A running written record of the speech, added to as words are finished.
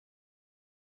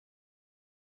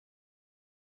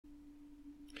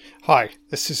Hi,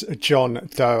 this is John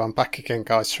Doe. I'm back again,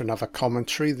 guys, for another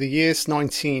commentary. The year's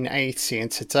 1980,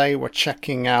 and today we're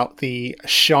checking out The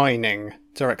Shining,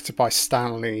 directed by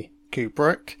Stanley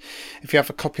Kubrick. If you have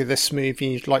a copy of this movie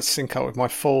you'd like to sync up with my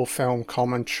full film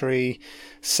commentary,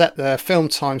 set the film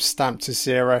timestamp to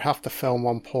 0, have the film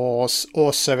on pause.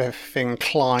 Also, if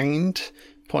inclined,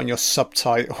 put on your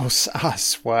subtitles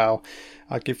as well.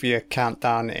 I'll give you a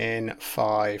countdown in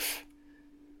 5,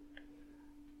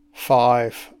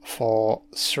 4,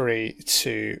 3,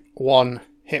 2, 1.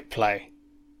 Hit play.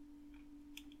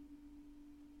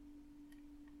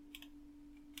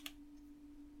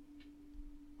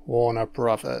 Warner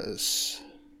Brothers.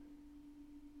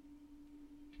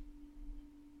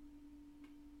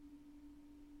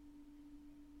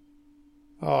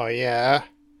 Oh yeah.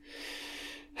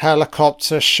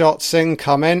 Helicopter shots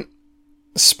incoming.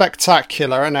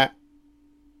 Spectacular, isn't it?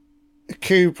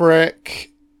 Kubrick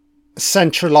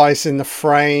centralising the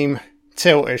frame,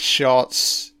 tilted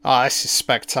shots. Oh, this is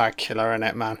spectacular, isn't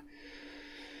it, man?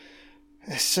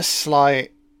 It's just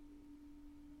like...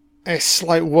 It's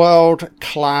like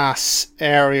world-class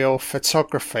aerial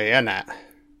photography, isn't it?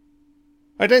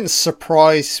 It didn't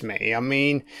surprise me. I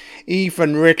mean,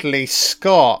 even Ridley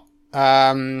Scott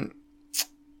not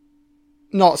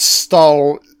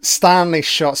stole... Stanley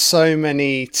shot so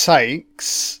many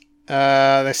takes.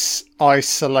 This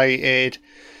isolated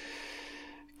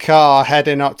car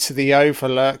heading up to the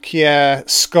overlook. Yeah,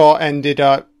 Scott ended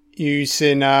up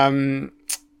using a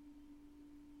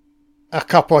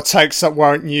couple of takes that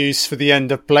weren't used for the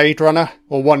end of Blade Runner,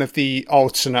 or one of the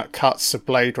alternate cuts of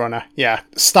Blade Runner. Yeah,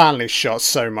 Stanley shot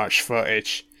so much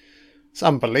footage. It's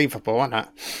unbelievable, isn't it?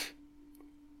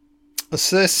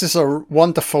 So this is a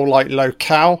wonderful, like,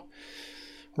 locale.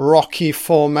 Rocky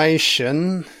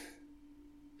formation.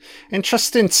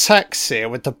 Interesting text here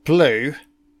with the blue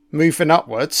moving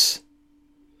upwards.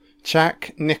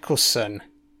 Jack Nicholson.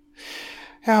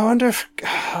 Yeah, I wonder if...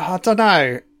 I don't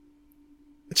know.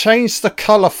 Change the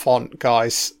colour font,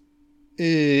 guys.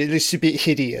 It looks a bit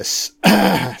hideous.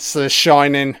 So the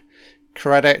Shining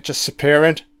credit just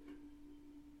appearing.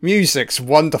 Music's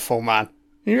wonderful, man.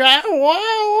 Yeah,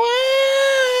 wow,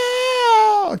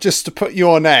 wow. Just to put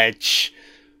you on edge.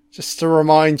 Just to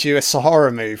remind you it's a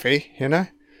horror movie, you know?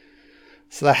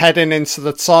 So they're heading into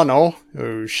the tunnel.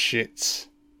 Oh, shit.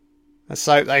 Let's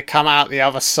hope they come out the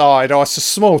other side. Oh, it's a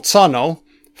small tunnel.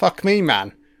 Fuck me,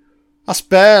 man. That's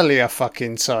barely a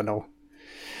fucking tunnel.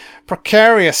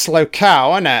 Precarious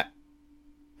locale, isn't it?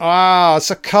 Wow, it's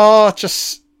a car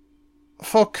just...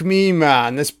 Fuck me,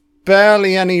 man. There's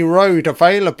barely any road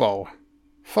available.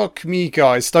 Fuck me,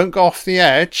 guys. Don't go off the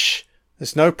edge.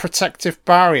 There's no protective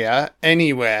barrier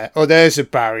anywhere. Oh, there's a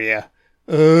barrier.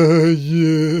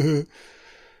 Yeah.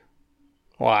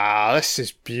 Wow, this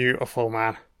is beautiful,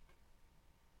 man.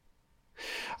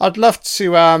 I'd love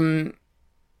to,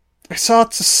 it's hard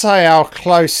to say how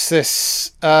close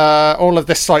this, all of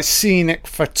this, like, scenic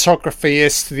photography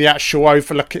is to the actual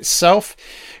overlook itself.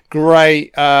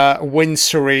 Great,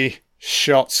 wintry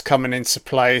shots coming into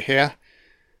play here.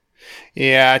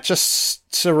 Yeah,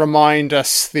 just to remind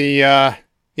us the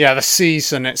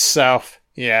season itself.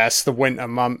 Yeah, it's the winter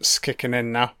months kicking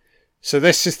in now. So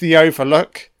this is the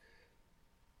overlook.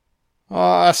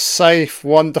 Oh, a safe,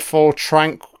 wonderful,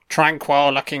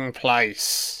 tranquil looking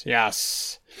place.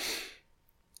 Yes.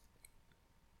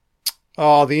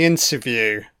 Oh, the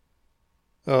interview.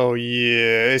 Oh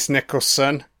yeah, it's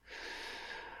Nicholson.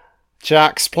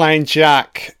 Jack's playing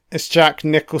Jack. It's Jack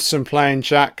Nicholson playing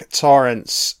Jack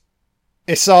Torrance.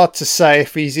 It's hard to say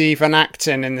if he's even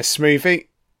acting in this movie.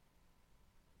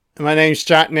 My name's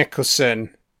Jack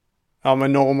Nicholson. I'm a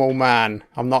normal man.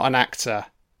 I'm not an actor.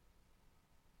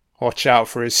 Watch out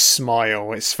for his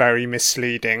smile. It's very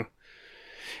misleading.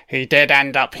 He did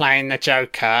end up playing the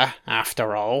Joker,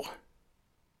 after all.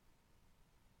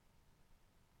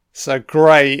 So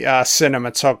great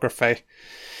cinematography.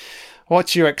 What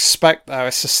do you expect, though?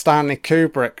 It's a Stanley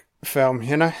Kubrick film,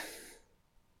 you know?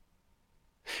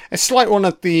 It's like one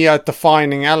of the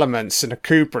defining elements in a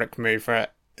Kubrick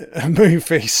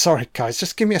movie. Sorry, guys.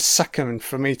 Just give me a second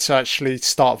for me to actually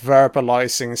start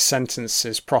verbalizing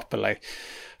sentences properly.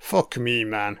 Fuck me,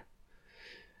 man.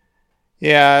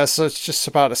 Yeah, so it's just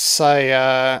about to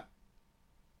say,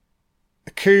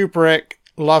 Kubrick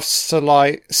loves to,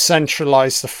 like,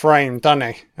 centralise the frame,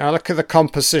 doesn't he? Now look at the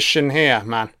composition here,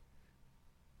 man.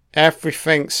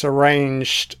 Everything's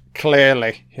arranged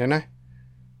clearly, you know?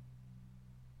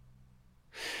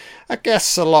 I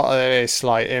guess a lot of it is,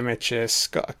 like, images.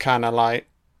 Got a kind of, like,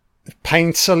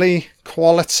 painterly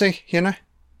quality, you know?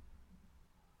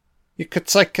 You could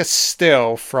take a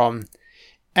still from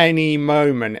any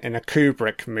moment in a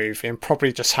Kubrick movie and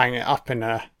probably just hang it up in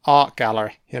an art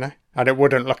gallery, you know, and it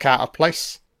wouldn't look out of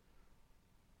place.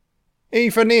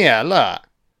 Even here, look.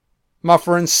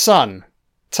 Mother and son.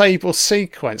 Table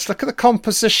sequence. Look at the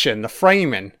composition, the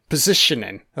framing,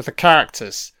 positioning of the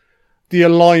characters. The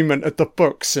alignment of the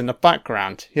books in the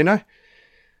background, you know?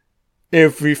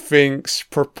 Everything's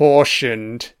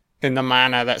proportioned in the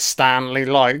manner that Stanley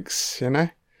likes, you know?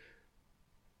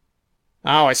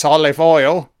 Oh, it's olive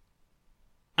oil.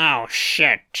 Oh,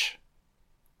 shit.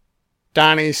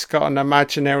 Danny's got an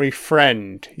imaginary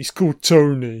friend. He's called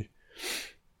Tony.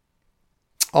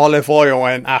 Olive oil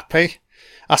ain't happy.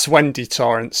 That's Wendy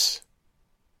Torrance.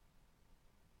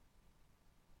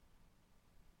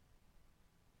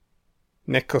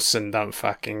 Nicholson don't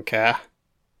fucking care.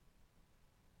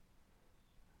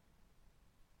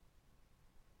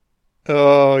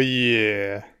 Oh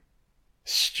yeah.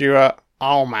 Stuart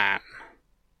Allman.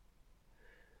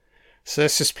 So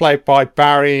this is played by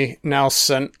Barry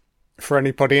Nelson, for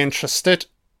anybody interested.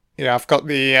 Yeah, I've got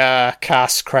the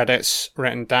cast credits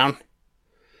written down.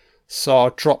 So I'll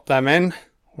drop them in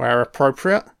where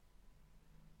appropriate.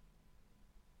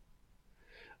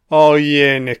 Oh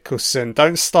yeah, Nicholson,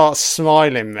 don't start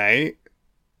smiling, mate.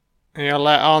 You'll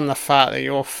let on the fact that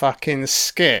you're fucking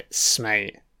skits,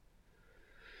 mate.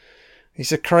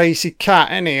 He's a crazy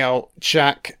cat, ain't he, old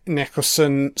Jack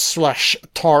Nicholson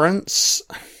 / Torrance?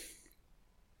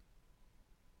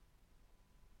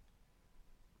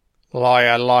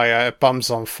 Liar, liar, bum's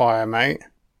on fire, mate.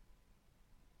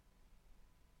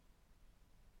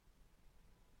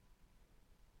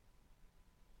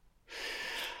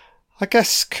 I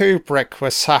guess Kubrick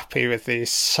was happy with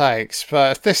these takes,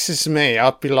 but if this is me,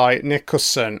 I'd be like,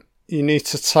 Nicholson, you need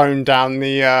to tone down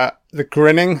the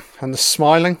grinning and the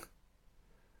smiling.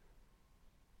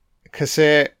 Because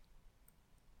he's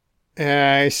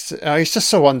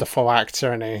just a wonderful actor,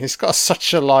 isn't he? He's got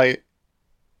such a,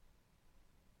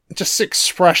 just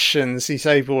expressions he's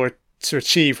able to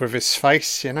achieve with his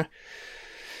face, you know?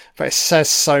 But it says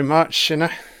so much, you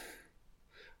know?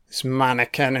 This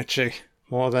manic energy.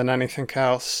 More than anything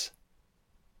else.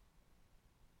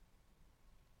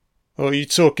 Or are you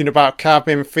talking about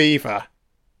cabin fever?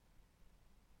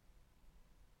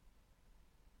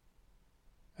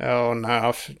 Oh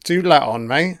no, do let on,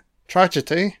 mate.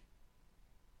 Tragedy.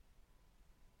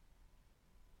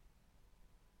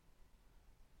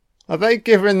 Are they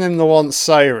giving him the once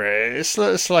over? It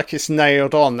looks like it's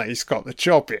nailed on that he's got the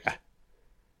job here.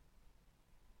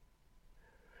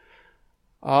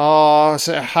 Oh, is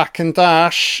it a hack and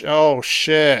dash? Oh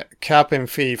shit, cabin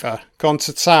fever. Gone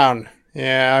to town.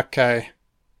 Yeah, okay.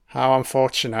 How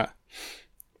unfortunate.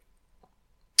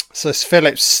 So it's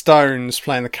Philip Stone's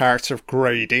playing the character of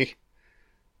Grady.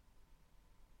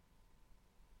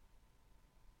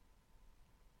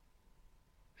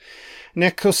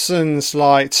 Nicholson's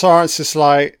like, Torrance is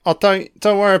like, oh, don't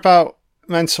worry about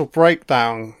mental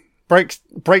breakdowns,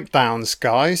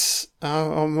 guys.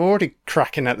 I'm already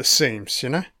cracking at the seams, you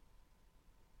know?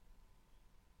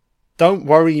 Don't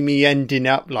worry me ending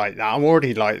up like that. I'm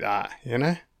already like that, you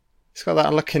know? He's got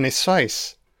that look in his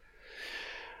face.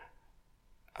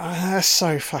 Oh, that's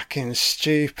so fucking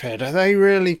stupid. Are they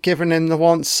really giving him the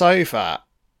once over?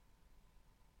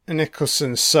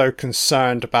 Nicholson's so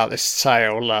concerned about this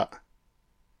tale, look.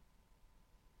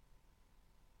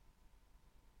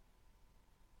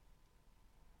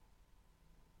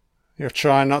 You're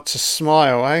trying not to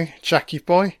smile, eh, Jackie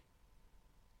boy?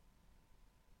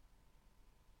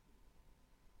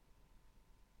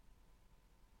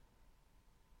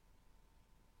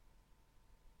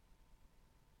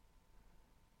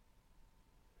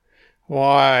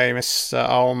 Why, Mr.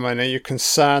 Ullman, are you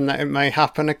concerned that it may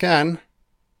happen again?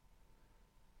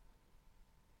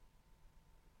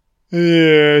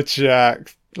 Yeah,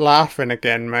 Jack. Laughing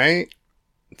again, mate.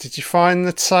 Did you find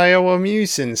the tale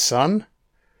amusing, son?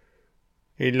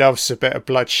 He loves a bit of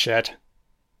bloodshed.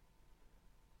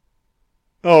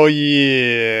 Oh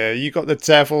yeah, you got the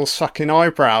devil's fucking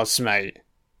eyebrows, mate.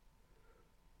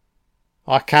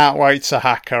 I can't wait to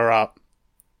hack her up.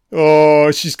 Oh,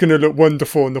 she's gonna look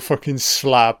wonderful on the fucking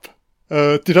slab.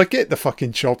 Did I get the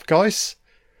fucking job, guys?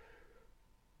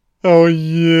 Oh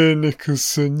yeah,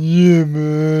 Nicholson, yeah,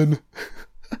 man.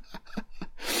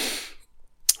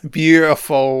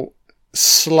 Beautiful,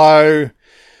 slow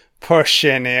push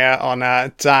in here on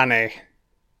Danny.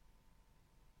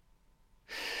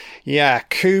 Yeah,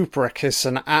 Kubrick is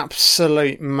an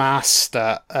absolute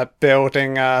master at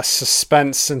building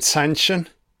suspense and tension.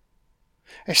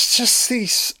 It's just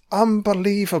these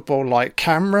unbelievable,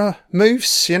 camera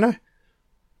moves, you know?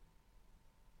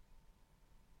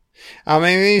 I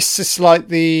mean, this is like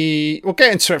we'll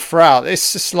get into it throughout.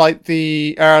 This is like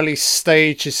the early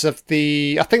stages of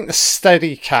I think the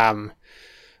Steadicam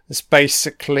has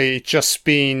basically just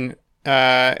been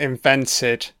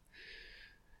invented.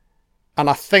 And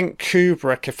I think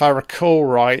Kubrick, if I recall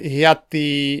right, he had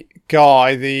the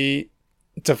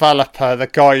developer, the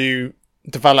guy who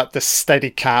developed the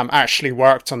Steadicam, actually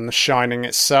worked on The Shining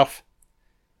itself.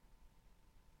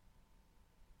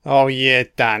 Oh yeah,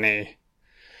 Danny.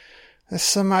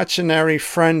 This imaginary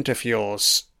friend of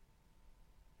yours.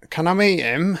 Can I meet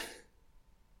him?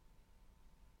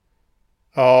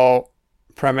 Oh,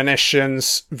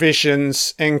 premonitions,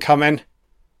 visions incoming.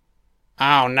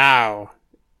 Oh no.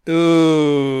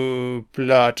 Ooh,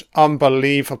 blood.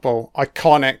 Unbelievable.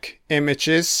 Iconic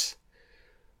images.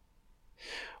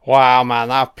 Wow, man,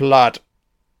 that blood.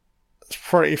 It's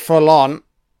pretty full on.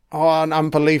 Oh, an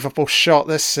unbelievable shot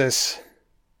this is.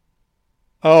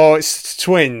 Oh, it's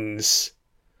twins.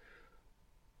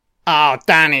 Oh,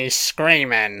 Danny's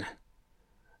screaming.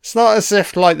 It's not as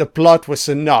if, like, the blood was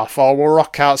enough. Oh, we'll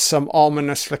rock out some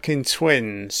ominous-looking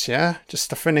twins, yeah?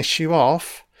 Just to finish you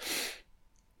off.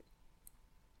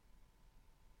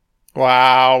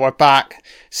 Wow, we're back.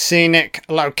 Scenic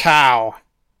locale.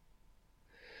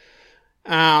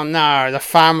 Oh no, the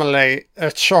family are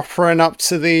choppering up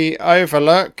to the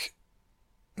overlook.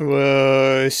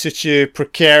 Whoa, such a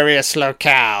precarious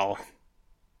locale.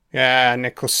 Yeah,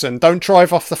 Nicholson, don't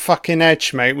drive off the fucking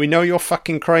edge, mate. We know you're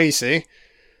fucking crazy.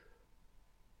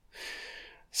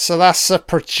 So that's a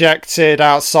projected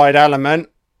outside element.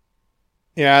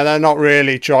 Yeah, they're not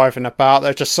really driving about.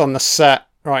 They're just on the set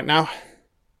right now.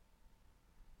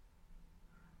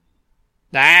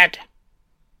 Dad?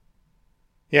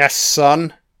 Yes,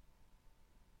 son?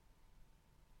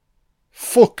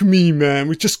 Fuck me, man.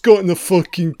 We just got in the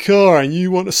fucking car and you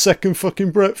want a second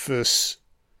fucking breakfast.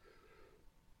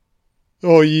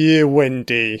 Oh yeah,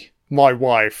 Wendy. My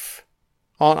wife.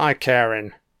 Aren't I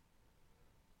caring?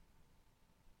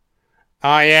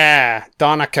 Oh yeah,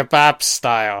 doner kebab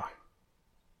style.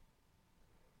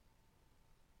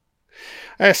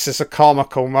 This is a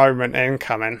comical moment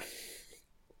incoming.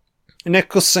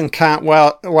 Nicholson can't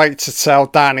wait to tell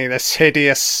Danny this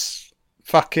hideous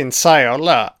fucking tale.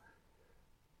 Look.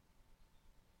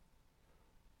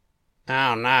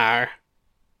 Oh no.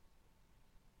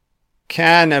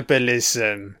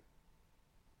 Cannibalism.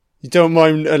 You don't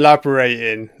mind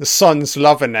elaborating? The son's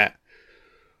loving it.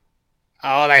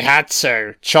 Oh, they had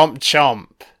to. Chomp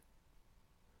chomp.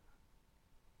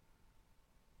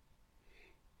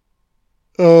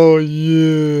 Oh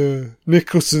yeah.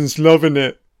 Nicholson's loving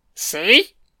it.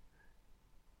 See?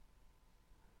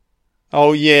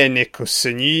 Oh yeah,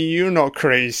 Nicholson, you're not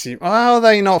crazy. How are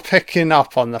they not picking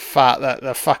up on the fact that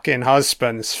the fucking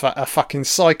husband's a fucking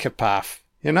psychopath,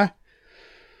 you know?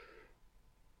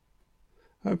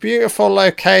 A beautiful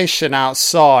location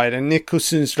outside, and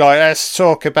Nicholson's like, let's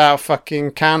talk about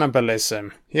fucking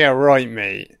cannibalism. Yeah, right,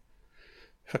 mate.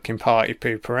 Fucking party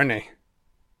pooper, innit?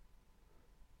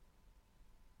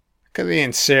 Look at the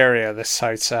interior of this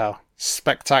hotel.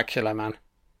 Spectacular, man.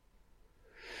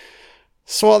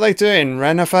 So what are they doing?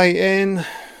 Renovating?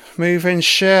 Moving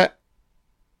shit?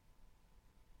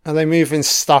 Are they moving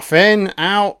stuff in?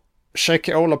 Out? Shake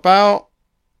it all about?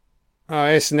 Oh,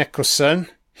 here's Nicholson.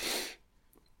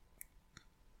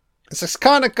 It's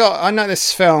kind of got... I know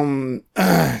this film...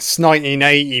 it's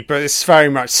 1980, but it's very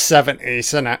much 70s,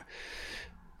 isn't it?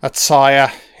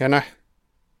 Attire, you know?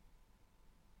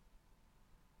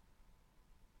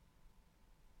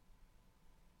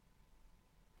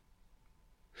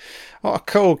 What a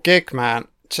cool gig, man.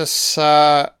 Just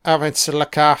having to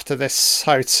look after this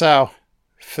hotel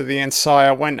for the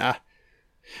entire winter.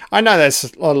 I know there's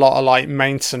a lot of like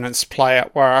maintenance play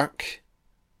at work.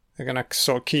 They're going to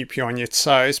sort of keep you on your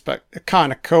toes, but they're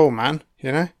kind of cool, man,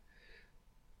 you know?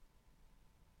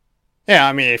 Yeah,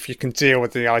 I mean, if you can deal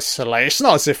with the isolation. It's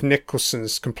not as if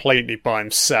Nicholson's completely by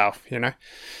himself, you know?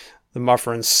 The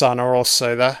mother and son are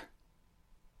also there.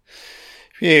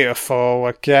 Beautiful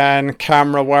again,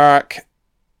 camera work.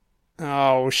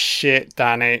 Oh shit,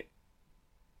 Danny.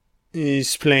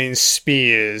 He's playing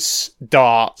spears,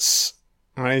 darts,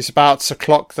 and he's about to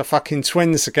clock the fucking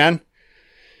twins again.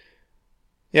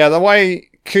 Yeah, the way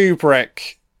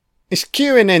Kubrick is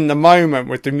cueing in the moment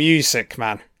with the music,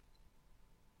 man.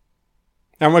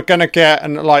 And we're gonna get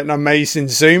an amazing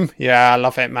zoom. Yeah, I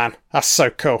love it, man. That's so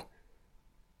cool.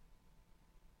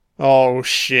 Oh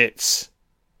shit.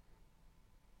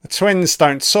 The twins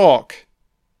don't talk.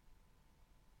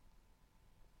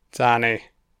 Danny,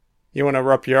 you want to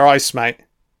rub your eyes, mate?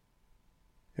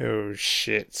 Oh,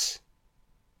 shit.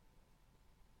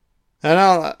 And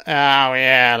oh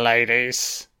yeah,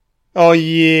 ladies. Oh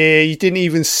yeah, you didn't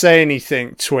even say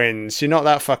anything, twins. You're not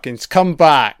that fucking... Come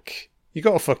back. You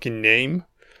got a fucking name.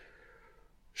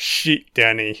 Shit,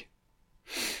 Danny.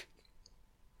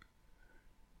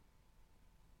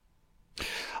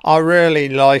 I'm really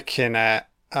liking it.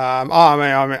 I'm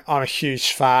a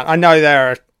huge fan. I know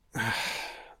there are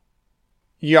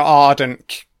your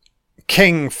ardent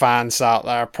King fans out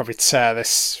there probably tear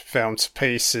this film to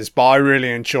pieces, but I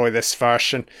really enjoy this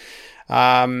version.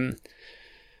 I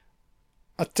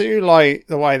do like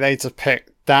the way they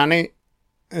depict Danny.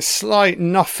 It's like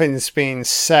nothing's been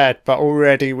said, but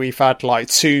already we've had like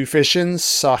two visions,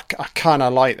 so I kind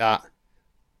of like that.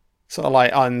 Sort of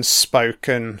like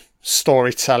unspoken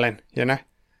storytelling, you know?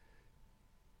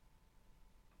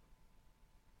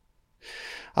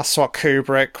 That's what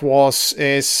Kubrick was,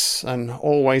 is, and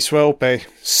always will be.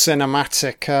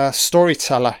 Cinematic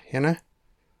storyteller, you know?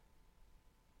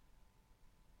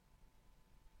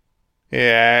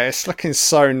 Yeah, it's looking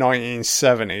so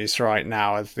 1970s right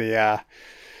now with the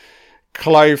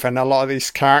clothing a lot of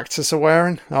these characters are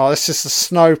wearing. Oh, this is the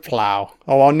snowplow.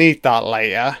 Oh, I'll need that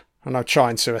later, and I'm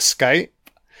trying to escape.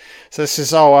 So this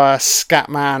is our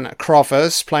Scatman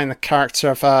Crothers playing the character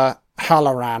of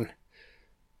Halloran.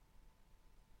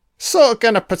 Sort of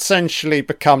going to potentially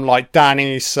become like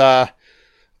Danny's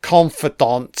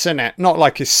confidant, innit? Not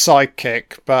like his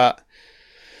sidekick, but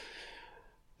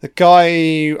the guy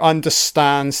who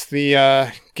understands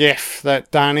the gift that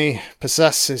Danny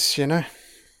possesses, you know?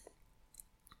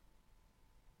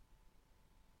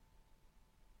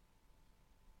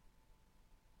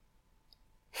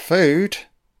 Food?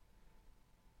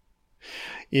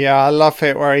 Yeah, I love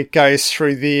it where he goes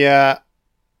through the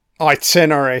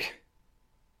itinerary.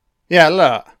 Yeah,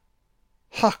 look.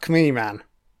 Fuck me, man.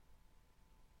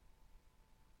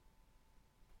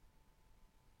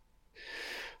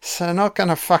 So they're not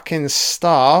gonna fucking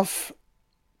starve.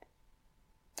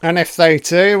 And if they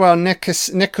do, well,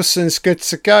 Nicholson's good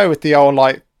to go with the old,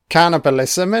 like,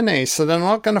 cannibalism, isn't he? So they're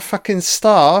not gonna fucking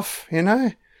starve, you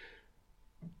know?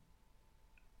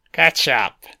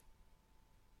 Ketchup.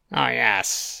 Oh,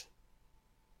 yes.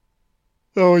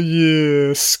 Oh,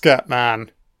 yeah, Scatman.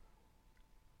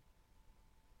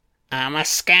 I'm a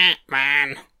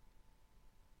Scatman.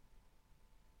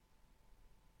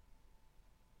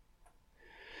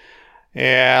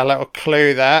 Yeah, a little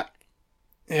clue there.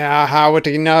 Yeah, how would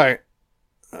he know?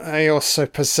 He also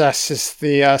possesses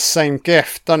the same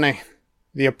gift, doesn't he?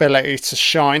 The ability to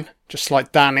shine, just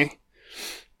like Danny.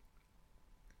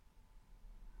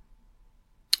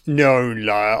 No,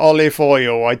 liar. Olive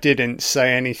oil, I didn't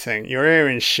say anything. You're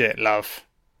hearing shit, love.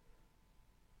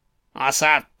 What's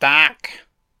that, Doc?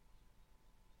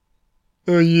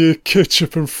 Oh yeah,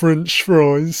 ketchup and french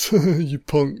fries, you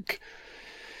punk.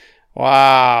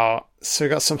 Wow. So we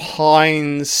got some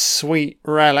Heinz sweet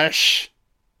relish.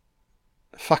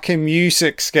 Fucking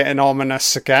music's getting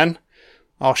ominous again.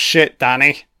 Oh shit,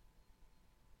 Danny.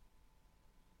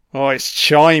 Oh, it's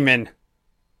chiming.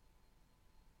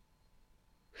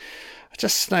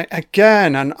 Just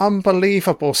again, an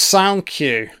unbelievable sound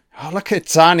cue. Oh, look at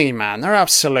Danny, man. They're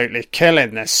absolutely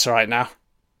killing this right now.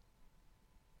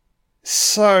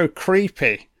 So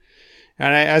creepy.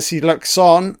 And as he looks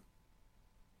on,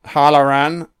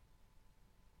 Halloran,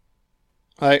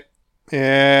 like,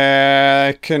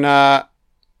 yeah, they can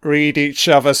read each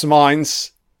other's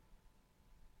minds.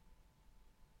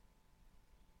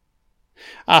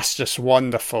 That's just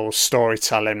wonderful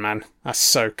storytelling, man. That's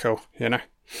so cool, you know?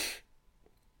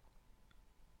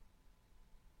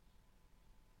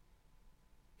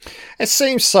 It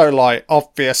seems so, like,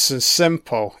 obvious and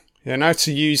simple, you know,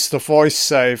 to use the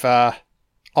voiceover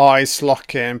eyes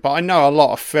locking, but I know a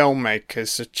lot of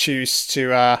filmmakers choose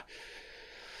to,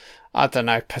 I don't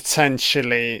know,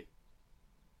 potentially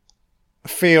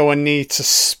feel a need to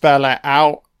spell it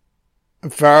out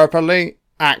verbally,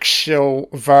 actual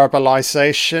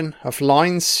verbalization of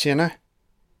lines, you know?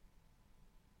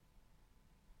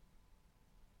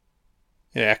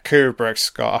 Yeah, Kubrick's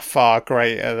got a far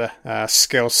greater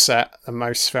skill set than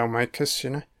most filmmakers, you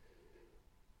know.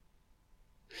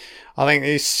 I think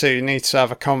these two need to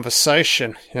have a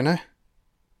conversation, you know.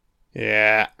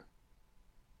 Yeah.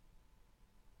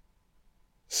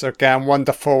 So again,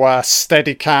 wonderful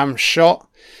steady cam shot,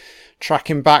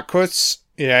 tracking backwards.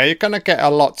 Yeah, you're going to get a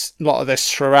lot of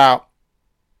this throughout.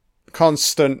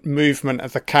 Constant movement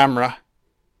of the camera.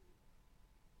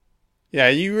 Yeah,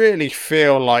 you really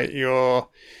feel like you're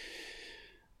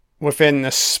within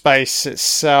the space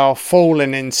itself,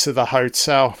 falling into the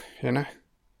hotel, you know,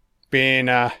 being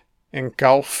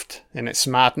engulfed in its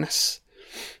madness.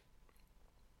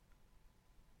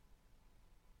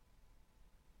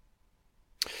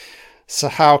 So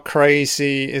how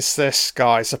crazy is this,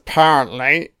 guys?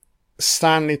 Apparently,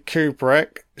 Stanley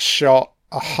Kubrick shot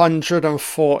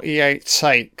 148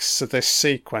 takes of this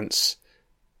sequence.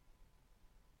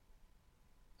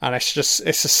 And it's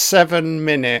a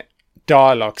 7-minute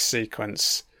dialogue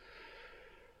sequence.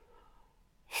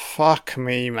 Fuck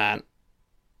me, man.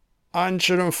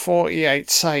 148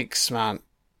 takes, man.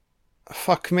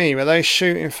 Fuck me, were they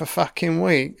shooting for fucking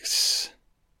weeks?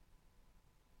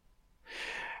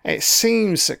 It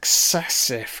seems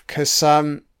excessive, because, I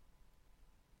mean,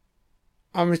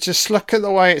 just look at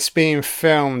the way it's being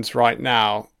filmed right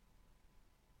now.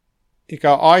 You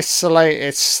got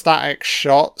isolated static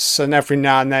shots, and every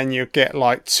now and then you get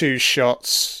like 2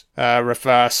 shots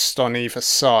reversed on either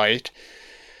side.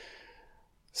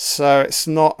 So it's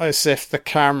not as if the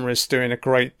camera's doing a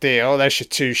great deal. There's your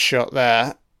 2 shot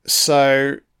there.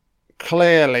 So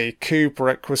clearly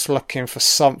Kubrick was looking for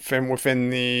something within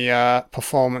the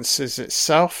performances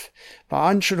itself. But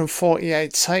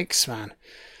 148 takes, man.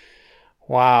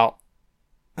 Wow.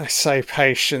 I say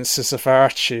patience is a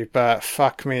virtue, but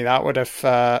fuck me, that would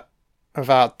have,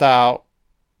 without doubt,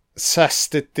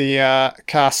 tested the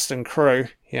cast and crew,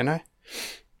 you know?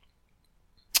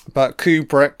 But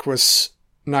Kubrick was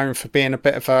known for being a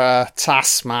bit of a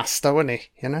taskmaster, wasn't he,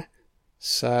 you know?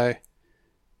 So,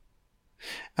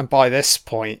 and by this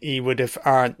point, he would have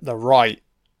earned the right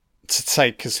to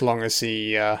take as long as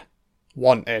he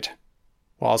wanted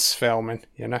whilst filming,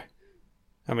 you know?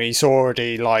 I mean, he's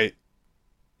already, like,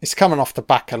 it's coming off the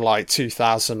back of like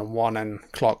 2001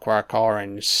 and Clockwork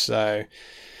Orange, so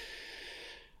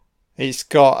he's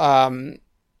got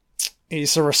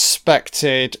he's a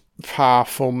respected,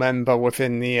 powerful member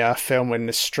within the film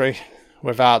industry,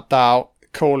 without doubt,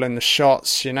 calling the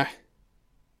shots, you know.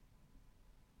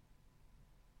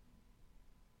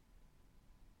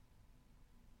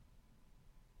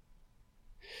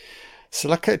 So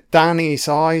look at Danny's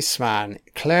eyes, man.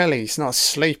 Clearly he's not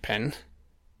sleeping.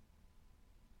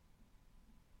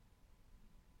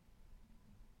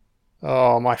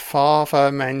 Oh, my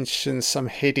father mentioned some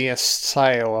hideous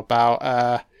tale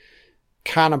about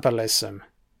cannibalism.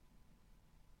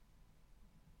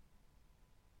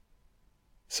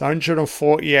 It's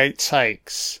 148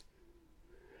 takes.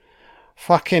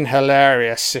 Fucking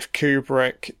hilarious if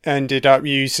Kubrick ended up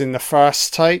using the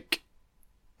first take.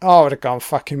 I would have gone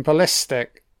fucking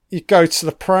ballistic. You go to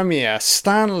the premiere,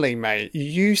 Stanley, mate. You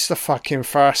use the fucking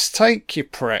first take, you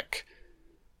prick.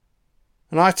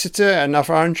 And I had to do it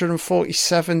another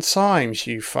 147 times,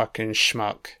 you fucking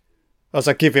schmuck. As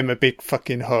I give him a big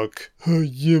fucking hug. Oh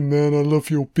yeah, man, I love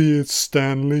your beard,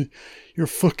 Stanley. You're a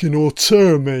fucking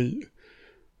auteur, mate.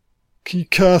 Can you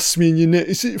cast me in your net?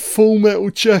 Is it Full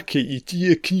Metal Jacket?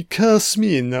 Yeah, can you cast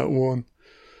me in that one?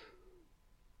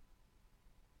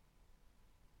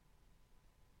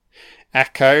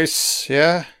 Echoes,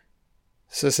 yeah.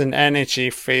 So there's an energy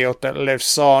field that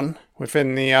lives on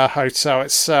within the hotel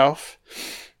itself.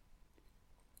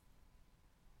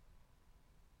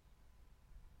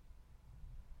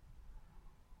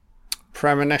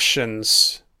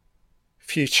 Premonitions.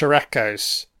 Future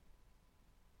echoes.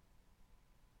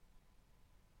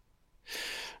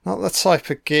 Not the type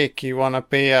of gig you want to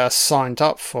be signed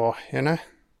up for, you know?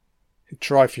 It'd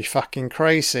drive you fucking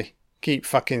crazy. Keep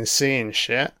fucking seeing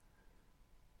shit.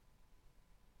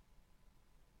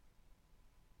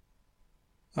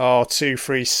 Oh,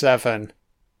 237.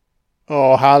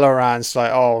 Oh, Halloran's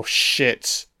like, oh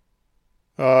shit.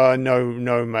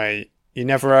 No, mate. You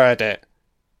never heard it.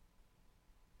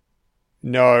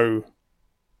 No.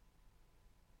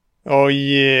 Oh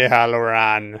yeah,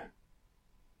 Halloran.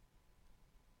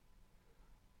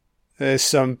 There's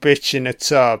some bitch in a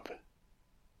tub.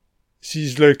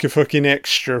 She's like a fucking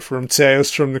extra from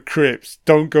Tales from the Crypt.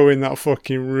 Don't go in that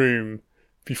fucking room.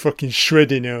 Be fucking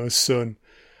shredding her, son.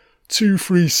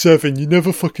 237, you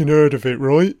never fucking heard of it,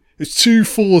 right? It's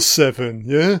 247,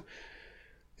 yeah?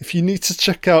 If you need to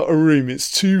check out a room, it's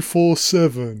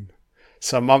 247.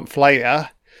 So a month later,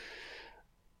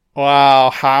 wow,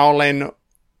 howling,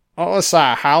 what was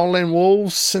that? Howling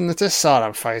wolves in the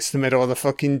disarm face, the middle of the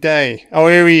fucking day. Oh,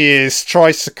 here he is,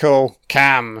 tricycle,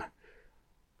 Cam.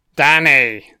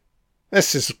 Danny.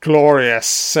 This is glorious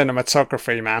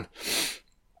cinematography, man.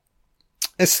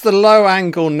 It's the low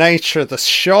angle nature of the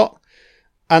shot.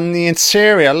 And the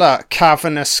interior, look,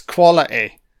 cavernous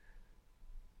quality.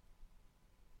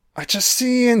 I just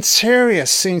see the interior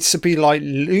seems to be like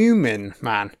looming,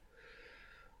 man.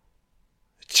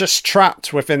 Just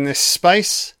trapped within this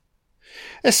space.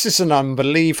 This is an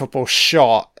unbelievable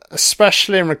shot,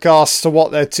 especially in regards to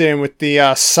what they're doing with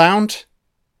the sound.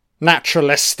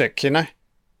 Naturalistic, you know.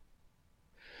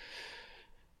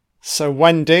 So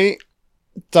Wendy,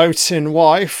 doting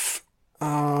wife.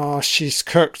 Oh, she's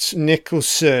cooked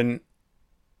Nicholson.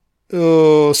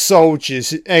 Oh,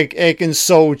 soldiers. Egg and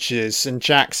soldiers. And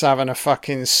Jack's having a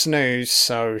fucking snooze.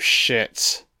 So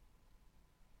shit.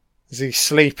 Is he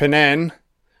sleeping in?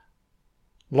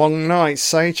 Long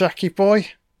nights, eh, Jackie boy?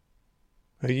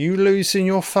 Are you losing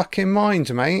your fucking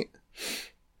mind, mate?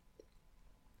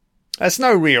 There's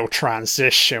no real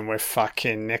transition with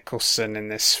fucking Nicholson in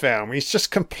this film. He's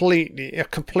just a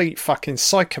complete fucking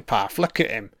psychopath. Look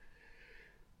at him.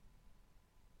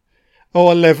 Oh,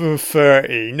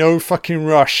 11:30. No fucking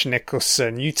rush,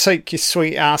 Nicholson. You take your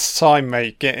sweet ass time,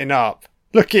 mate, getting up.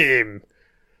 Look at him.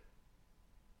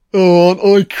 Oh, aren't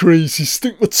I crazy?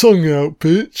 Stick my tongue out,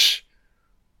 bitch.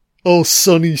 Oh,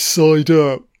 sunny side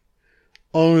up.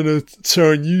 I'm gonna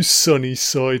turn you sunny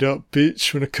side up,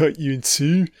 bitch, when I cut you in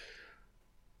two.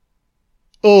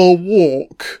 Oh,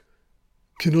 walk.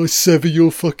 Can I sever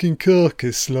your fucking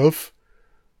carcass, love?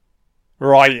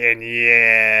 Right in,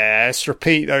 yeah. Let's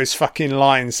repeat those fucking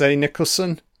lines, eh,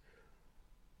 Nicholson?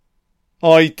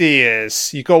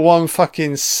 Ideas. You got one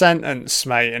fucking sentence,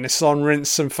 mate, and it's on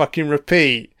rinse and fucking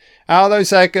repeat. How are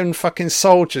those egg and fucking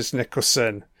soldiers,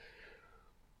 Nicholson?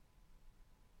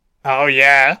 Oh,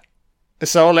 yeah?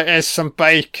 It's all it is, some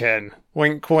bacon.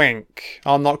 Wink, wink.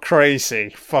 I'm not crazy.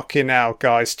 Fucking hell,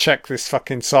 guys. Check this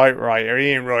fucking typewriter. He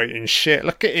ain't writing shit.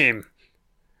 Look at him.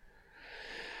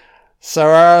 So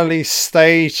early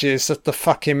stages of the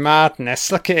fucking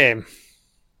madness. Look at him.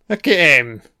 Look at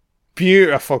him.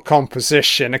 Beautiful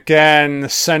composition. Again, the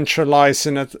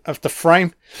centralising of the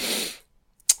frame.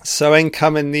 So in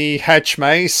coming the hedge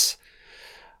maze.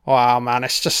 Wow, man.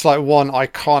 It's just like one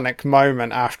iconic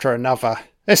moment after another.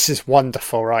 This is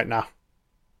wonderful right now.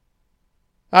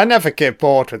 I never get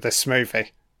bored with this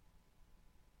movie.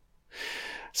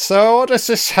 So what does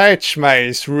this hedge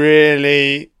maze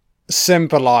really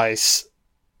symbolise?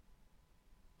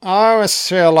 I always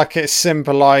feel like it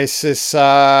symbolises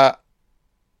the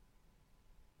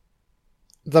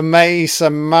maze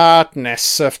and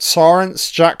madness of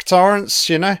Jack Torrance,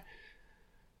 you know?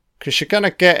 Because you're going to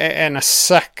get it in a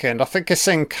second. I think it's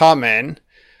incoming.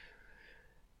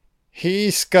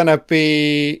 He's going to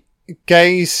be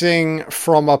gazing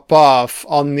from above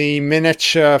on the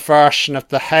miniature version of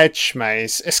the hedge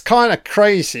maze. It's kind of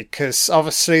crazy because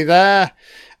obviously they're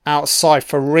outside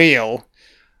for real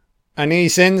and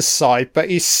he's inside,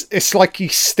 but it's like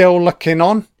he's still looking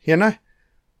on, you know?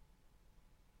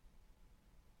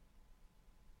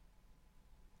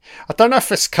 I don't know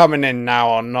if it's coming in now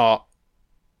or not.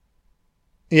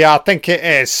 Yeah, I think it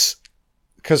is.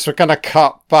 Because we're going to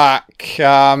cut back.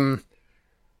 Yeah,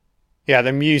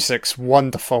 the music's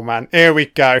wonderful, man. Here we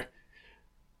go.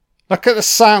 Look at the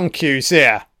sound cues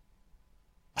here.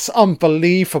 That's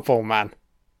unbelievable, man.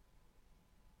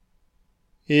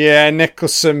 Yeah,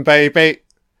 Nicholson, baby.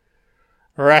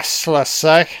 Restless,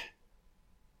 eh?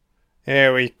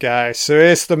 Here we go. So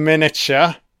here's the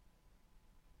miniature.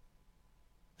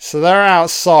 So they're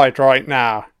outside right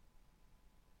now.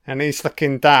 And he's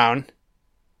looking down.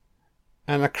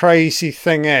 And the crazy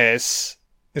thing is,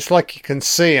 it's like you can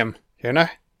see him, you know?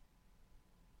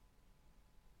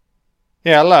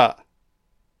 Yeah, look.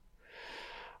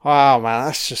 Wow, man,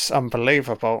 that's just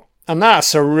unbelievable. And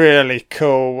that's a really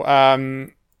cool,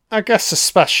 I guess a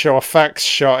special effects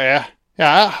shot here.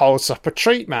 Yeah, that holds up a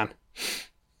treat, man.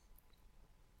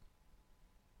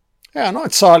 Yeah, I'm not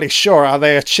entirely sure how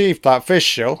they achieved that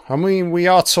visual. I mean, we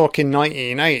are talking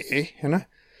 1980, you know?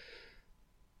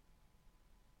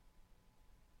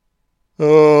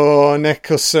 Oh,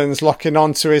 Nicholson's locking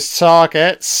onto his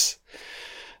targets.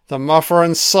 The mother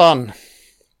and son.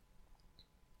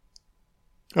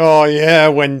 Oh, yeah,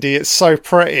 Wendy, it's so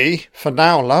pretty. For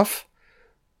now, love.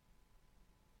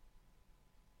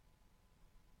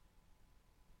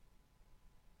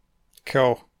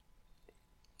 Cool.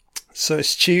 So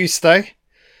it's Tuesday.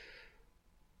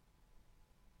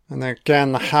 And then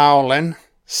again, the howling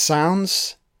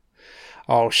sounds.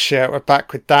 Oh, shit, we're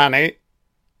back with Danny.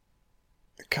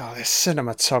 God, this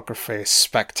cinematography is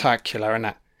spectacular, isn't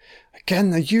it?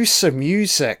 Again, the use of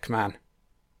music, man.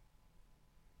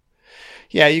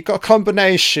 Yeah, you've got a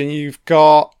combination. You've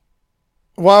got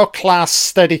world-class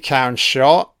Steadicam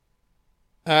shot,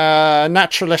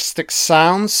 naturalistic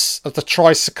sounds of the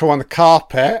tricycle on the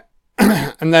carpet,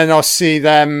 and then I'll see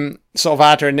them sort of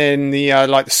adding in the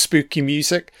like the spooky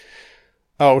music.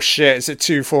 Oh shit, is it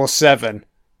 247?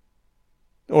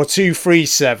 Or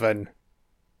 237?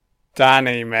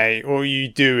 Danny, mate, what are you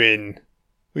doing?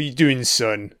 What are you doing,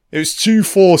 son? It was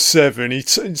 247.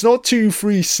 It's not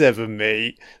 237,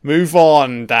 mate. Move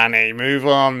on, Danny. Move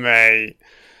on, mate.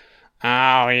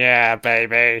 Oh, yeah,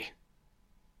 baby.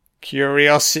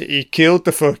 Curiosity killed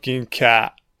the fucking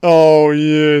cat. Oh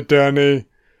yeah, Danny.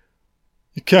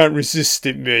 You can't resist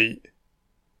it, mate.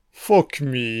 Fuck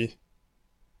me.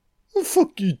 What the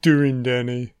fuck you doing,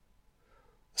 Danny?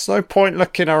 There's no point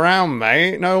looking around,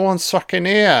 mate. No one's fucking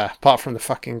here, apart from the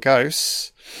fucking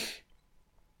ghosts.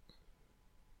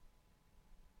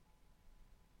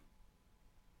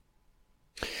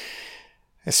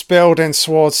 It's building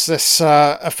towards this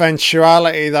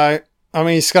eventuality, though. I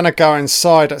mean, he's going to go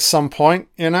inside at some point,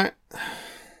 you know?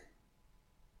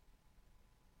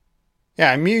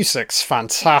 Yeah, music's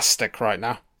fantastic right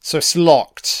now. So it's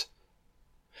locked.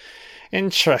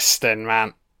 Interesting,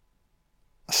 man.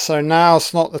 So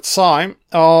now's not the time.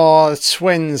 Oh, the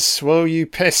twins. Will you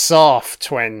piss off,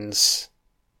 twins?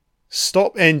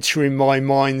 Stop entering my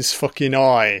mind's fucking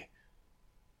eye.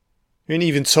 You ain't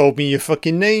even told me your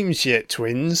fucking names yet,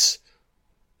 twins.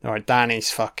 Alright,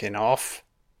 Danny's fucking off.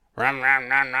 Run, run,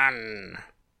 run, run.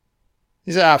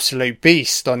 He's an absolute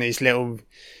beast on his little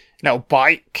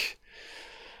bike.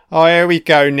 Oh, here we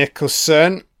go,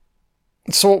 Nicholson.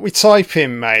 So what we type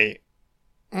in, mate?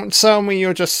 Don't tell me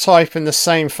you're just typing the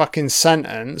same fucking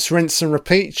sentence. Rinse and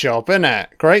repeat job,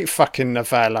 innit? Great fucking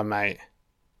novella, mate.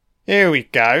 Here we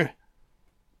go.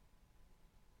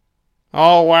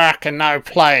 All work and no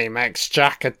play makes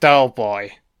Jack a dull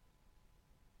boy.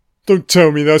 Don't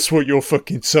tell me that's what you're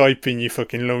fucking typing, you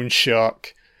fucking loan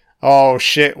shark. Oh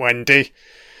shit, Wendy.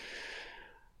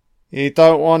 You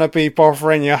don't want to be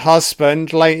bothering your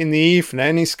husband late in the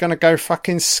evening. He's going to go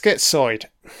fucking schizoid.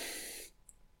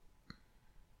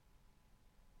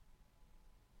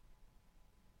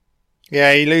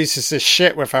 Yeah, he loses his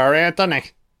shit with her here, doesn't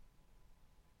he?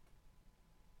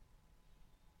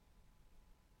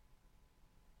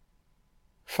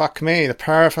 Fuck me, the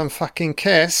pair of them fucking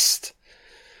kissed.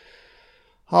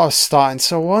 I was starting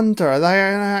to wonder, are they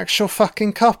an actual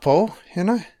fucking couple, you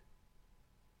know?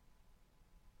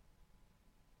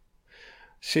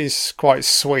 She's quite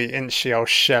sweet, isn't she, old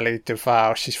Shelley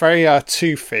Duvall? She's very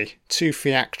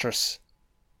toothy actress.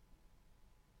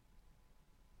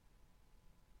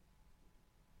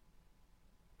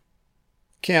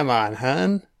 Come on,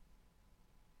 hun.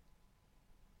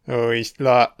 Oh, he's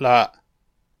look.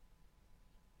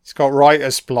 He's got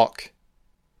writer's block.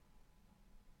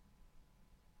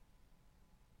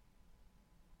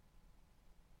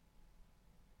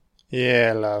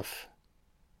 Yeah, love.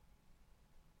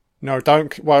 No,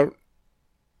 don't... Well...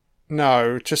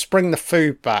 No, just bring the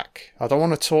food back. I don't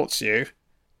want to talk to you.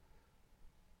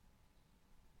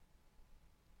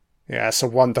 Yeah, it's a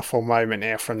wonderful moment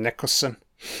here from Nicholson.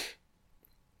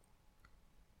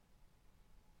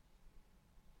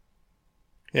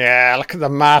 Yeah, look at the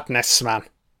madness, man.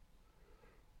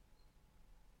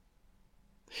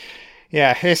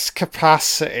 Yeah, his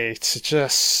capacity to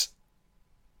just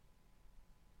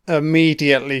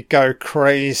immediately go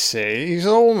crazy, he's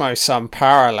almost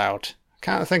unparalleled. I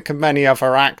can't think of many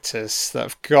other actors that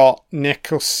have got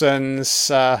Nicholson's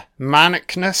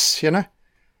manicness, you know?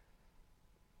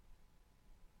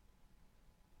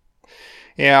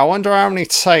 Yeah, I wonder how many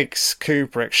takes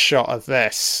Kubrick shot of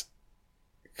this.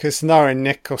 Because knowing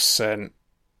Nicholson,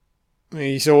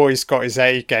 he's always got his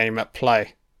A game at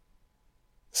play.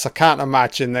 So I can't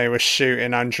imagine they were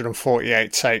shooting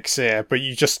 148 takes here, but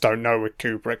you just don't know with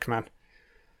Kubrick, man.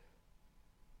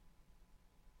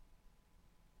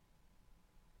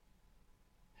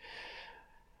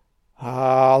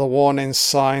 Ah, the warning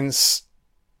signs.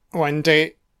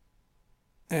 Wendy.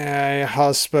 Yeah, your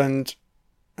husband.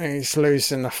 He's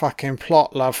losing the fucking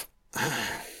plot, love.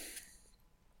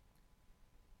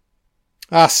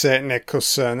 That's it,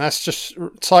 Nicholson. Let's just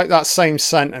type that same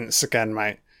sentence again,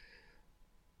 mate.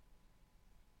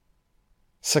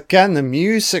 So again, the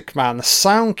music, man, the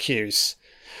sound cues.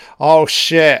 Oh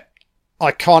shit.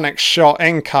 Iconic shot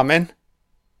incoming.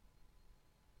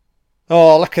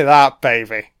 Oh, look at that,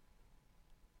 baby.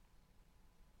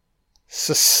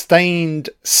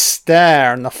 Sustained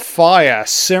stare and the fire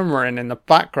simmering in the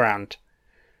background.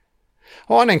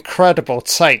 What an incredible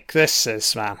take this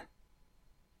is, man.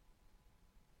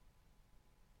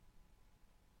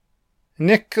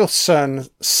 Nicholson,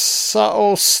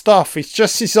 subtle stuff. It's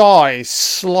just his eyes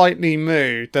slightly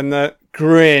moved and the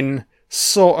grin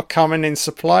sort of coming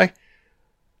into play.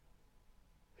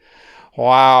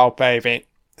 Wow, baby.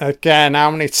 Again,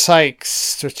 how many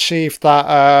takes to achieve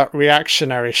that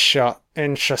reactionary shot?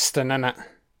 Interesting, isn't it?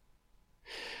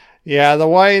 Yeah, the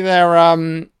way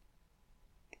they're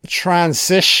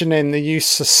transitioning the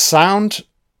use of sound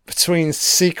between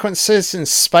sequences and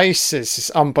spaces is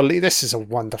unbelievable. This is a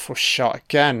wonderful shot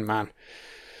again, man.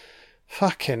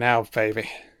 Fucking hell, baby.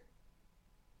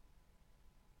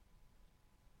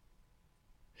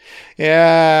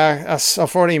 Yeah, as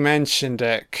I've already mentioned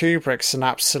it, Kubrick's an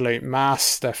absolute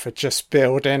master for just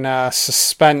building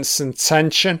suspense and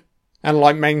tension and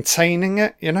like maintaining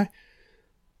it, you know,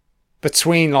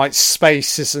 between like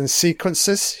spaces and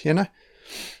sequences, you know.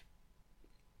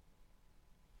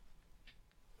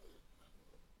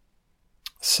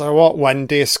 So what,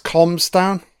 Wendy, is comms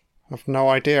down? I've no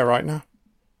idea right now.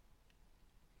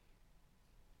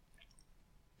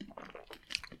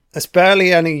 There's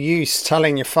barely any use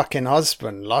telling your fucking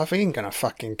husband, love. He ain't gonna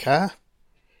fucking care.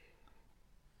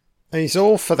 He's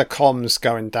all for the comms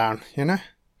going down, you know?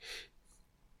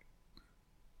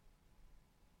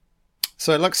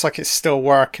 So it looks like it's still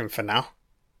working for now.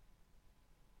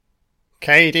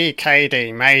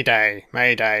 KD, Mayday,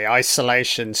 Mayday,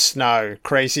 isolation, snow,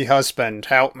 crazy husband,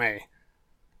 help me.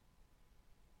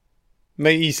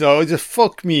 Mate, he's like, oh,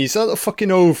 fuck me, is that the fucking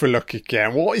Overlook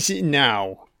again? What is it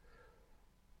now?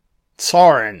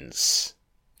 Torrance.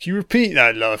 Can you repeat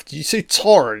that, love? Did you say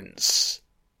Torrance?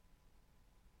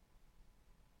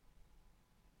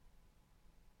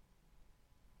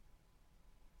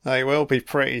 They will be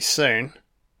pretty soon.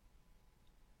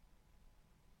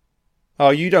 Oh,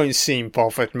 you don't seem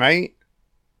bothered, mate.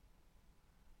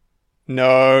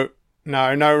 No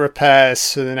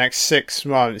repairs for the next 6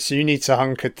 months. You need to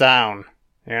hunker down,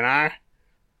 you know?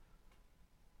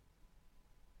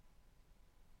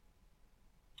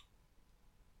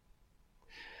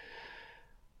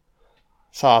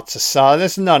 It's hard to say.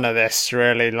 There's none of this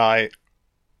really, like...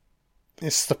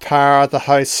 It's the power of the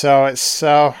hotel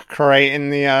itself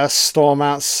creating the storm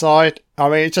outside. I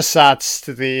mean, it just adds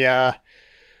to the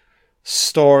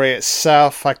story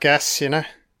itself, I guess, you know?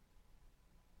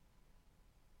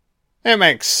 It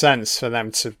makes sense for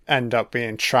them to end up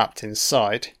being trapped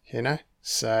inside, you know?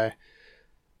 So...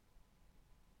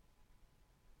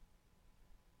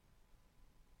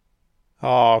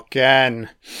 Oh, again.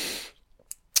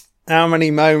 How many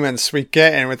moments we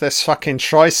getting with this fucking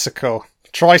tricycle?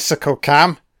 Tricycle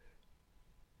cam.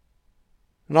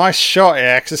 Nice shot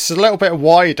here, because it's a little bit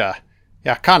wider.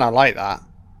 Yeah, I kind of like that.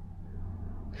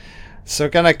 So we're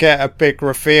going to get a big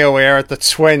reveal here of the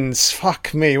twins.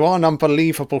 Fuck me, what an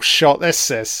unbelievable shot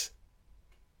this is.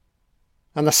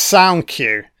 And the sound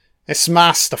cue. It's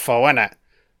masterful, isn't it?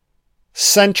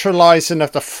 Centralising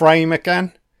of the frame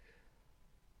again.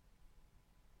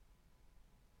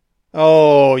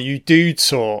 Oh, you do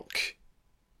talk.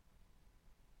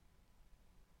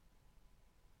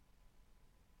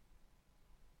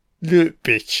 Look,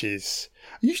 bitches.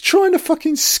 Are you trying to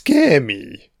fucking scare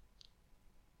me?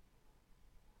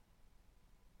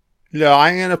 Look,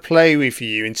 I ain't gonna play with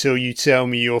you until you tell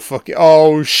me you're fucking...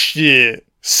 Oh, shit.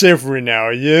 Severin now,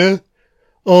 yeah?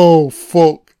 Oh,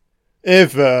 fuck.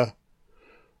 Ever.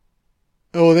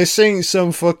 Oh, this ain't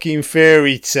some fucking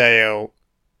fairy tale.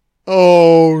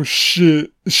 Oh,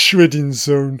 shit. Shredding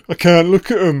zone. I can't look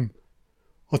at them.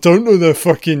 I don't know their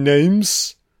fucking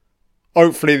names.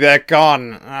 Hopefully they're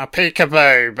gone.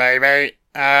 Peekaboo, baby.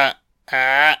 Oh,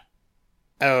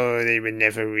 they were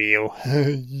never real.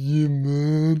 Yeah,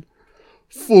 man.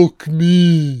 Fuck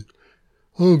me.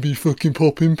 I'll be fucking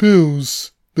popping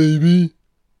pills, baby.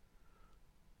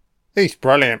 He's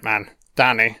brilliant, man.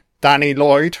 Danny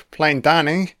Lloyd, playing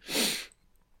Danny.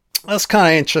 That's kind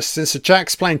of interesting. So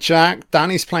Jack's playing Jack,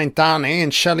 Danny's playing Danny,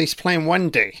 and Shelley's playing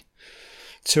Wendy.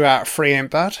 2 out of 3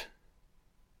 ain't bad.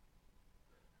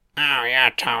 Oh, yeah,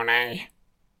 Tony.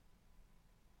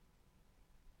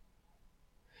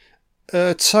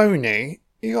 Tony,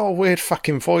 you got a weird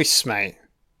fucking voice, mate.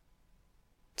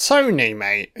 Tony,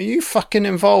 mate, are you fucking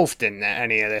involved in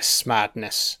any of this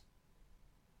madness?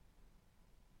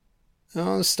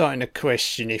 I'm starting to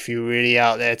question if you're really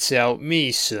out there to help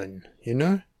me, son, you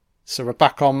know? So we're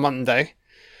back on Monday.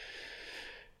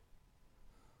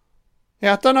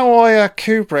 Yeah, I don't know why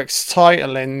Kubrick's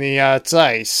title in the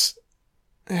days.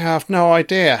 Yeah, I've no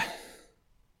idea.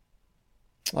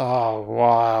 Oh,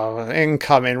 wow.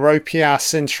 Incoming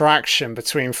ropey-ass interaction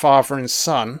between father and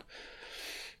son.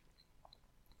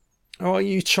 What are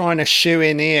you trying to shoe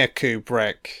in here,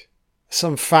 Kubrick?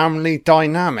 Some family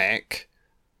dynamic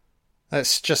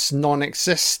that's just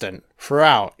non-existent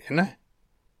throughout, you know?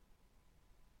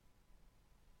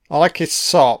 I like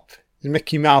his top. His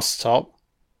Mickey Mouse top.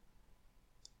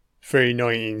 Very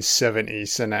 1970s,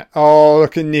 isn't it? Oh,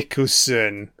 look at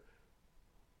Nicholson.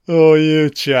 Oh, yeah,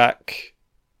 Jack.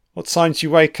 What time did you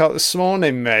wake up this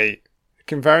morning, mate?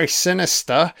 Looking very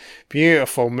sinister.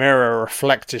 Beautiful mirror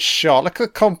reflective shot. Look at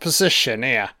the composition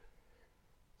here.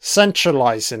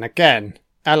 Centralising again.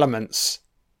 Elements.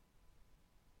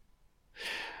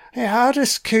 Yeah, how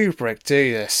does Kubrick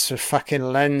do this with fucking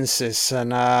lenses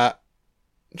and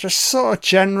just sort of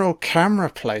general camera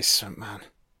placement, man.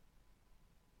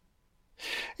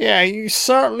 Yeah, you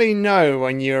certainly know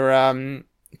when you're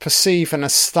perceiving a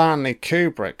Stanley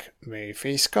Kubrick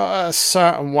movie. He's got a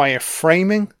certain way of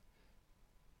framing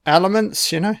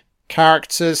elements,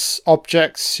 characters,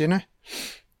 objects,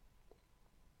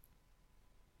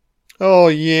 Oh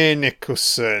yeah,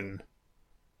 Nicholson.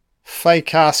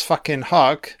 Fake ass fucking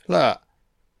hug. Look.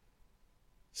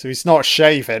 So he's not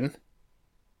shaving.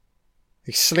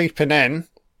 He's sleeping in.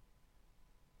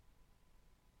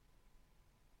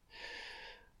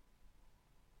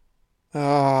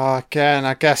 Oh, again,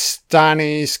 I guess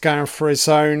Danny's going for his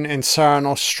own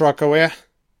internal struggle here.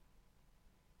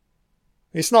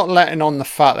 He's not letting on the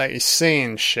fact that he's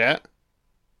seeing shit.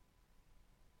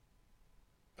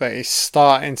 But he's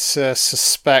starting to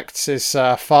suspect his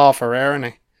father here, isn't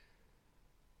he?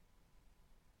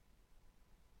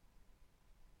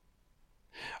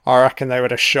 I reckon they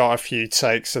would have shot a few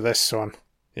takes of this one.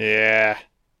 Yeah.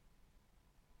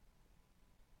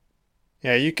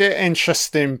 Yeah, you get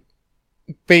interesting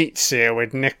beats here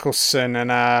with Nicholson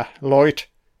and Lloyd.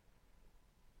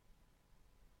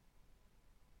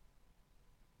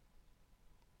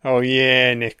 Oh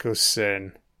yeah,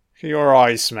 Nicholson. Look at your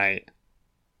eyes, mate.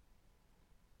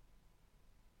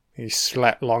 He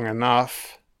slept long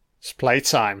enough. It's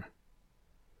playtime.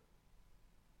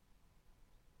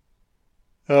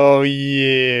 Oh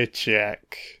yeah,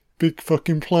 Jack. Big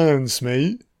fucking plans,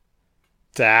 mate.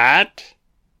 Dad?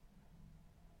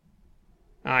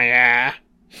 Oh yeah.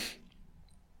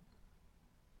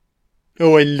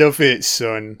 Oh, I love it,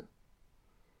 son.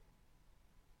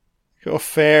 Got a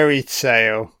fairy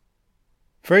tale.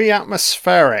 Very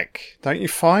atmospheric, don't you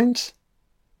find?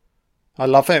 I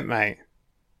love it, mate.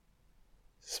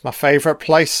 It's my favourite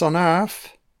place on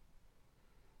earth.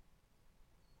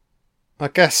 I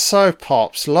guess so,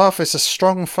 Pops. Love is a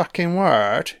strong fucking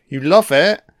word. You love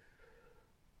it?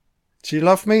 Do you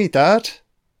love me, Dad?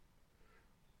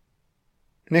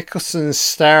 Nicholson's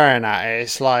staring at it.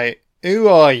 It's like, who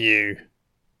are you?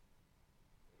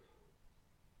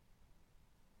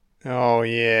 Oh,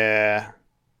 yeah.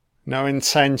 No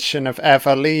intention of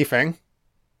ever leaving.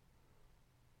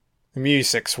 The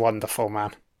music's wonderful,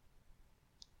 man.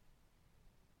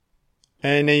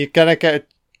 And you're going to get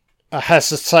a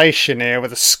hesitation here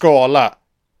with a score. Look.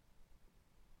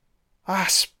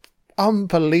 That's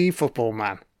unbelievable,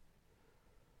 man.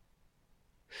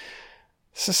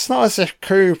 So it's not as if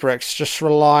Kubrick's just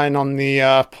relying on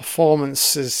the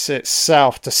performances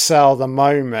itself to sell the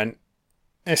moment.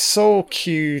 It's all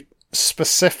cued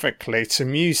specifically to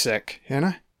music,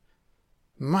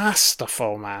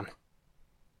 Masterful, man.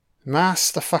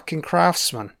 Master fucking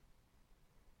craftsman.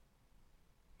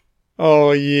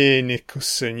 Oh yeah,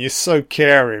 Nicholson, you're so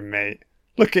caring, mate.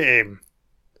 Look at him.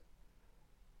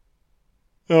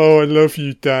 Oh, I love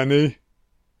you, Danny.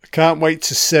 I can't wait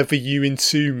to sever you in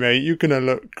two, mate. You're gonna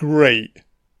look great.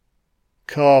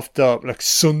 Carved up like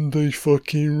Sunday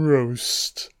fucking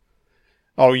roast.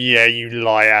 Oh yeah, you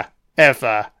liar.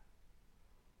 Ever.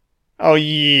 Oh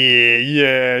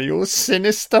yeah, your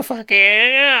sinister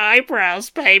fucking eyebrows,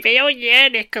 baby. Oh yeah,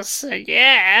 Nicholson,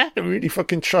 yeah. I really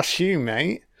fucking trust you,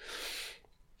 mate.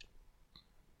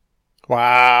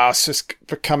 Wow, it's just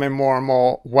becoming more and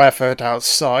more weathered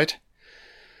outside.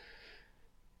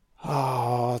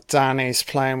 Oh, Danny's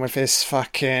playing with his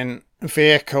fucking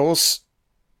vehicles.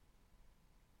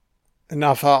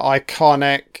 Another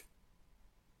iconic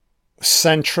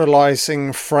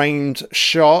centralizing framed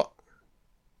shot.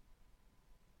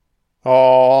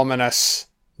 Oh, ominous.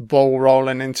 Ball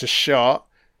rolling into shot.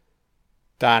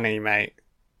 Danny, mate.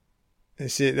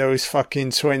 Is it those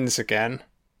fucking twins again?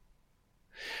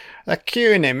 They're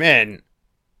queuing him in.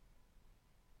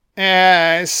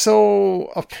 Yeah, it's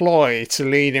all a ploy to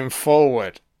lead him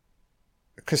forward.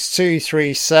 Because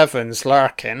 237's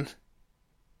lurking.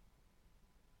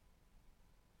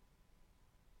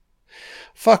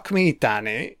 Fuck me,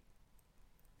 Danny.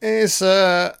 Here's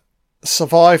a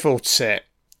survival tip.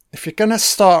 If you're gonna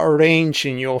start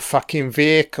arranging your fucking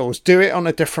vehicles, do it on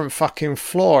a different fucking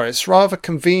floor. It's rather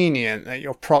convenient that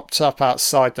you're propped up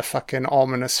outside the fucking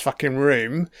ominous fucking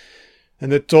room and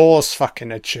the door's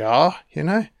fucking ajar,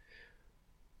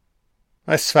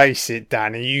 Let's face it,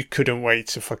 Danny, you couldn't wait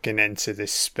to fucking enter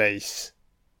this space.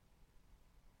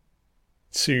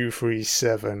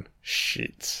 237.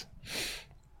 Shit.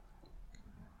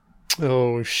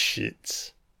 Oh,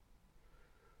 shit.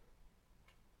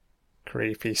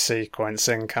 Creepy sequence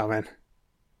incoming.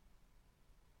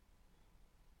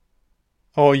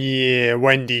 Oh yeah,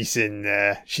 Wendy's in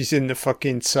there. She's in the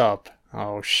fucking tub.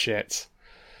 Oh shit.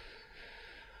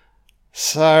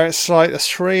 So it's like the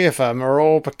three of them are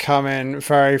all becoming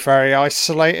very, very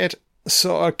isolated,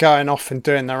 sort of going off and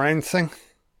doing their own thing.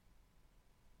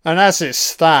 And as it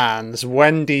stands,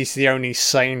 Wendy's the only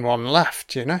sane one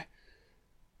left, you know?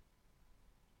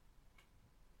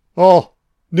 Oh,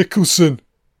 Nicholson.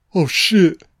 Oh,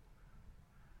 shit.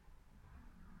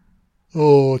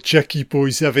 Oh, Jackie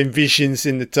boy's having visions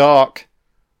in the dark.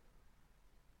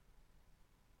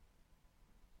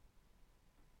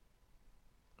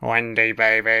 Wendy,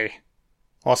 baby.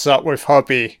 What's up with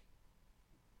hubby?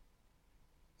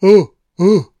 Oh.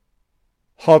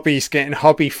 Hubby's getting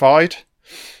hubby-fied.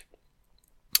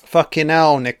 Fucking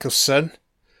hell, Nicholson.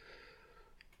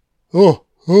 Oh.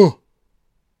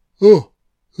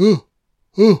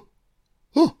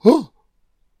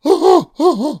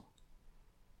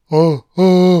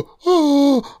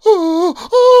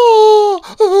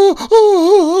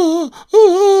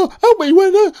 Help me,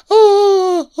 winner.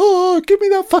 Give me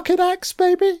that fucking axe,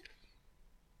 baby.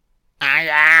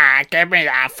 Yeah, give me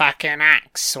that fucking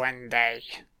axe, Wendy.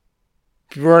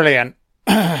 Brilliant.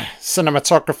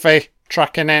 Cinematography,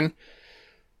 tracking in.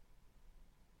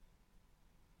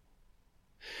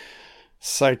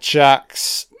 So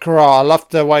Jack's... I love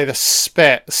the way the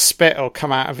spit will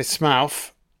come out of his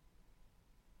mouth.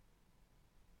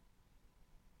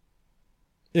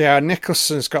 Yeah,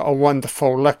 Nicholson's got a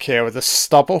wonderful look here with the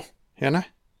stubble, you know?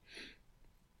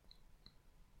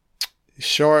 You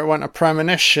sure it wasn't a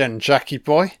premonition, Jackie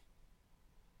boy?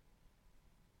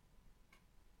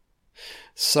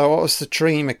 So what was the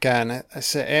dream again?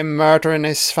 Is it him murdering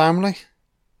his family?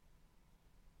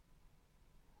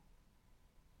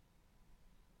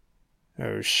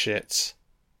 Oh shit.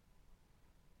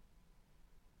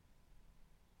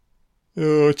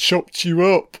 Oh, I chopped you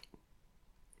up.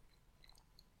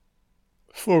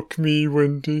 Fuck me,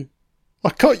 Wendy.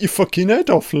 I cut your fucking head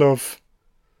off, love.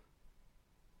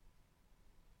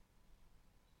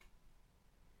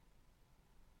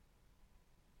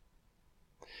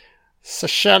 So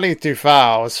Shelley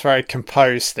Duvall is very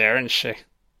composed there, isn't she?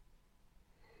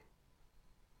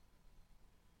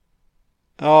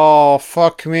 Oh,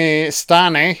 fuck me, it's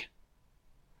Danny.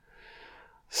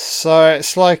 So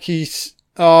it's like he's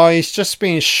just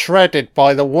been shredded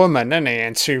by the woman, isn't he,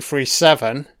 in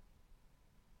 237?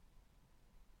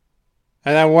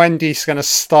 And then Wendy's going to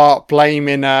start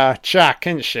blaming Jack,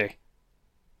 isn't she?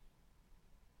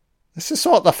 This is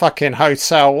what the fucking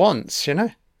hotel wants, you know?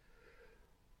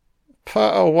 Put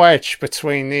a wedge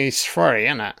between these three,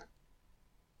 innit?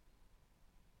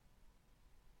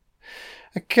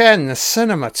 Again, the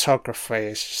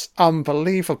cinematography is just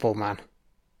unbelievable, man.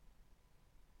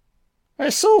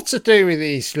 It's all to do with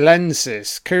these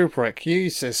lenses Kubrick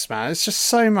uses, man. It's just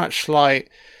so much, like,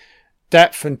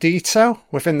 depth and detail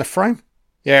within the frame.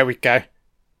 There we go.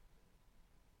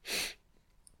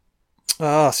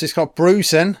 Oh, so he's got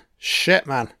bruising. Shit,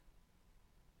 man.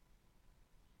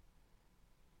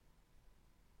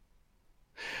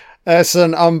 There's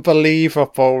an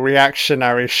unbelievable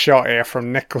reactionary shot here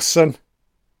from Nicholson.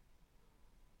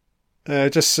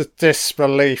 Just a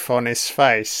disbelief on his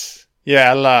face.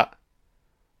 Yeah, look.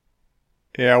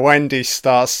 Yeah, Wendy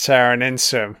starts tearing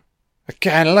into him.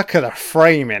 Again, look at the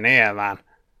framing here, man.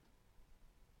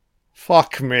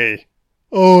 Fuck me.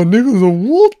 Oh, Nicholson,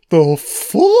 what the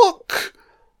fuck?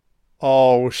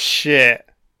 Oh, shit.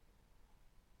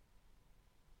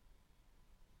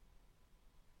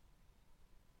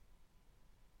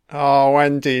 Oh,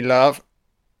 Wendy, love.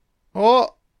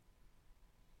 What?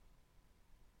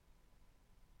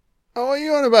 Oh, what are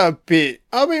you on about, bit?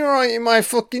 I'll be writing my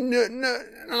fucking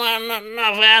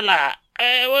novella.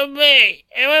 It would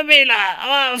be like,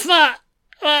 oh,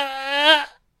 fuck.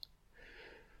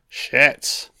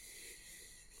 Shit.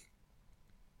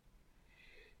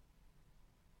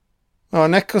 Oh,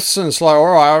 Nicholson's like,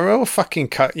 alright, I will fucking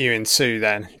cut you in two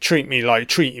then. Treating me like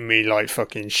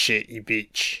fucking shit, you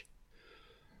bitch.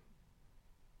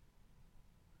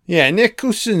 Yeah,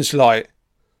 Nicholson's like,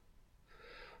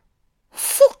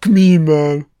 fuck me,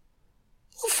 man. What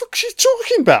the fuck's she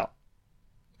talking about?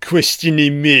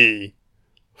 Questioning me.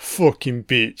 Fucking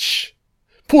bitch.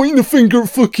 Pointing the finger at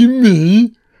fucking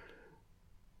me.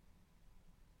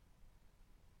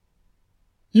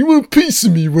 You want a piece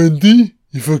of me, Wendy?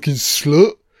 You fucking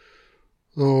slut.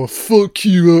 Oh, fuck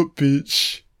you up,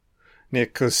 bitch.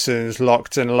 Nicholson's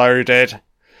locked and loaded.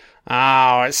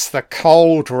 Oh, it's the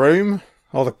cold room.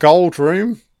 Or the gold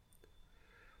room.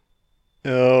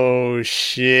 Oh,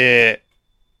 shit.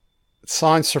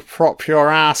 Time to prop your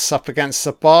ass up against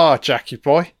the bar, Jackie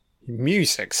boy.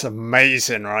 Music's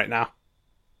amazing right now.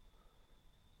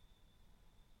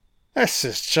 This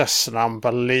is just an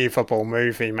unbelievable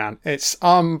movie, man. It's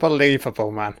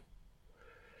unbelievable, man.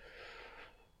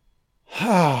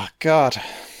 Oh, God.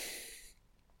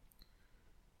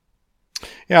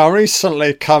 Yeah, I'm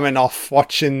recently coming off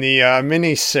watching the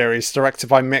mini-series directed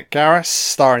by Mick Garris,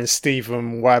 starring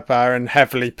Steven Weber and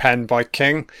heavily penned by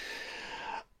King.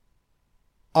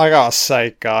 I gotta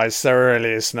say, guys, there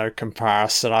really is no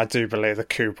comparison. I do believe the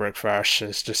Kubrick version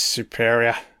is just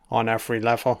superior on every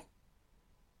level.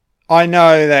 I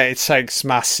know that it takes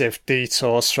massive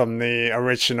detours from the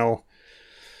original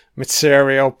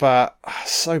material, but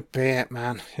so be it,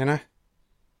 man, you know?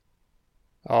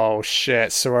 Oh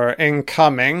shit, so we're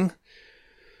incoming.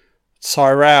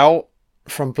 Tyrell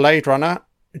from Blade Runner.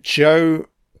 Joe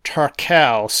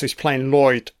Turkel, so he's playing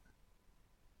Lloyd.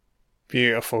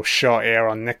 Beautiful shot here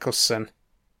on Nicholson.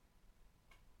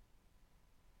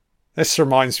 This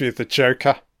reminds me of the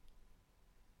Joker.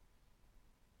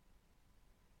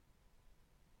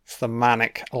 It's the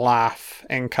manic laugh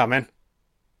incoming.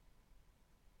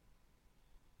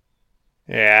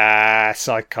 Yeah, it's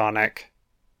iconic.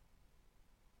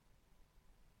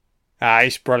 Ah,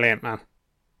 he's brilliant, man.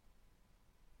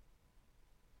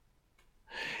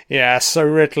 Yeah, so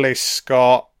Ridley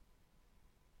Scott,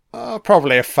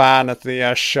 probably a fan of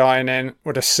The Shining,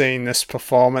 would have seen this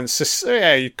performance.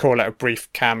 Yeah, you'd call it a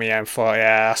brief cameo and thought,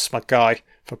 yeah, that's my guy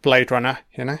for Blade Runner,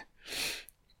 you know?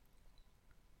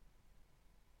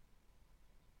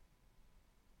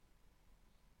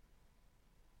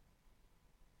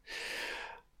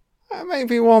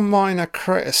 Maybe one minor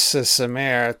criticism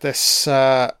here.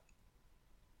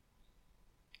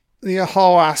 The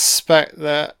whole aspect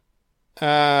that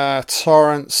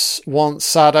Torrance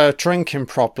once had a drinking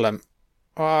problem.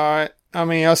 I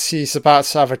mean, obviously he's about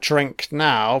to have a drink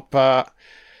now, but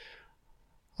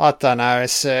I don't know,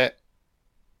 is it?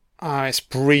 It's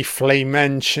briefly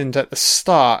mentioned at the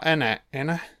start, isn't it? You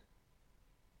know?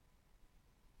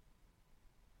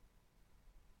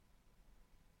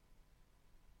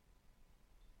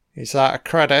 Is that a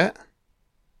credit?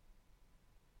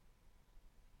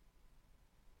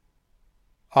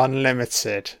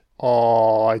 Unlimited.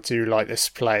 Oh, I do like this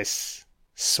place.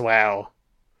 Swell.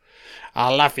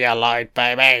 I love you, Lloyd,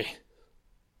 baby.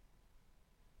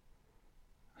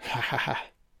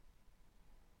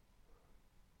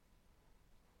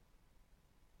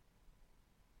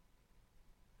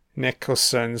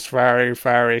 Nicholson's very,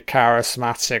 very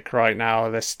charismatic right now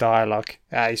with this dialogue.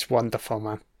 Yeah, he's wonderful,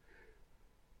 man.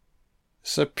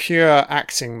 It's a pure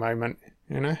acting moment,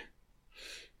 you know?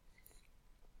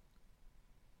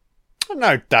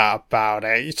 No doubt about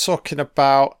it. You're talking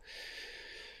about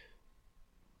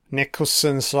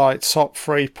Nicholson's like top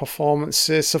 3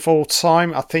 performances of all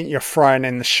time. I think you're throwing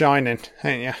in The Shining,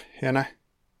 ain't you? You know?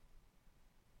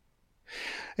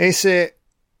 Is it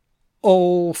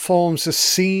all forms of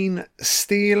scene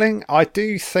stealing? I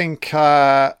do think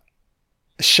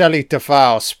Shelley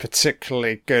Duvall's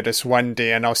particularly good as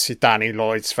Wendy, and obviously Danny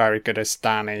Lloyd's very good as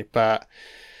Danny, but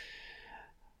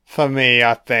for me,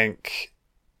 I think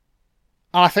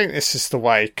this is the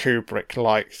way Kubrick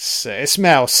likes it. It's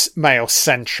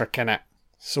male-centric, innit?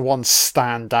 It's the one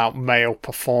standout male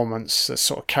performance that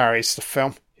sort of carries the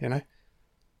film, you know?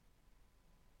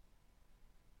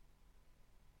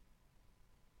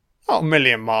 Not a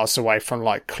million miles away from,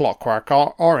 like, Clockwork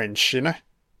Orange, you know?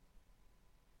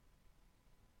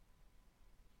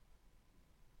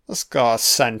 It's got a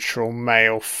central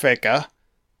male figure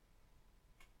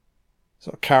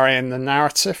sort of carrying the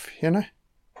narrative, you know?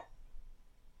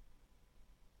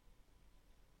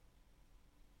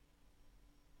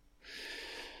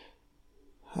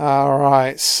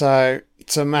 Alright, so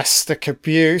domestic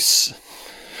abuse.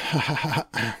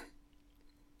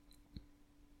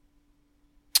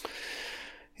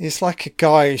 He's like a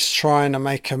guy who's trying to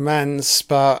make amends,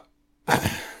 but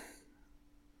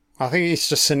I think he's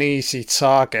just an easy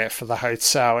target for the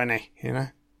hotel, isn't he? You know?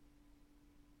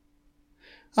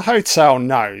 The hotel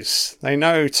knows. They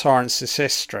know Torrance's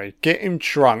history. Get him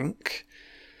drunk,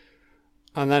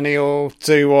 and then he'll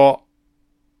do what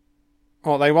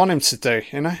they want him to do,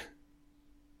 you know?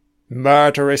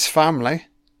 Murder his family.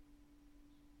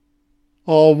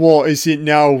 Oh, what is it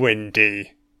now,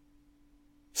 Wendy?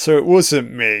 So it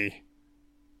wasn't me.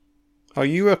 Oh,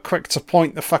 you were quick to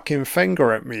point the fucking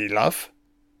finger at me, love.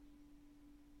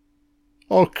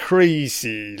 Oh,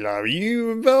 crazy, love.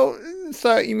 You, about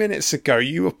 30 minutes ago,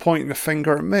 you were pointing the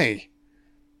finger at me.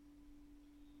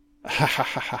 Ha ha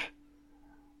ha ha.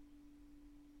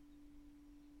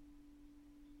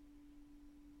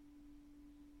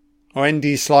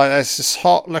 Wendy's like, there's this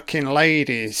hot looking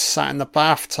lady sat in the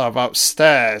bathtub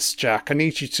upstairs, Jack. I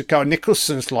need you to go.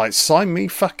 Nicholson's like, sign me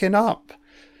fucking up.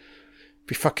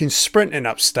 Be fucking sprinting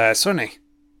upstairs, wouldn't he?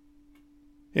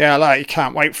 Yeah, like, you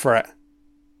can't wait for it.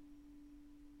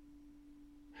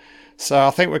 So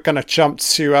I think we're going to jump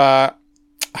to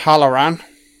Halloran.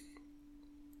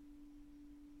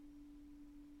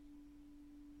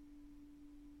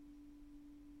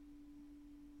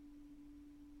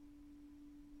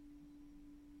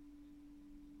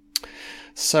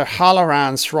 So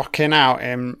Halloran's rocking out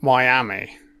in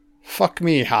Miami. Fuck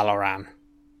me, Halloran.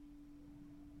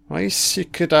 At least you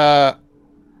could, I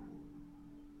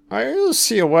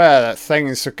was aware that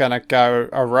things are going to go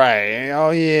awry.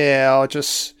 Oh yeah, I'll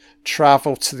just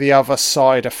travel to the other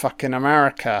side of fucking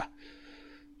America.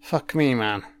 Fuck me,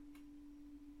 man.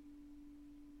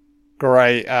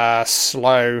 Great,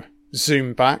 slow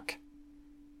zoom back.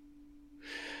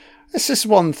 This is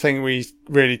one thing we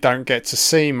really don't get to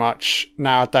see much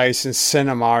nowadays in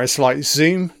cinema. It's like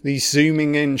these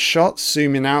zooming in shots,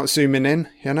 zooming out, zooming in,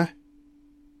 you know?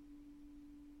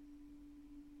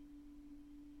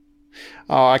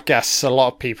 Oh, I guess a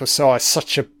lot of people say it's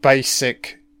such a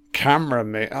basic camera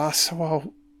move. Oh, so,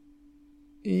 well,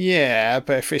 yeah,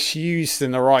 but if it's used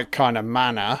in the right kind of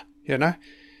manner, you know?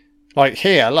 Like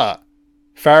here, look.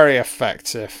 Very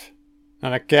effective.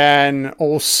 And again,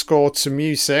 all scored to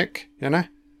music, you know?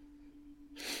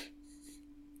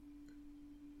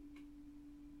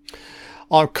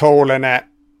 I'm calling it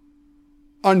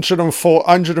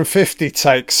 150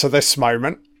 takes for this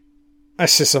moment.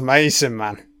 This is amazing,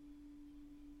 man.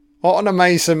 What an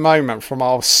amazing moment from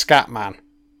old Scatman.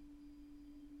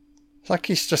 It's like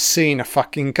he's just seen a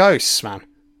fucking ghost, man.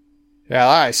 Yeah,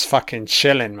 that is fucking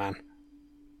chilling, man.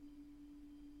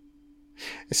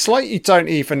 It's like you don't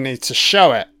even need to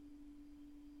show it.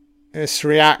 His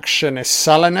reaction is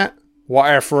selling it,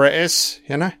 whatever it is,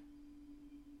 you know?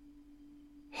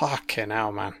 Fucking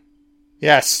hell, man.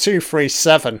 Yes,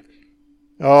 237.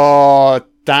 Oh,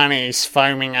 Danny's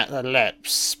foaming at the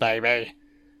lips, baby.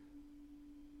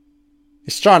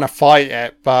 He's trying to fight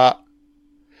it, but...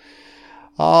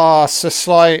 it's just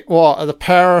like, what, are the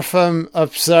pair of them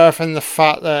observing the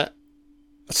fact that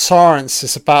Torrance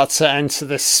is about to enter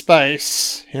this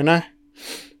space, you know?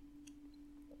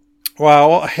 Wow,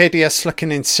 what a hideous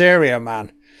looking interior,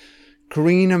 man.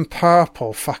 Green and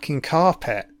purple fucking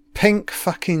carpet. Pink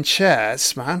fucking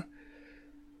chairs, man.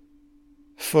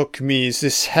 Fuck me, is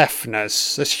this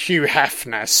Hefner's, this Hugh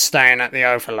Hefner staying at the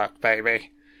Overlook,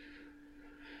 baby.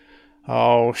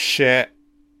 Oh shit.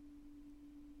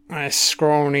 This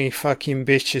scrawny fucking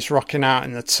bitch is rocking out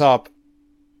in the tub.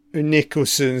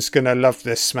 Nicholson's gonna love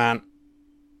this, man.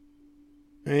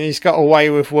 He's got away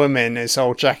with women, this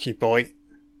old Jackie boy.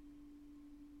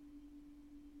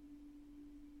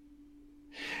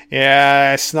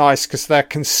 Yeah, it's nice because they're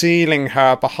concealing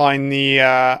her behind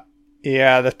the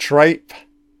drape.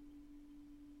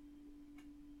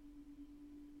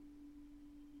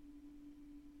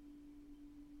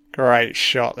 Great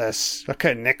shot, this. Look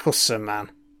at Nicholson,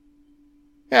 man.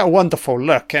 Yeah, wonderful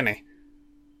look, isn't he?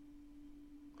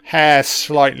 Hair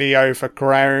slightly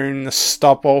overgrown, the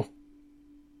stubble.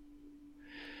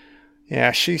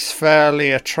 Yeah, she's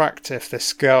fairly attractive,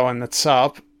 this girl in the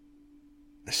tub.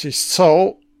 She's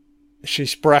tall.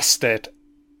 She's breasted.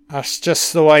 That's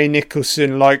just the way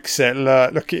Nicholson likes it.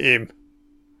 Look at him.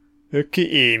 Look at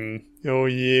him. Oh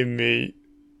yeah, mate.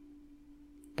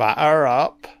 Batter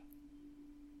up.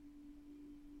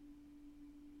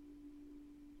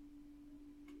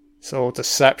 It's all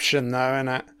deception though, isn't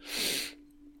it?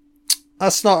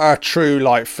 That's not her true,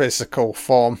 like, physical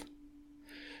form.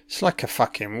 It's like a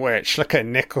fucking witch. Look at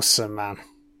Nicholson, man.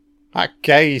 That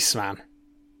gaze, man.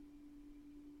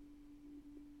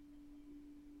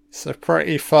 So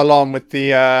pretty full on with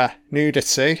the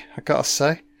nudity, I gotta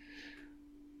say.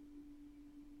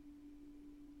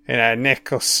 You know,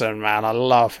 Nicholson, man, I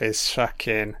love his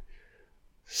fucking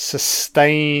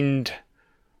sustained,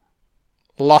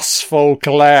 lustful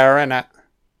glare, innit?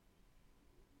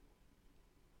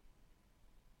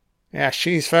 Yeah,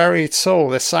 she's very tall,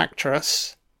 this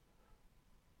actress.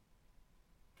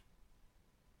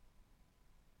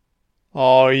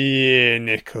 Oh yeah,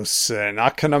 Nicholson.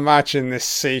 I can imagine this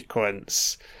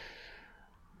sequence.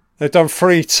 They've done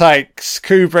 3 takes.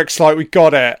 Kubrick's like, we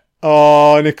got it.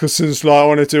 Oh, Nicholson's like, I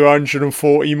want to do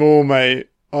 140 more, mate.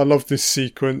 I love this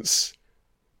sequence.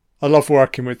 I love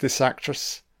working with this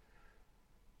actress.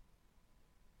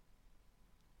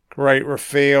 Great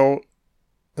reveal.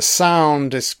 The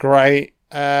sound is great.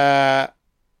 Yeah,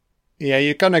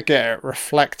 you're going to get it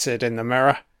reflected in the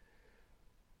mirror.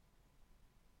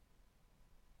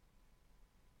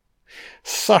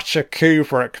 Such a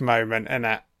Kubrick moment,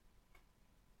 innit?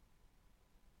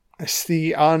 It's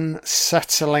the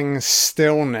unsettling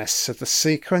stillness of the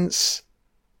sequence.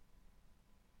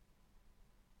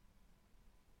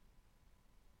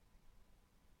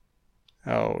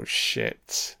 Oh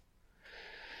shit.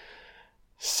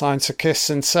 It's time to kiss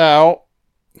and tell.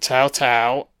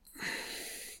 Tell.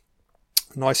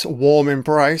 Nice warm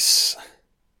embrace.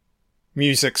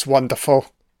 Music's wonderful.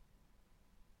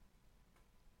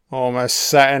 Almost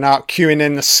setting up, cueing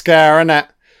in the scare, innit?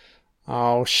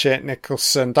 Oh shit,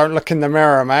 Nicholson. Don't look in the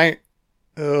mirror, mate.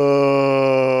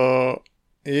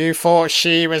 You thought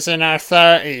she was in her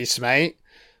 30s, mate?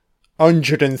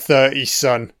 130,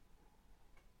 son.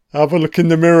 Have a look in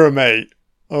the mirror, mate.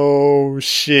 Oh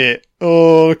shit.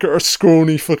 Oh, look at her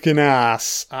scrawny fucking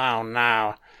ass. Oh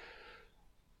no.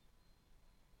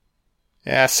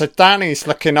 Yeah, so Danny's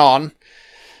looking on.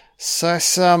 So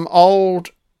some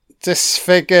old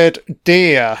disfigured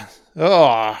deer.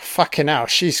 Oh, fucking hell,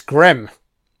 she's grim.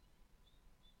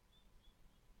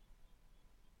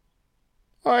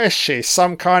 Or is she?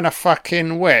 Some kind of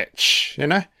fucking witch, you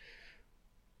know?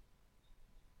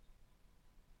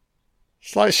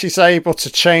 It's like she's able to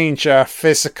change her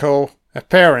physical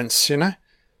appearance, you know?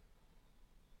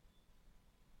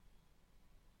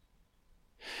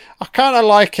 I kind of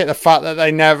like it, the fact that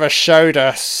they never showed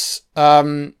us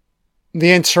the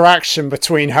interaction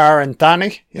between her and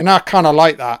Danny. You know, I kind of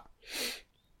like that.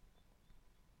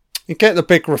 You get the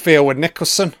big reveal with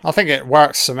Nicholson. I think it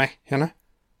works for me, you know?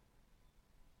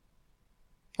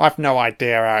 I've no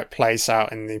idea how it plays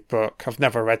out in the book. I've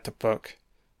never read the book.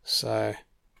 So...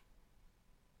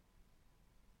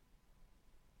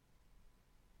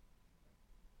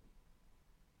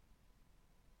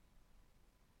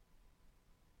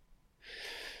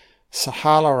 So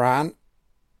Halloran,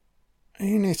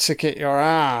 you need to get your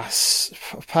ass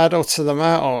pedal to the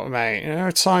metal, mate. You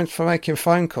know, time for making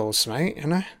phone calls, mate, you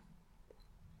know?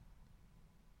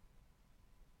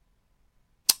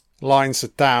 Lines are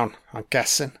down, I'm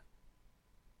guessing.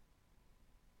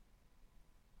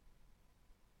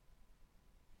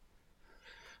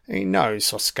 He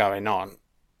knows what's going on.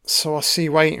 So what's he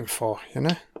waiting for, you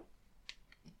know?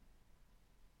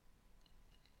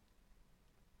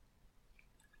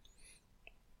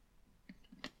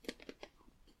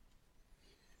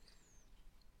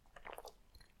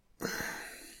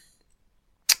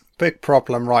 Big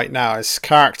problem right now is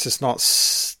characters not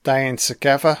staying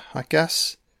together, I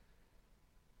guess.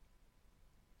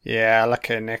 Yeah,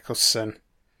 look at Nicholson.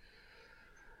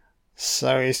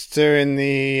 So he's doing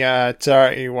the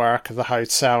dirty work of the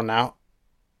hotel now.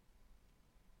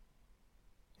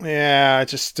 Yeah,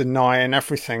 just denying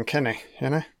everything, can he? You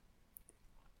know?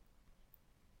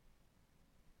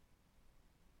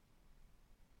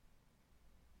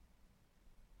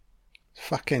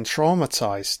 Fucking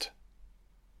traumatized.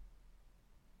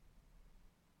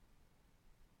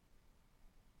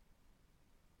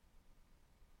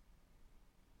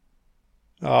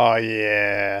 Oh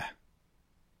yeah.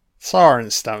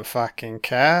 Torrance don't fucking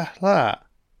care. Look.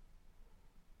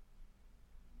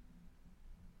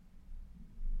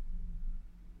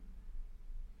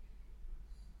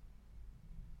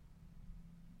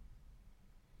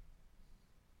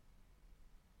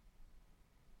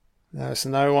 There's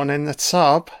no one in the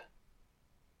tub.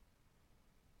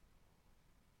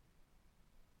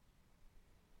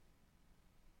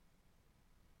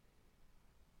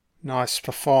 Nice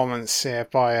performance here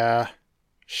by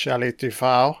Shelley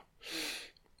Duvall.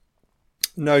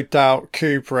 No doubt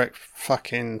Kubrick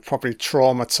fucking probably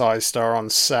traumatized her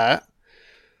on set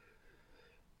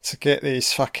to get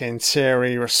these fucking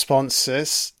teary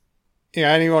responses.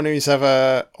 Yeah, anyone who's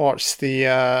ever watched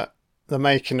the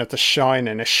making of The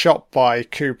Shining is shot by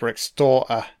Kubrick's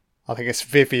daughter. I think it's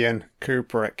Vivian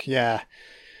Kubrick. Yeah,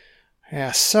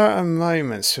 certain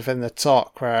moments within the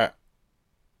doc where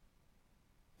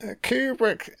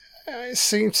Kubrick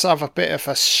seems to have a bit of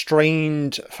a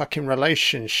strained fucking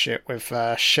relationship with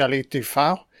Shelley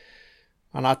Duvall.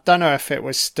 And I don't know if it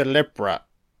was deliberate,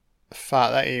 the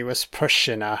fact that he was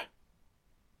pushing her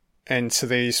into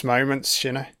these moments,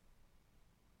 you know.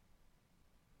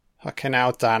 Fucking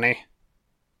hell, Danny.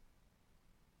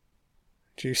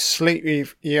 Do you sleep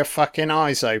with your fucking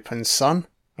eyes open, son?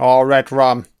 Oh, red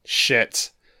rum. Shit.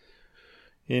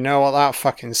 You know what that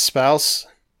fucking spells?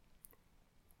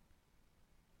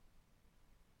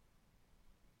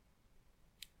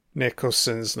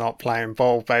 Nicholson's not playing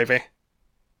ball, baby.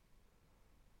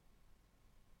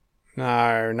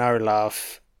 No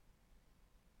love.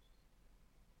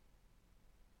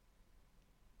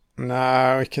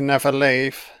 No, he can never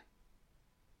leave.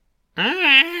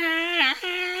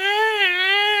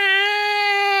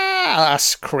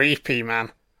 That's creepy,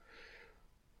 man.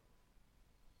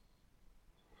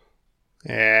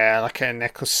 Yeah, look at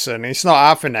Nicholson. He's not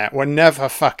having it. We're never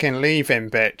fucking leaving,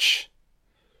 bitch.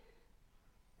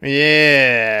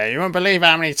 Yeah, you won't believe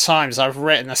how many times I've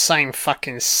written the same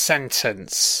fucking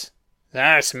sentence.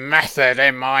 There's method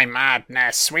in my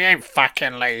madness. We ain't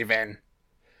fucking leaving.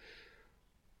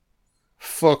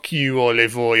 Fuck you,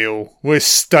 olive oil. We're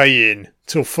staying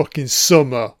till fucking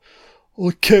summer.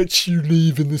 I'll catch you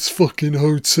leaving this fucking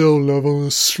hotel, love. I'm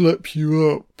gonna slap you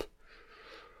up.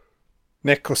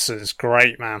 Nicholson's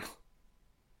great, man.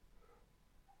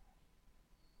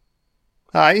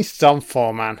 He's done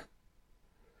for, man.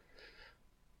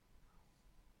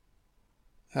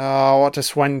 Oh, what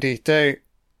does Wendy do?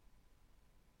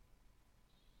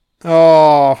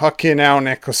 Oh, fucking hell,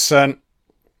 Nicholson.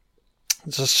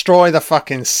 Destroy the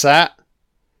fucking set.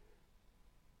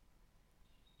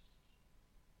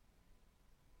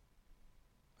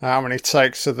 How many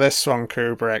takes of this one,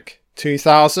 Kubrick?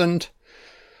 2,000?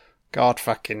 God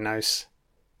fucking knows.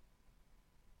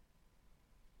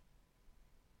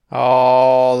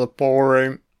 Oh, the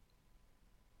ballroom.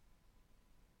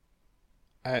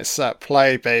 It's that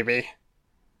play, baby.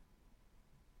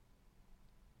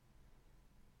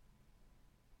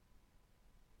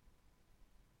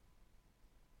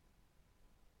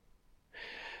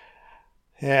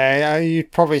 Yeah,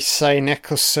 you'd probably say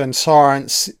Nicholson,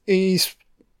 Torrance, he's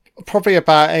probably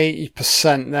about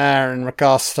 80% there in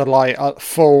regards to like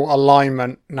full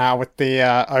alignment now with the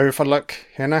overlook,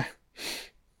 you know?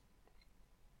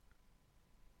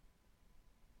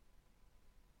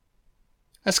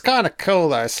 It's kind of cool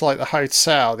though. It's like the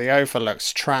hotel, the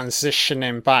overlook's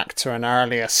transitioning back to an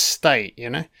earlier state, you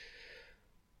know?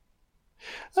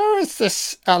 There is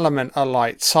this element of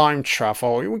like time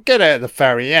travel. We'll get it at the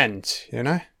very end, you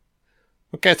know?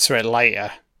 We'll get to it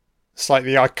later. It's like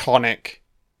the iconic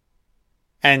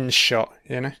end shot,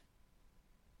 you know?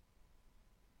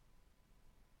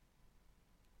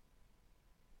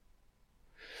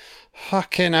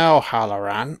 Fucking hell,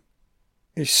 Halloran.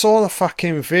 You saw the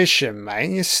fucking vision,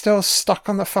 mate. You're still stuck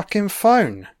on the fucking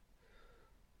phone.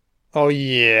 Oh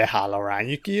yeah,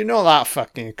 Halloran. You're not that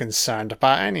fucking concerned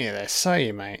about any of this, are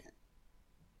you, mate?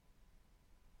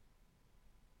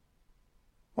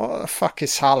 What the fuck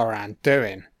is Halloran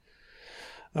doing?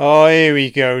 Oh, here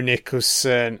we go,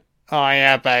 Nicholson. Oh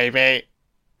yeah, baby.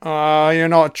 Oh, you're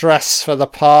not dressed for the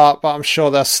part, but I'm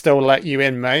sure they'll still let you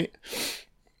in, mate.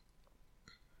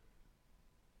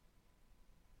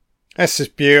 This is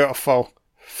beautiful.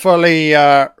 Fully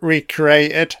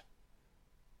recreated.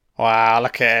 Wow,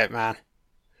 look at it, man.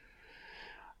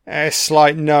 It's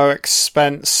like no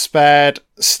expense spared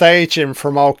staging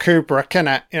from old Kubrick,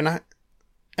 innit? You know?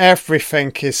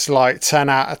 Everything is like 10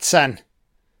 out of 10.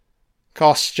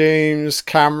 Costumes,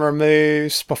 camera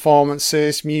moves,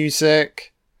 performances,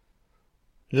 music,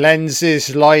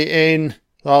 lenses, lighting,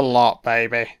 the lot,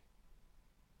 baby.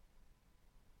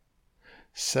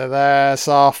 So there's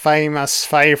our famous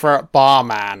favourite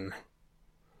barman.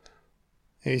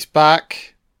 He's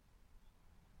back.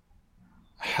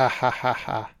 Ha ha ha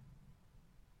ha.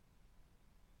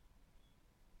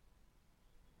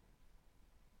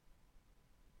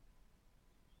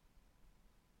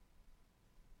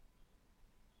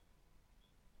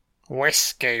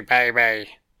 Whiskey, baby.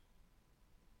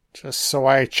 Just the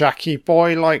way Jackie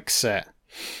Boy likes it.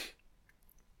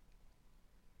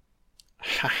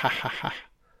 Ha ha ha ha.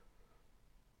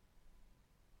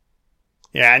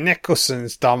 Yeah,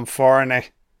 Nicholson's done for, isn't he?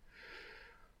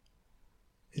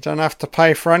 You don't have to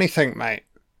pay for anything, mate.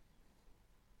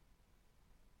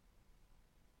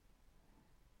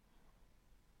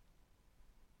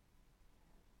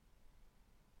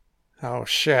 Oh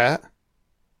shit.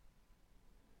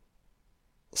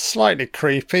 Slightly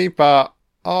creepy, but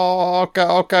I'll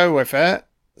go with it.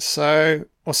 So,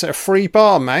 what's it, a free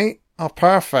bar, mate? Oh,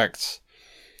 perfect.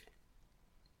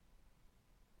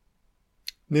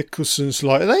 Nicholson's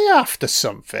like, are they after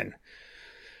something?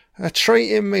 They're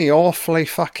treating me awfully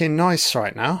fucking nice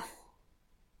right now.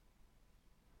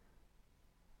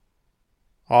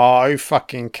 Oh, who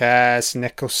fucking cares,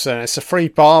 Nicholson? It's a free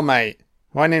bar, mate.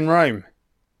 When in Rome.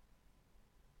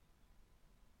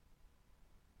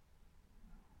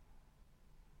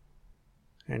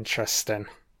 Interesting.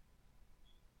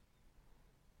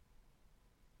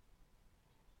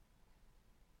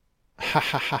 Ha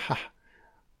ha ha ha.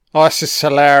 Oh, this is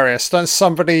hilarious. Don't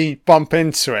somebody bump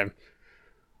into him?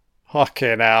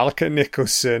 Fucking hell, look at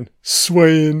Nicholson.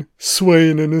 Swaying.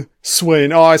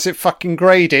 Oh, is it fucking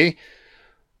Grady?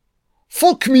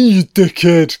 Fuck me, you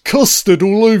dickhead. Custard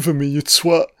all over me, you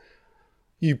twat.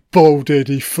 You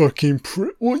bald-headed fucking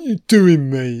prick. What you doing,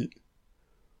 mate?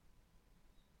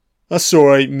 That's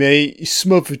alright, mate. You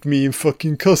smothered me in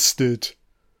fucking custard.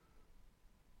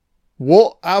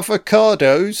 What?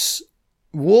 Avocados?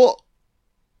 What?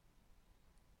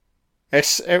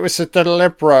 It was a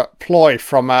deliberate ploy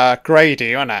from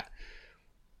Grady, wasn't it?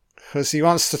 Because he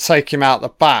wants to take him out the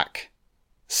back.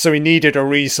 So he needed a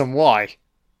reason why.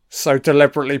 So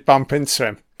deliberately bump into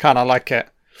him. Kind of like it.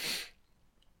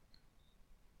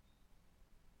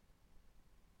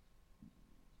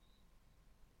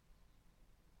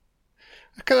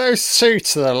 Look at those two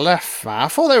to the left, man. I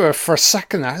thought they were for a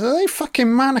second there. Are they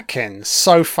fucking mannequins?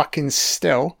 So fucking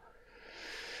still.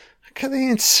 Look at the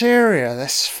interior.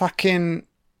 This fucking...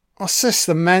 What's this?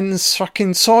 The men's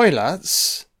fucking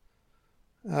toilets?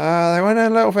 They went a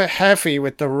little bit heavy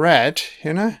with the red,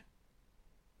 you know?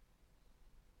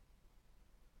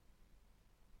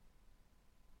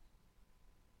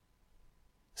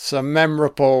 It's a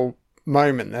memorable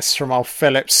moment, this, from old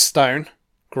Philip Stone.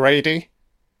 Grady.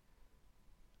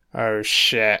 Oh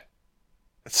shit.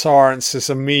 Torrance has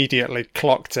immediately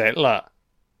clocked it. Look.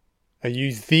 Are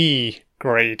you the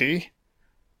Grady?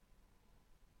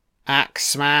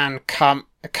 Axeman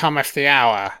cometh the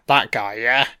hour. That guy,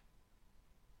 yeah?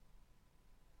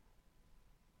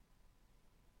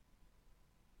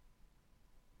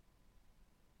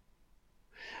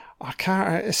 I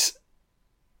can't... It's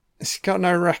got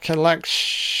no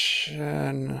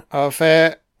recollection of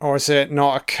it. Or has it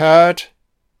not occurred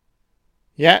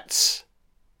yet?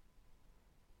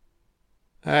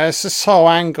 It's this whole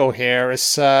angle here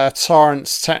is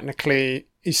Torrance technically...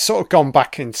 He's sort of gone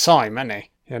back in time, hasn't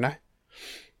he? You know?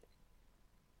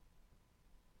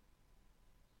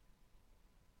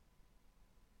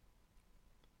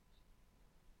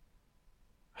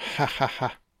 Ha ha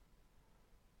ha.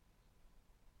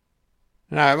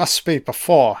 No, it must be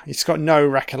before. He's got no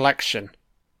recollection.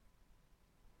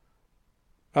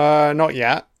 Not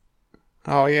yet.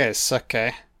 Oh, he is.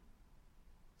 Okay.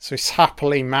 So he's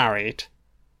happily married.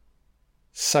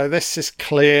 So this is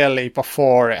clearly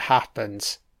before it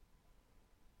happens.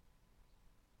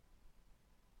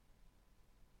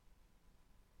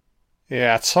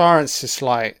 Yeah, Torrance is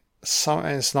like,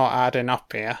 something's not adding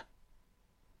up here.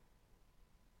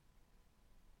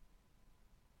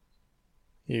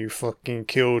 You fucking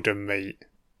killed him, mate.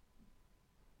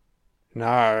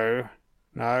 No,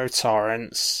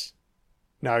 Torrance.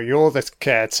 No, you're the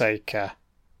caretaker.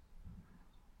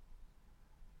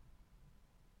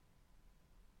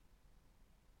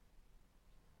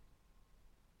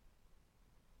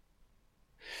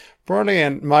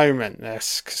 Brilliant moment,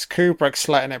 this, because Kubrick's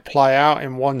letting it play out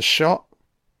in one shot.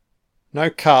 No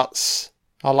cuts.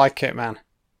 I like it, man.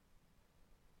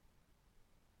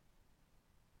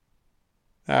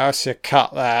 I see a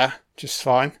cut there, just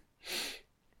fine.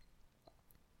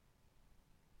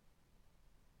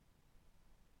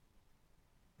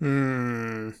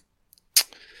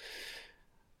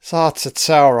 It's hard to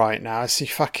tell right now. Is he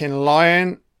fucking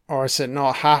lying? Or has it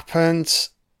not happened?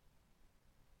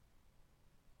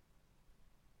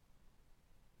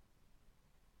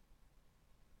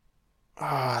 Oh,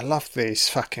 I love these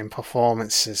fucking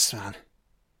performances, man.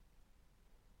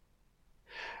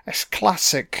 It's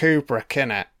classic Kubrick,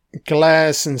 innit?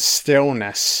 Glares and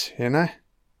stillness, you know?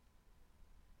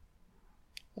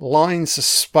 Lines are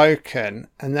spoken,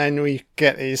 and then we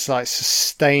get these, like,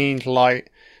 sustained,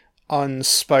 like,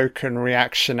 unspoken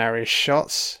reactionary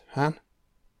shots, man.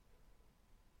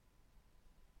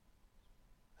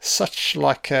 Such,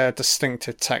 like, a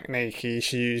distinctive technique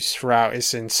he's used throughout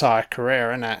his entire career,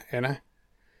 innit, you know?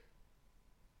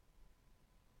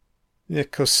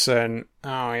 Nicholson,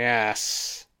 oh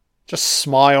yes. Just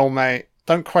smile, mate.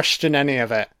 Don't question any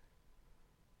of it.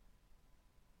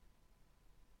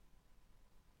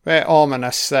 Bit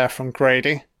ominous there from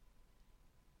Grady.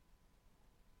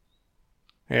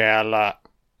 Yeah, look.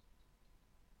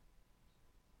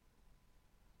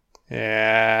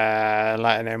 Yeah,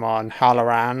 letting him on.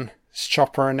 Halloran. He's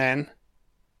choppering in.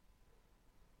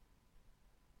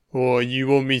 Or you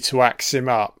want me to axe him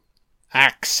up?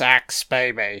 Axe,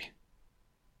 baby.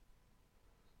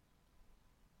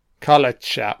 Coloured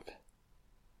chap.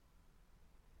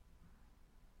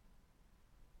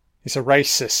 He's a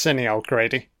racist, isn't he, old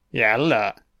Grady? Yeah,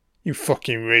 look. You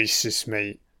fucking racist,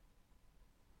 mate.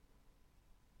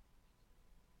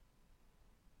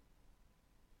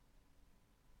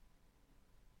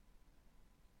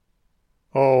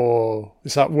 Oh,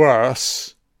 is that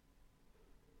worse?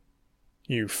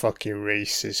 You fucking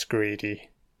racist, Grady.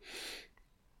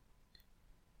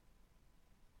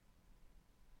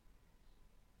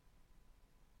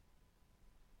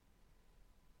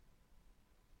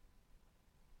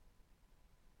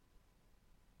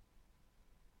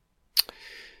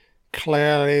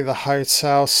 Clearly the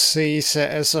hotel sees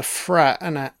it as a threat,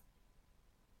 innit?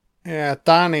 Yeah,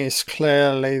 Danny's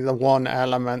clearly the one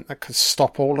element that could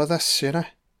stop all of this, you know?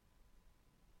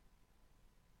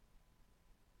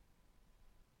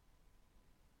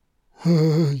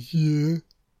 Yeah.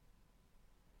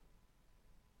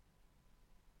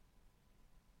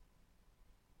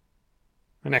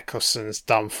 Nicholson's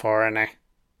done for, isn't he?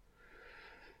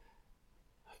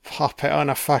 Pop it on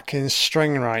a fucking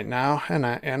string right now,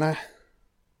 innit, you know?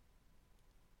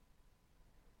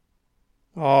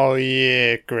 Oh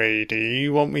yeah, Grady,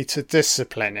 you want me to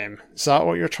discipline him? Is that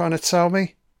what you're trying to tell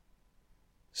me?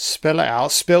 Spill it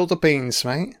out, spill the beans,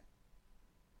 mate.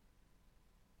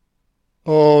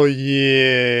 Oh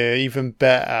yeah, even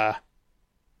better.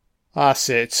 That's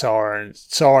it, Torrance.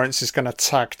 Torrance is going to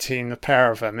tag team the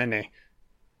pair of them, isn't he?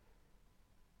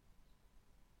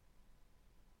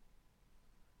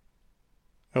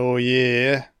 Oh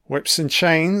yeah, whips and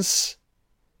chains.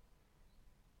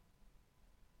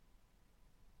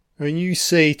 When you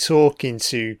say talking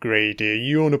to, Grady, are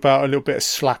you on about a little bit of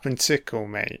slap and tickle,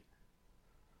 mate?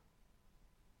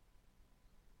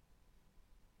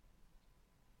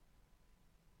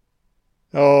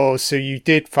 Oh, so you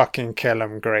did fucking kill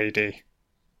him, Grady.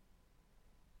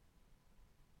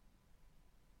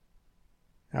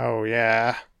 Oh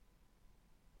yeah.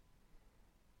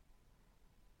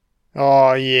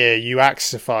 Oh yeah, you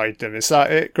axified them. Is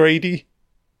that it, Grady?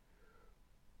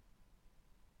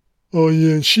 Oh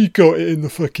yeah, and she got it in the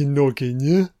fucking noggin,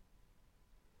 yeah?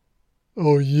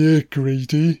 Oh yeah,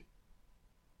 Grady.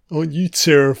 Aren't you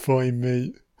terrifying,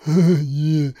 mate?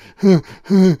 Yeah.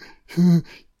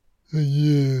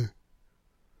 Yeah.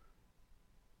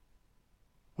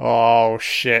 Oh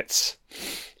shit.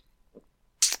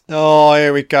 Oh,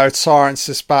 here we go. Torrance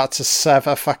is about to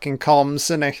sever fucking comms,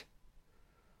 isn't he?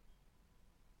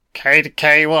 K to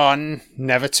K1,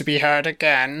 never to be heard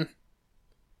again.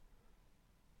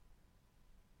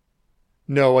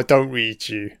 No, I don't read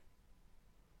you.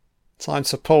 Time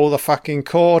to pull the fucking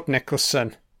cord,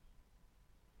 Nicholson.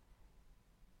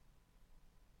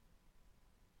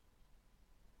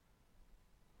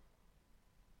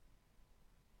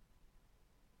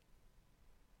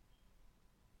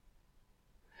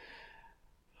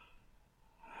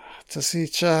 Does he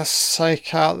just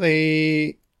take out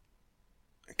the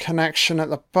connection at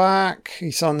the back?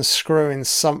 He's unscrewing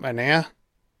something here.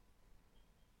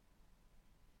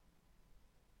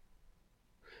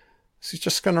 Is he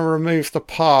just going to remove the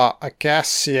part? I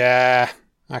guess, yeah.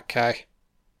 Okay.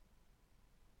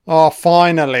 Oh,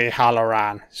 finally,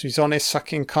 Halloran. So he's on his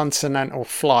fucking continental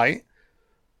flight.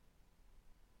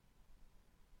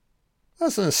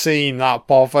 Doesn't seem that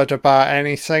bothered about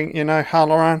anything, you know,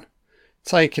 Halloran.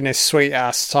 Taking his sweet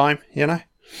ass time, you know.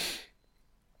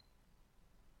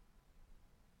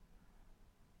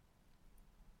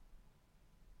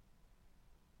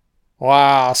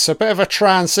 Wow, it's a bit of a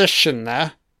transition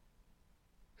there.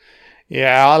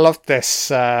 Yeah, I love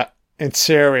this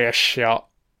interior shot.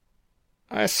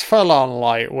 It's full on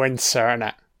like winter, isn't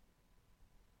it?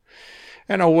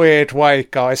 In a weird way,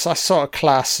 guys, I sort of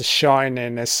class The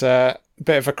Shining as a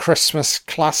bit of a Christmas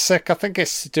classic. I think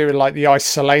it's to do with like the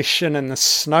isolation and the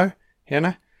snow, you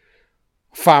know?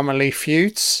 Family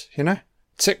feuds, you know?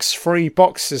 Ticks 3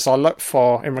 boxes I look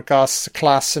for in regards to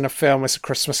classing a film as a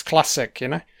Christmas classic, you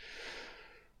know?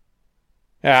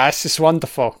 Yeah, this is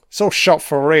wonderful. It's all shot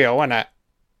for real, isn't it?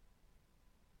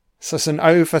 So it's an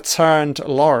overturned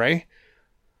lorry.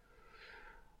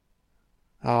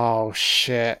 Oh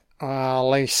shit. Well,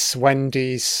 at least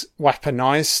Wendy's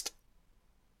weaponized.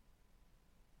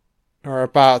 We're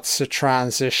about to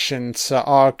transition to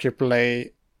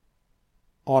arguably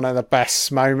one of the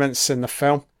best moments in the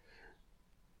film.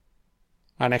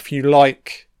 And if you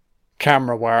like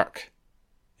camera work,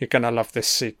 you're going to love this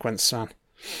sequence, man.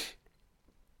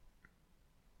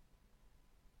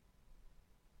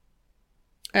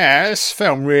 Yeah, this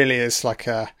film really is like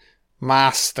a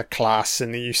masterclass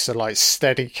in the use of like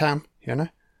Steadicam, you know?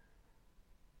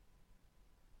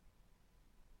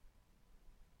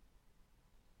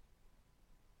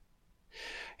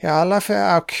 Yeah, I love it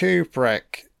how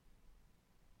Kubrick.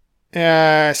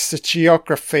 Yeah, it's the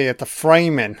geography of the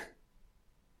framing.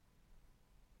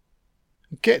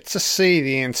 You get to see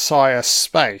the entire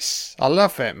space. I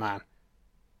love it, man.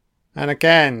 And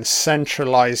again,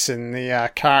 centralising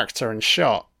the character and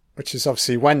shot, which is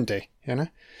obviously Wendy, you know?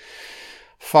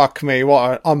 Fuck me,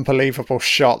 what an unbelievable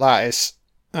shot that is.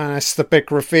 And it's the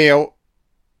big reveal.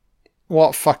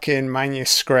 What fucking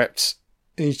manuscript.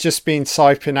 He's just been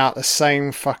typing out the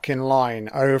same fucking line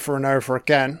over and over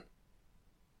again.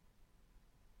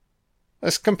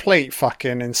 It's complete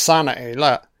fucking insanity,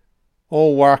 look.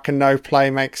 All work and no play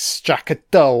makes Jack a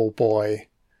dull boy.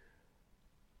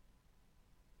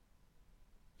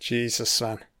 Jesus,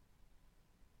 man.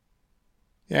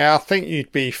 Yeah, I think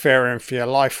you'd be fearing for your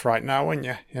life right now, wouldn't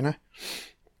you? You know?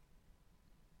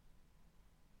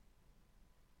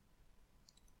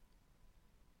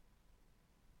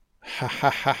 Ha ha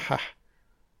ha ha.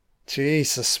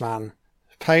 Jesus, man.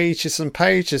 Pages and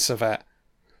pages of it.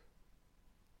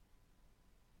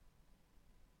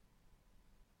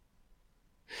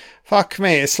 Fuck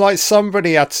me, it's like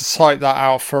somebody had to type that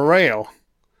out for real.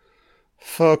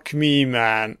 Fuck me,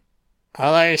 man.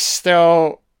 Are they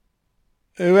still...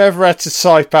 Whoever had to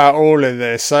type out all of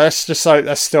this, let's just hope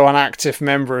they're still an active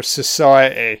member of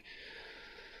society.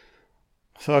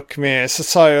 Fuck me, it's a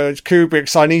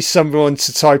Kubrick's, I need someone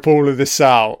to type all of this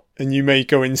out, and you may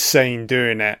go insane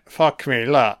doing it. Fuck me,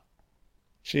 look.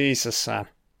 Jesus, man.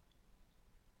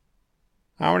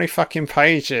 How many fucking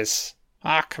pages?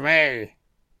 Fuck me.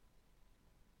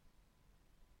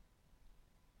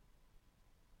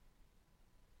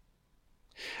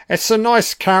 It's a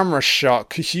nice camera shot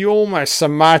because you almost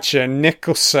imagine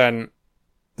Nicholson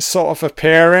sort of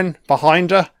appearing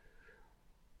behind her.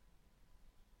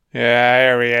 Yeah,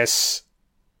 here he is.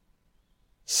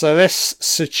 So this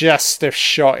suggestive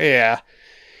shot here,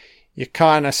 you're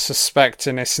kind of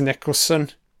suspecting it's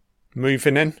Nicholson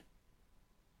moving in.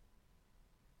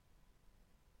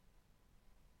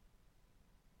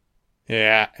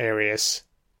 Yeah, here he is.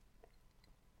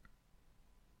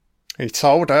 He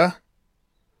told her.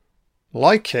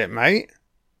 Like it, mate.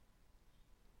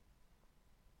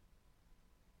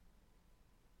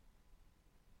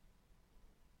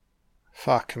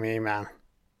 Fuck me, man.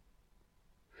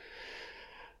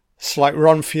 It's like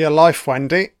run for your life,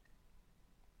 Wendy.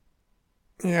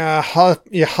 Yeah,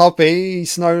 your hubby,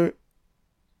 he's no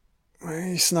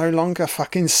longer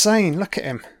fucking sane. Look at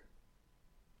him.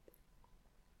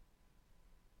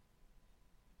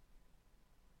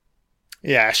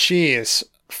 Yeah, she is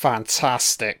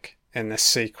fantastic in this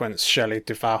sequence, Shelley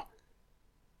Duvall.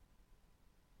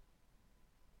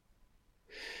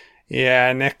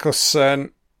 Yeah,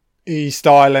 Nicholson, he's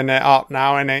dialing it up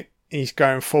now, isn't he? He's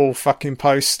going full fucking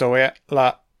postal here.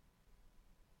 Look.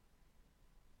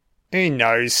 He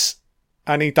knows.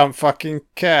 And he don't fucking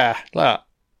care. Look.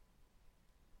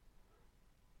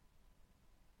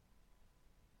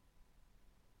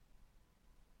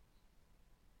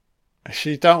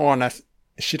 She don't want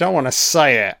to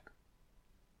say it.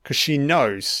 Because she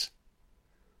knows.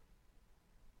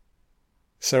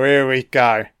 So here we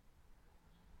go.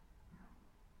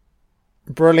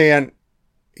 Brilliant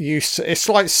use. It's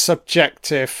like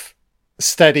subjective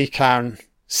steadicam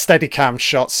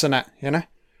shots, isn't it? You know?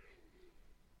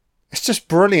 It's just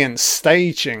brilliant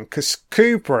staging because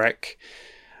Kubrick,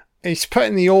 he's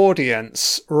putting the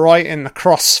audience right in the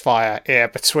crossfire here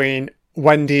between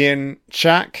Wendy and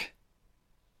Jack.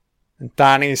 And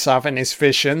Danny's having his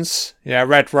visions. Yeah,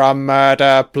 red rum,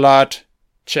 murder, blood,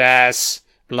 chairs,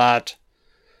 blood.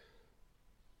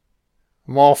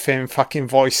 Morphine fucking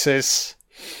voices.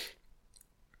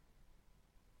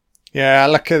 Yeah,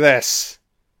 look at this.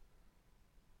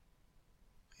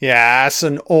 Yeah, as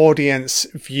an audience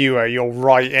viewer, you're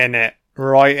right in it.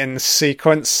 Right in the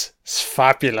sequence. It's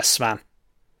fabulous, man.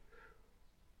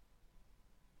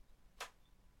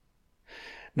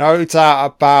 No doubt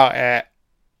about it.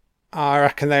 I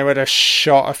reckon they would have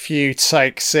shot a few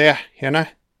takes here, you know?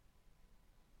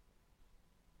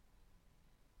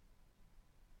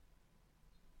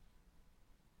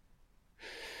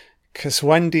 Because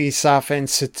Wendy's having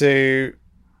to do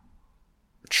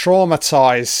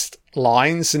traumatised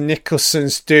lines and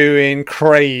Nicholson's doing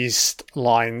crazed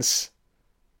lines.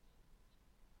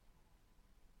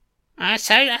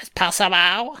 So that's possible.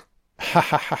 Ha ha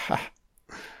ha ha.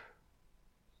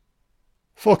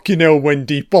 Fucking hell,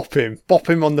 Wendy, bop him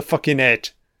on the fucking head.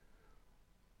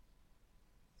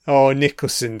 Oh,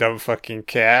 Nicholson don't fucking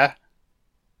care.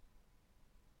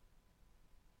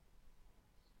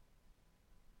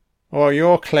 Well,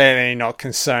 you're clearly not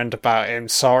concerned about him,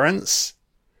 Sorrence.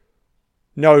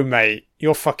 No, mate,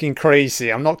 you're fucking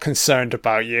crazy. I'm not concerned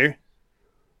about you.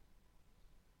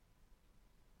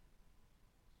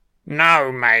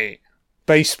 No, mate.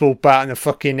 Baseball bat in the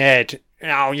fucking head.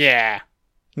 Oh, yeah.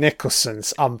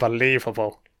 Nicholson's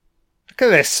unbelievable. Look at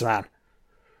this, man.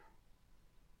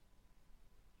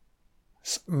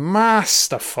 It's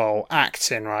masterful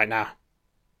acting right now.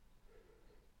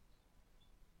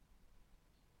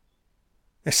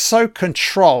 It's so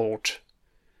controlled.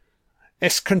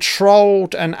 It's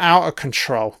controlled and out of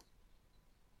control.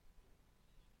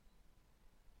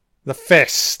 The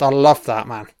fist, I love that,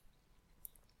 man.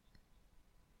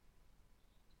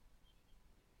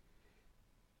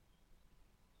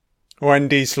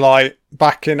 Wendy's like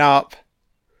backing up.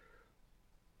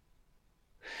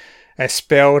 It's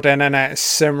building and it's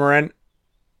simmering.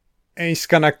 He's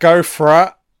gonna go for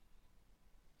it.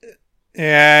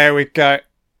 Yeah, here we go.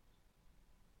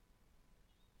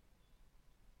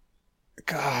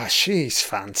 God, she's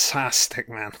fantastic,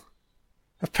 man.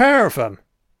 A pair of them.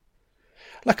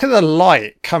 Look at the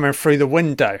light coming through the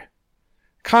window.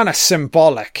 Kind of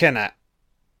symbolic, innit?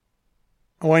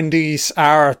 Wendy's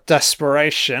hour of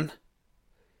desperation.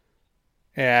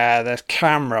 Yeah, the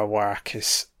camera work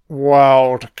is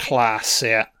world class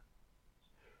here.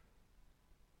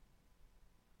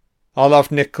 I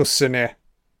love Nicholson here.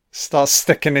 Starts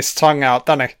sticking his tongue out,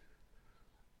 doesn't he?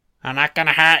 I'm not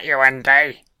gonna hurt you,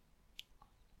 Wendy.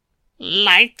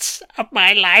 Lights of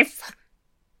my life.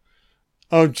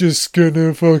 I'm just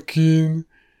gonna fucking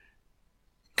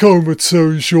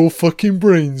comatose your fucking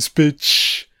brains,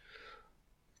 bitch.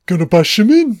 Gonna bash him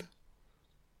in.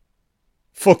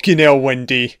 Fucking hell,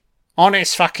 Wendy. On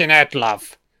his fucking head,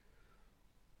 love.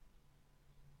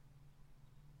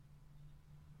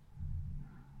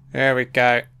 There we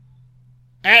go.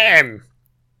 Hit him.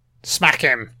 Smack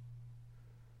him.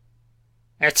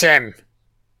 Hit him.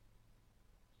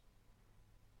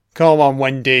 Come on,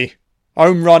 Wendy.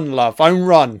 Home run, love. Home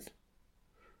run.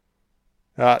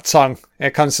 Tongue. Here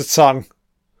comes the tongue.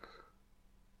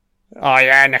 Oh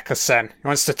yeah, Nicholson. He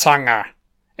wants to tongue her.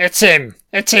 Hit him.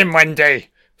 Hit him, Wendy.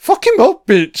 Fuck him up,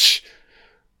 bitch.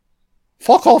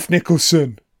 Fuck off,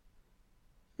 Nicholson.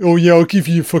 Oh yeah, I'll give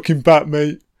you a fucking bat,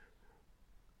 mate.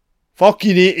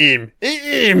 Fucking hit him.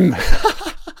 Hit him.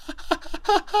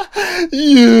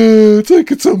 Yeah,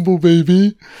 take a tumble,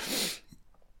 baby.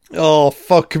 Oh,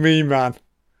 fuck me, man.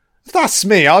 If that's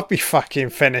me, I'd be fucking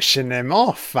finishing him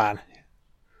off, man.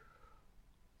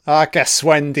 I guess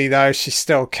Wendy, though, she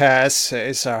still cares. It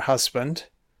is her husband.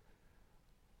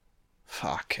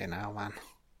 Fucking hell, man.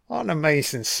 What an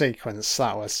amazing sequence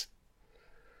that was.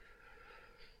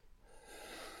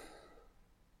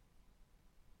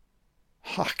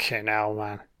 Fucking hell,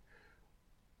 man.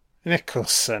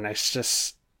 Nicholson is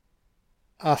just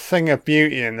a thing of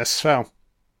beauty in this film.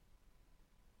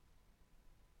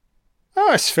 I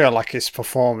always feel like his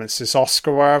performance is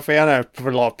Oscar worthy. I know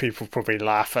a lot of people probably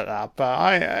laugh at that, but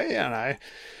I you know,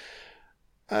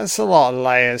 there's a lot of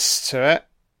layers to it.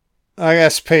 I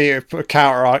guess Peter put a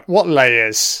counter. What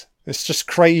layers? It's just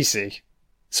crazy.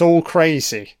 It's all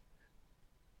crazy.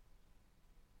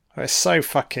 It's so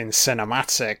fucking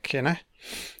cinematic, you know?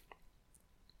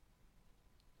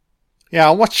 Yeah,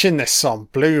 I'm watching this on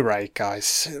Blu-ray,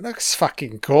 guys. It looks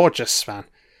fucking gorgeous, man.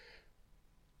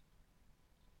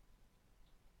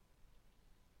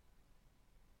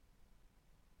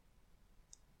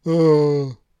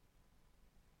 Oh.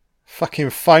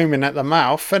 Fucking foaming at the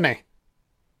mouth, isn't he?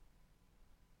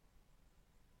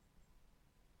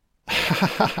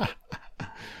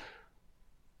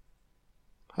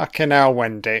 Fucking hell,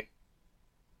 Wendy.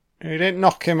 You didn't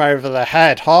knock him over the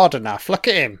head hard enough. Look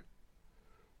at him.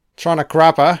 Trying to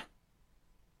grab her.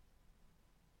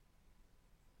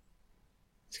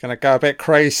 He's going to go a bit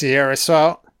crazy here as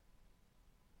well.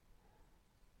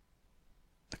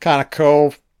 Kind of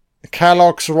cool.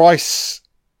 Kellogg's rice.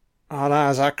 I don't know,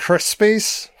 is that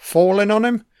Crispies falling on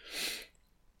him?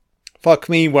 Fuck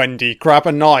me, Wendy. Grab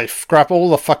a knife. Grab all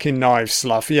the fucking knives,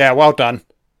 love. Yeah, well done.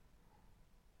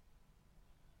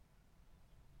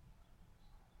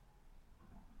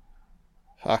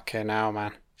 Fucking hell,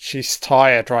 man. She's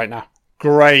tired right now.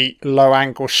 Great low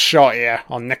angle shot here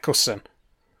on Nicholson.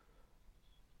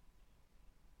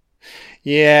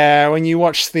 Yeah, when you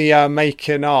watch the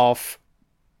making of,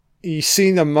 you see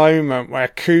the moment where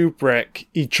Kubrick,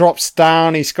 he drops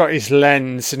down, he's got his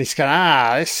lens, and he's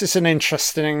going, this is an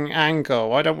interesting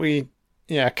angle. Why don't we,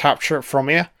 capture it from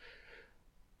here?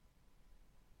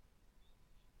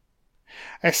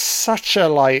 It's such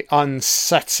a,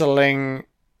 unsettling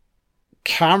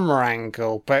camera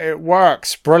angle, but it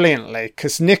works brilliantly,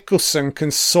 because Nicholson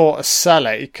can sort of sell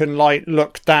it. He can,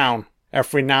 look down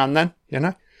every now and then, you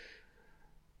know?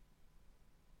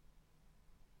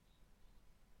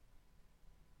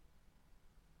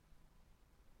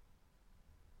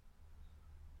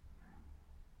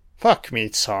 Fuck me,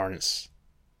 Torrance.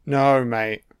 No,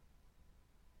 mate.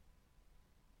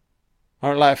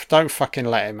 Don't fucking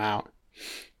let him out.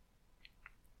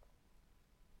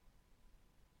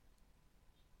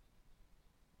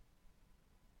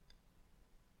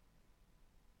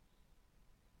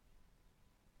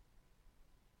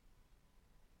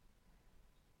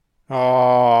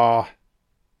 Oh.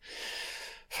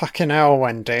 Fucking hell,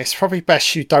 Wendy. It's probably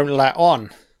best you don't let on.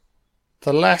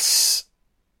 The less...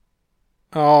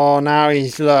 Oh, now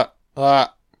he's, look.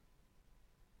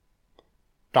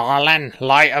 Darling,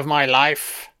 light of my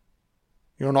life.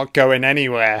 You're not going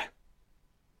anywhere.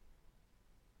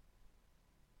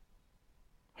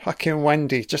 Fucking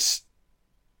Wendy, just...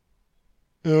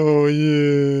 Oh,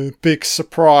 yeah. Big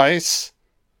surprise.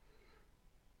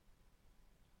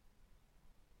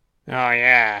 Oh,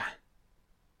 yeah.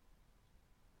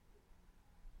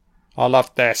 I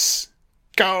love this.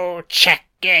 Go check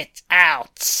it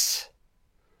out.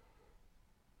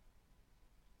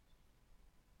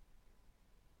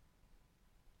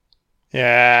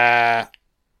 Yeah.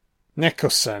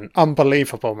 Nicholson.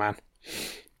 Unbelievable, man.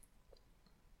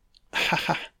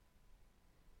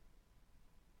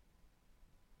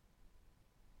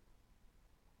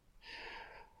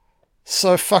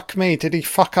 So fuck me, did he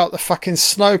fuck up the fucking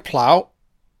snowplow?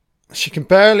 She can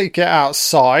barely get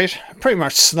outside. Pretty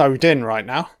much snowed in right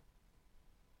now.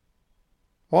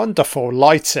 Wonderful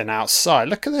lighting outside.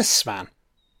 Look at this, man.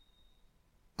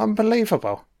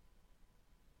 Unbelievable.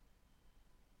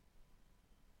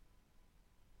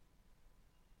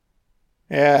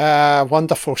 Yeah,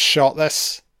 wonderful shot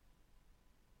this.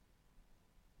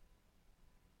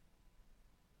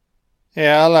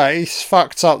 Yeah, look, he's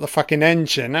fucked up the fucking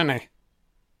engine, hasn't he?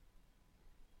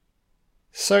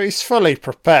 So he's fully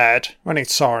prepared when he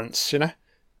torrents, you know?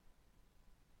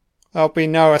 There'll be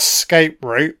no escape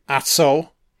route at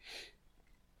all.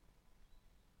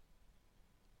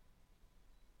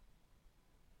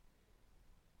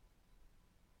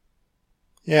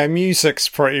 Yeah, music's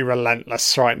pretty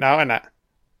relentless right now, isn't it?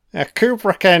 Yeah,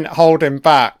 Kubrick ain't holding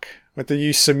back with the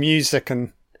use of music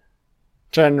and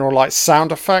general, like,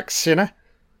 sound effects, you know?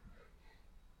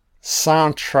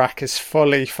 Soundtrack is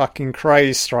fully fucking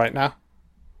crazed right now.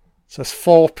 So it's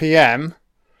 4 p.m.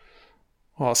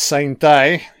 Well, same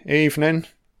day, evening,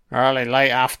 Early,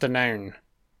 late afternoon.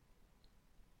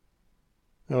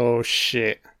 Oh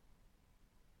shit.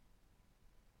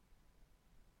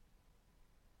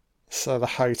 So the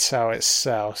hotel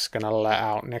itself's gonna let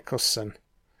out Nicholson.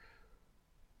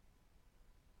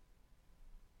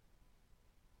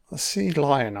 What's he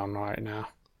lying on right now?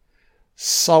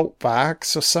 Salt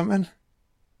bags or something?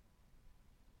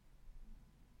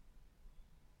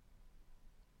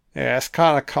 Yeah, it's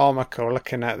kind of comical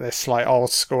looking at this, like,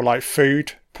 old school, like,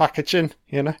 food packaging,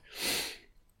 you know?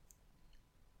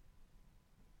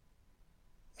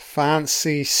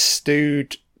 Fancy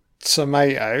stewed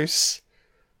tomatoes.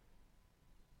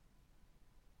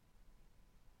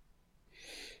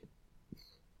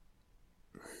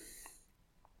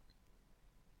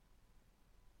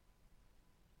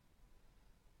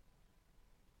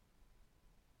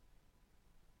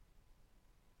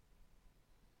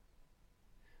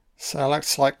 So it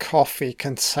looks like coffee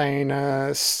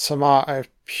containers, tomato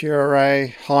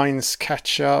puree, Heinz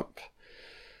ketchup.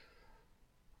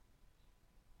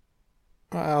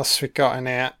 What else we got in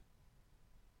here?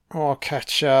 More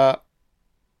ketchup.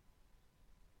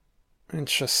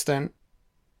 Interesting.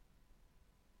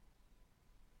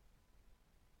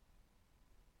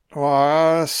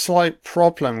 Well, a slight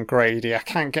problem, Grady. I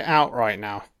can't get out right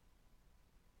now.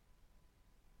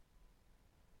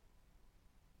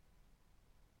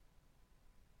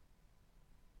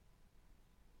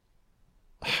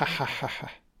 Ha ha ha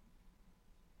ha.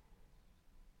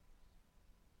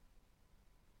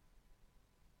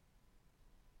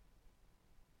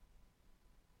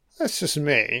 That's just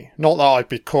me. Not that I'd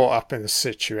be caught up in the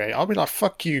situation. I'd be like,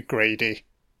 fuck you, Grady.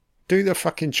 Do the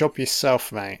fucking job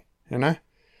yourself, mate. You know?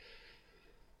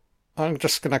 I'm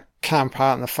just gonna camp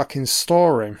out in the fucking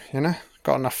storeroom, you know?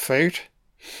 Got enough food.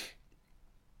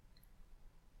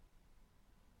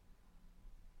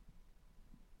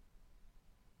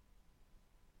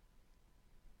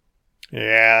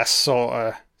 Yeah, sort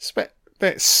of. It's a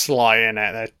bit sly in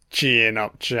it. They're geeing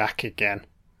up Jack again.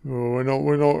 Oh,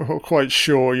 we're not quite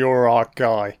sure you're our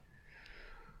guy.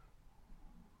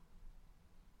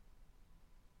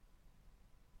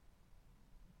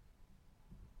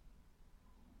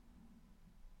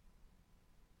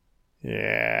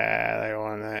 Yeah, they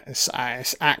want it. It's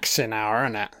axing hour,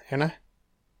 isn't it? You know?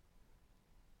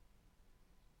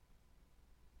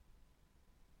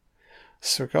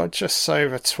 So we've got just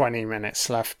over 20 minutes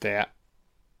left there.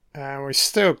 And we've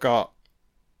still got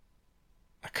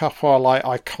a couple of, like,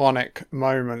 iconic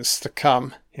moments to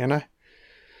come, you know?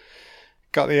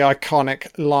 Got the iconic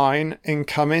line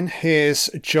incoming. Here's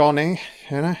Johnny,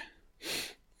 you know?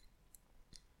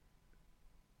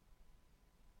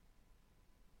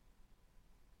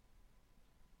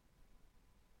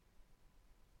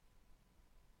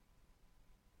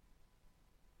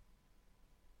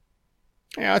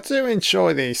 Yeah, I do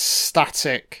enjoy these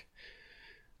static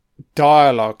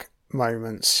dialogue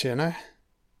moments, you know?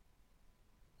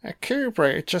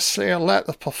 Kubrick just let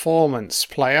the performance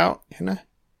play out, you know?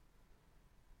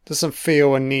 Doesn't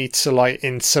feel a need to, like,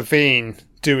 intervene,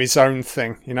 do his own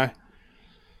thing, you know?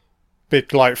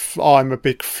 Big, like, I'm a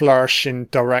big flourishing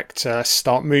director,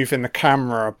 start moving the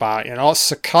camera about, you know?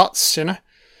 Lots of cuts, you know?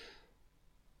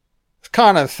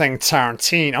 kind of thing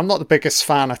Tarantino. I'm not the biggest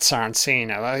fan of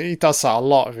Tarantino. He does that a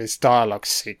lot of his dialogue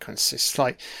sequences.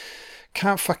 Like,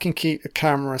 can't fucking keep the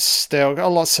camera still. Got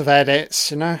lots of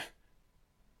edits, you know?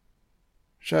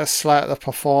 Just let the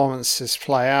performances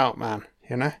play out, man,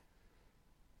 you know?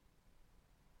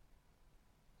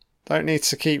 Don't need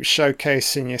to keep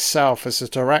showcasing yourself as a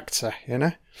director, you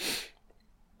know?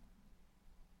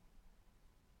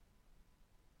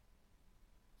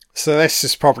 So this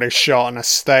is probably shot on a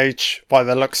stage by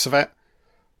the looks of it.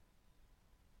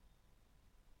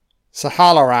 So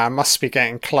Halloran must be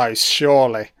getting close,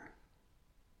 surely.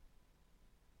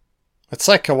 It'd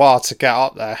take a while to get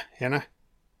up there, you know?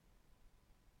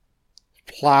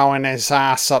 Ploughing his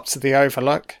ass up to the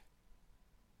overlook.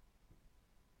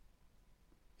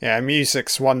 Yeah,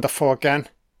 music's wonderful again.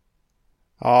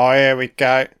 Oh, here we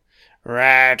go.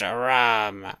 Red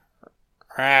rum.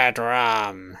 Red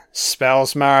rum.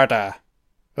 Spells murder.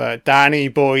 But Danny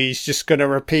boy's just gonna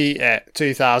repeat it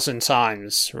 2,000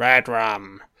 times. Red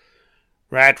rum.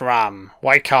 Red rum.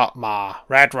 Wake up, Ma.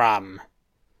 Red rum.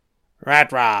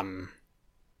 Red rum.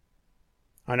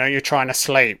 I know you're trying to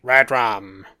sleep. Red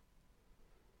rum.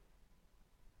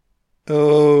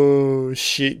 Oh,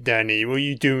 shit, Danny. What are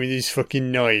you doing with this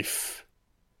fucking knife?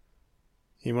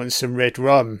 You want some red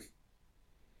rum?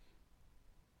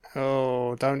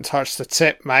 Oh, don't touch the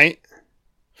tip, mate.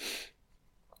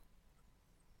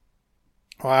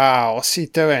 Wow, what's he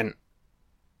doing?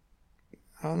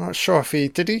 I'm not sure if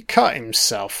did he cut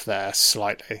himself there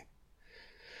slightly?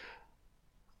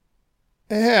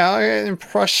 Yeah, I get the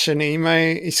impression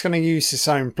he's going to use his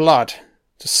own blood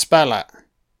to spell it.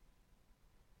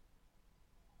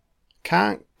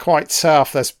 Can't quite tell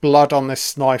if there's blood on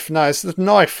this knife. No, the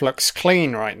knife looks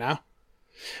clean right now.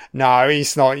 No,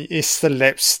 he's not. It's the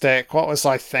lipstick. What was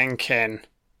I thinking?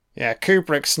 Yeah,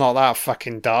 Kubrick's not that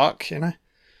fucking dark, you know?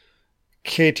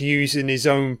 Kid using his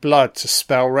own blood to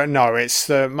spell... No, it's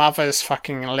the mother's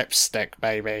fucking lipstick,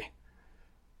 baby.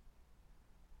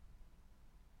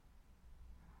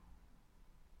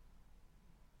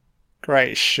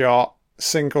 Great shot.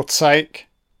 Single take.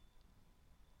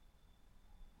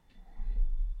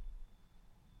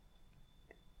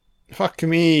 Fuck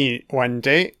me,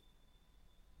 Wendy.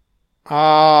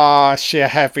 She a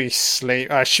heavy sleep.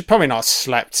 She probably not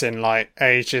slept in like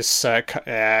ages, so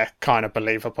yeah, kind of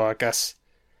believable, I guess.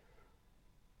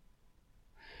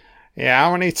 Yeah,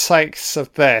 how many takes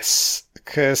of this?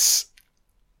 Because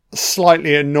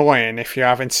slightly annoying if you're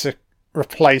having to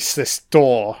replace this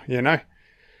door, you know?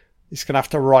 He's going to have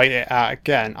to write it out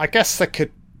again. I guess they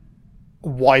could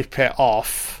wipe it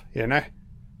off, you know?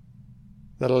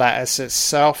 The letters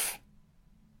itself.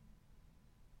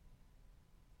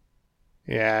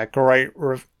 Yeah, great.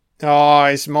 Oh,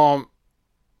 his mom.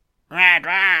 Red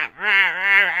rum,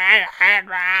 red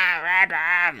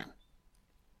rum.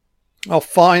 Oh,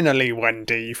 finally,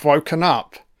 Wendy, you've woken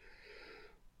up.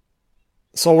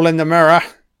 It's all in the mirror.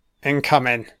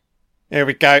 Incoming. Here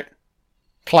we go.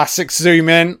 Classic zoom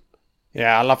in.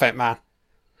 Yeah, I love it, man.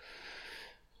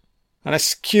 And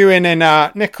it's cueing in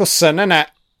Nicholson, isn't it?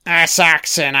 It's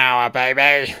action hour,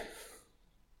 baby.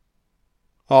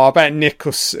 Oh, I bet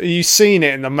Nicholson... You've seen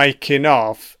it in the making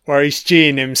of, where he's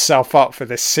geeing himself up for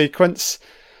this sequence.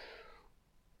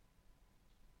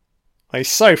 He's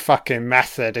so fucking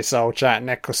method, this old Jack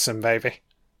Nicholson, baby.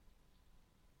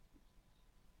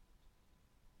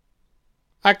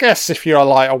 I guess if you're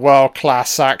like a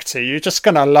world-class actor, you're just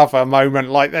gonna love a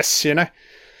moment like this, you know?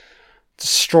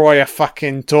 Destroy a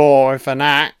fucking door with an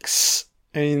axe,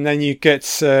 and then you get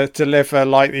to deliver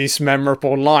like these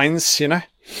memorable lines, you know?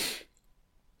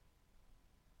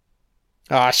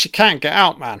 She can't get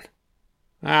out, man.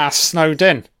 Snowed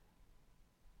in.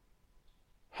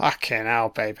 Fucking hell,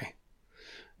 baby.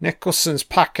 Nicholson's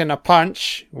packing a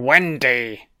punch.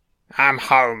 Wendy, I'm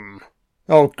home.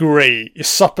 Oh, great. Your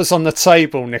supper's on the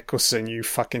table, Nicholson, you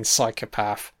fucking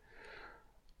psychopath.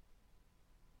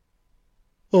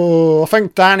 Oh, I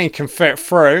think Danny can fit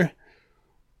through.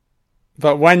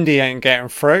 But Wendy ain't getting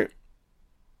through.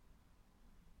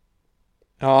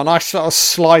 Oh, nice little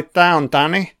slide down,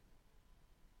 Danny.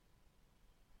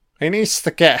 He needs to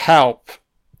get help.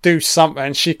 Do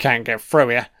something. She can't get through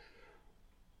here.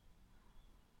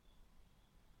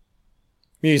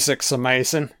 Music's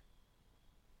amazing.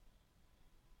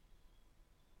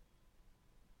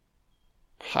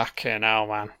 Fucking hell,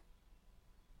 man.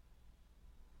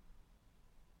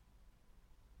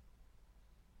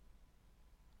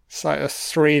 It's like the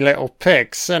Three Little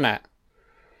Pigs, isn't it?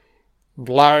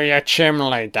 Blow your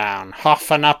chimney down.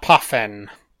 Huffin' a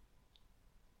puffin'.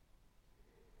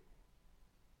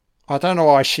 I don't know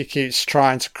why she keeps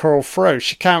trying to crawl through.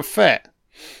 She can't fit.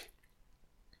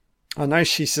 I know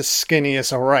she's as skinny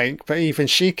as a rake, but even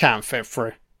she can't fit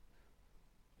through.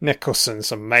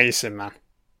 Nicholson's amazing, man.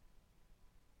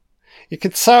 You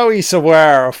can tell he's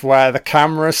aware of where the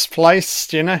camera's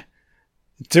placed, you know?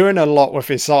 Doing a lot with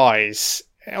his eyes.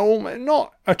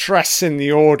 Not addressing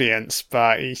the audience,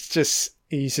 but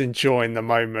he's enjoying the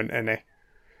moment, isn't he?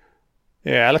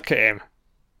 Yeah, look at him.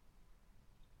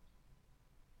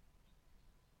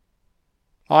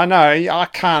 I know, I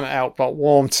can't help but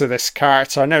warm to this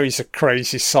character. I know he's a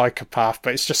crazy psychopath,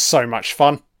 but it's just so much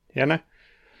fun, you know?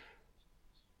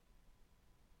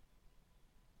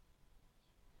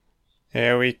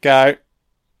 Here we go.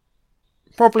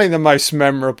 Probably the most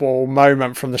memorable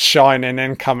moment from The Shining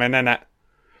incoming, isn't it?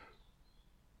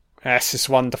 Yes, it's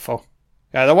wonderful.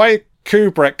 Yeah, the way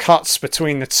Kubrick cuts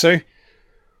between the two.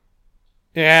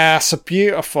 Yeah, it's a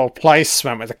beautiful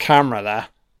placement with the camera there.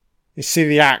 You see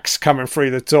the axe coming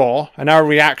through the door, and her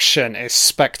reaction is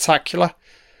spectacular.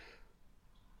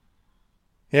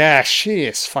 Yeah, she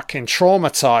is fucking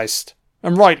traumatised.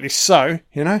 And rightly so,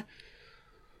 you know?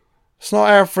 It's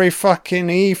not every fucking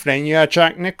evening you have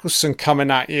Jack Nicholson coming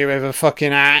at you with a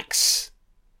fucking axe.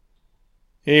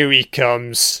 Here he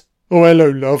comes. Oh, hello,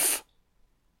 love.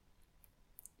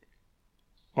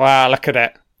 Wow, look at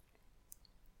it.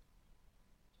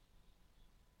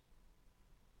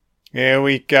 Here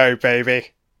we go,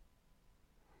 baby.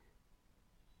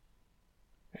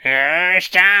 Here's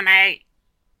Johnny.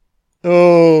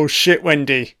 Oh, shit,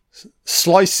 Wendy.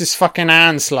 Slice his fucking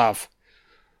hands, love.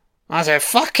 I said,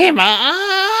 fuck him.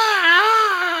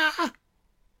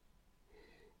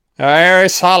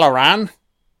 Here's Halloran.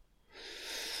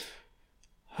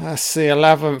 That's the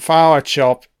 11th hour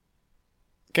job.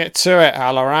 Get to it,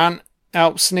 Halloran.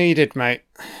 Help's needed, mate.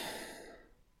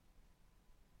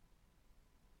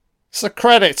 It's a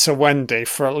credit to Wendy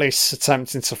for at least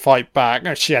attempting to fight back.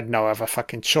 No, she had no other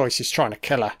fucking choice. He's trying to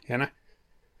kill her, you know?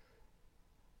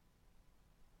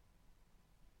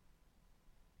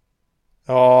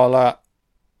 Oh, look.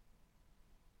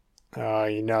 Oh,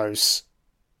 he knows.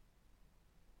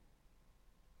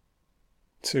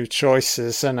 Two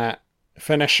choices, innit?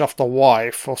 Finish off the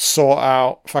wife or sort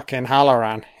out fucking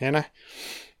Halloran, you know?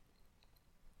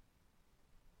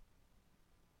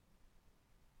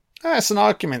 That's an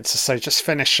argument to say just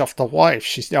finish off the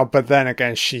wife. But then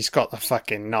again, she's got the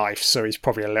fucking knife, so he's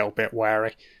probably a little bit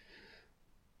wary.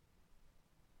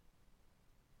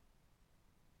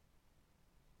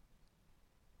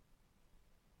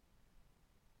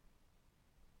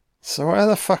 So where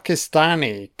the fuck is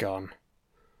Danny gone?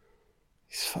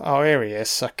 Oh, here he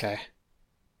is. Okay.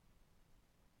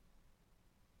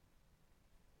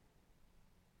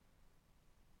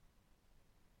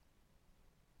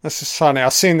 This is funny.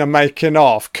 I've seen the making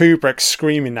of. Kubrick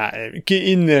screaming at him. Get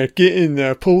in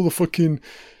there. Pull the fucking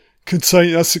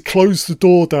container. That's it. Close the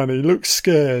door, Danny. Look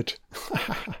scared.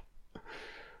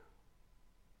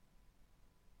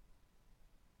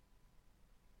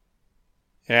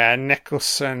 Yeah,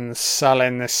 Nicholson's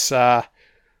selling this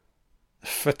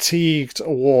fatigued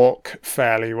walk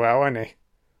fairly well, isn't he?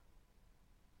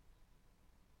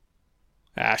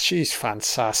 Yeah, she's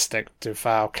fantastic,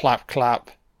 Duvall. Clap,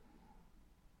 clap.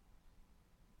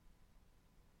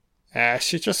 Yeah,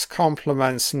 she just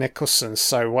compliments Nicholson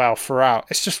so well throughout.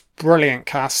 It's just brilliant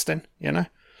casting, you know?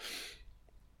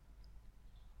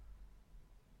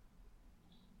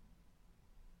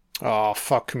 Oh,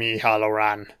 fuck me,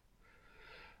 Halloran.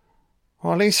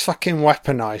 Well, at least fucking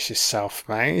weaponise yourself,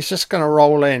 mate. He's just going to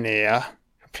roll in here,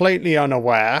 completely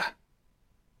unaware.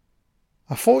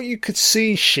 I thought you could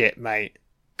see shit, mate.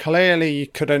 Clearly you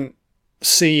couldn't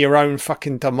see your own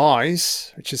fucking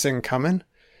demise, which is incoming.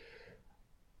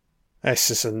 This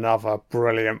is another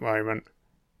brilliant moment.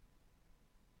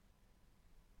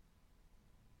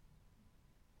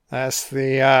 There's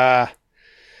the,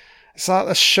 is that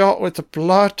the shot with the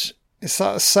blood? Is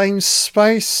that the same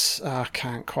space? Oh, I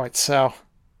can't quite tell.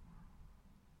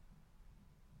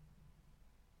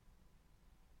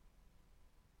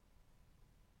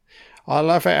 I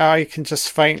love it how you can just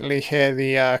faintly hear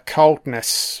the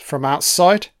coldness from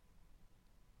outside.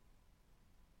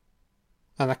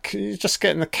 And you're just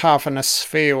getting the cavernous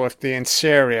feel of the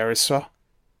interior as well.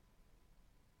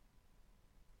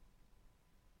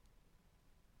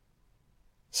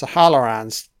 So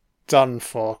Halloran's done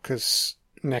for because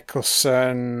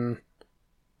Nicholson...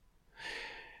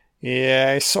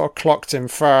 Yeah, he sort of clocked him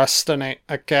first, didn't he?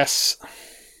 I guess.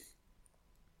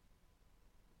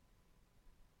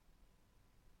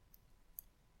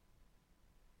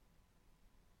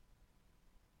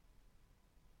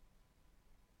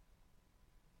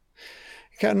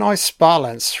 You get a nice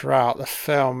balance throughout the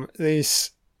film.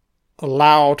 These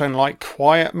loud and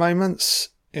quiet moments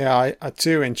Yeah, I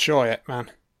do enjoy it,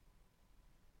 man.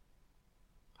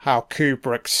 How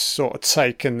Kubrick's sort of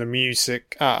taken the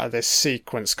music out of this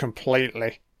sequence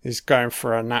completely. He's going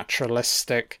for a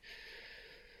naturalistic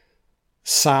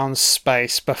sound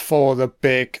space before the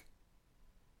big,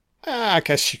 I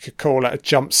guess you could call it a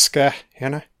jump scare, you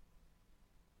know?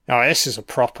 Oh, this is a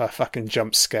proper fucking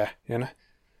jump scare, you know?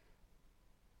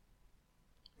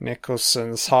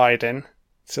 Nicholson's hiding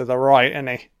to the right, isn't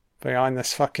he? Behind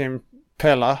this fucking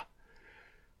pillar.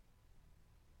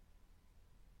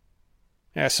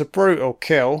 Yeah, it's a brutal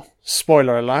kill.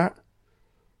 Spoiler alert.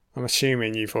 I'm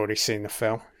assuming you've already seen the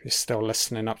film, if you're still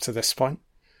listening up to this point.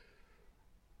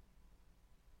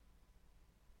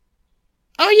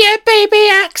 Oh yeah, baby,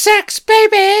 XX,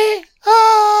 baby!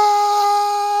 Oh.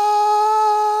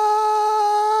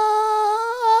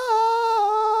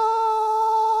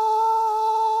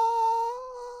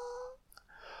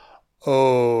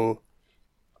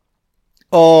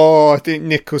 Oh, I think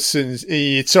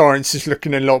Torrance is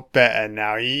looking a lot better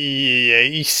now.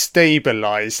 He's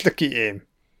stabilised. Look at him.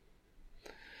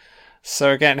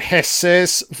 So again,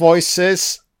 hisses,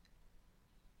 voices.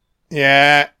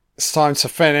 Yeah, it's time to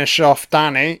finish off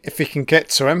Danny, if he can get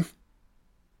to him.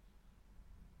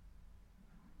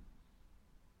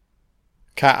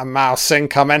 Cat and mouse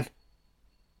incoming.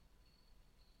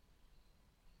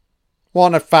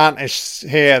 One advantage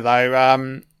here,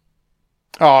 though.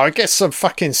 Oh, I get some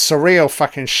fucking surreal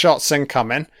fucking shots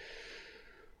incoming.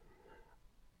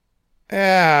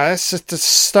 Yeah, it's a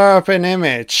disturbing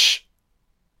image.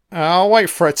 I'll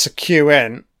wait for it to cue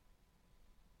in.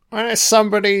 When it's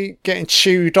somebody getting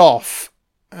chewed off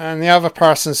and the other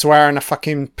person's wearing a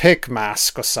fucking pig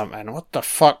mask or something. What the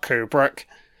fuck, Kubrick?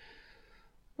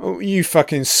 Oh, you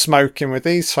fucking smoking with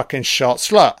these fucking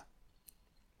shots. Look.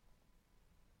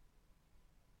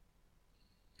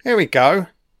 Here we go.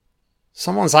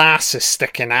 Someone's ass is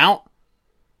sticking out.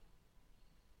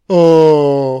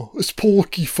 Oh, it's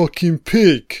Porky fucking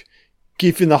Pig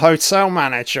giving the hotel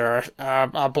manager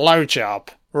a blowjob.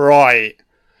 Right.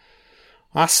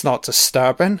 That's not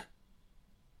disturbing.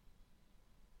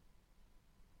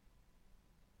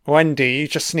 Wendy, you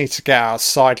just need to get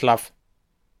outside, love.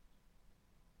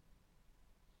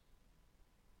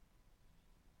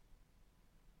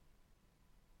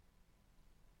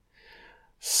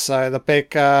 So the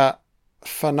big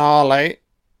finale.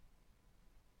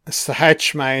 It's the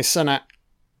hedge maze, isn't it?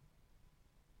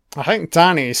 I think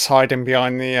Danny's hiding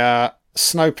behind the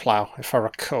snowplow, if I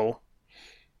recall.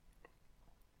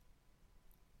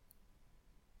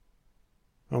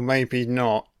 Or maybe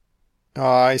not.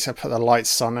 Oh, he's going to put the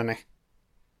lights on, isn't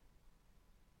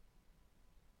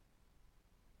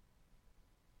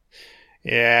he?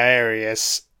 Yeah, here he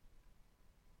is.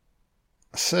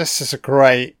 So this is a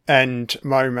great end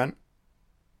moment.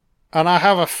 And I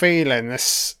have a feeling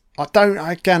this... I've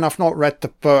not read the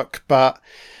book, but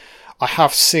I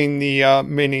have seen the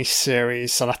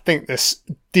mini-series, and I think this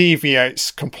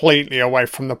deviates completely away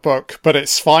from the book, but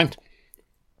it's fine.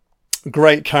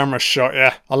 Great camera shot,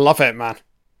 yeah. I love it, man.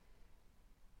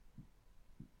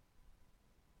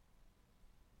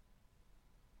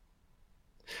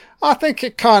 I think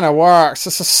it kind of works.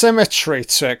 There's a symmetry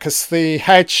to it, because the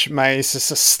hedge maze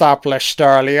is established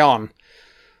early on.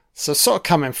 So it's sort of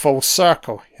coming full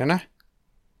circle, you know?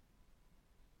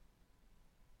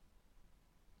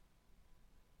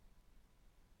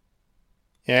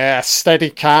 Yeah, steady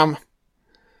cam.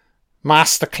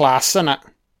 Masterclass, isn't it?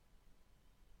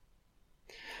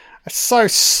 It's so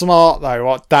smart, though,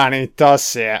 what Danny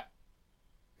does here.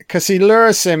 Because he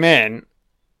lures him in,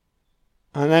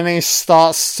 and then he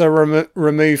starts to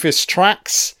remove his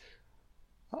tracks,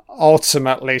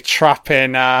 ultimately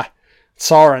trapping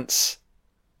Torrance.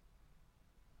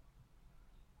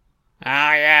 Oh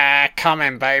yeah,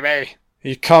 coming, baby.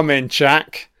 You coming,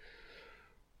 Jack?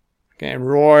 Getting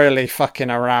royally fucking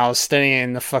aroused, isn't he,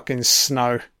 in the fucking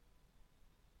snow?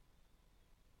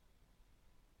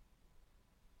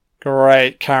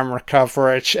 Great camera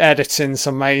coverage. Editing's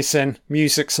amazing.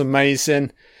 Music's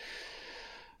amazing.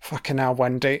 Fucking hell,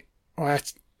 Wendy. Where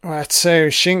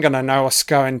to? She ain't gonna know what's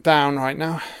going down right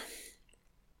now.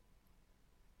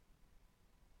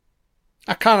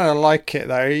 I kind of like it,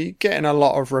 though. You're getting a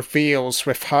lot of reveals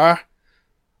with her.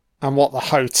 And what the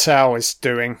hotel is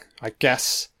doing, I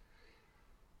guess.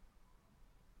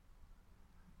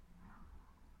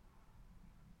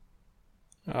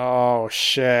 Oh,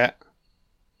 shit.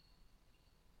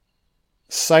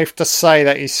 Safe to say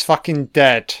that he's fucking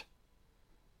dead.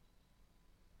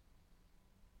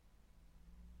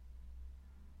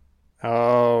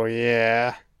 Oh,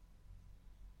 yeah.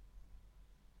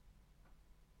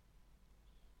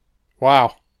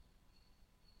 Wow.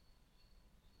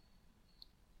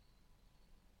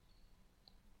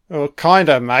 Well,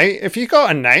 kinda, mate. Have you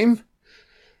got a name?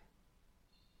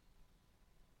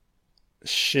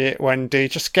 Shit, Wendy,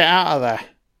 just get out of there.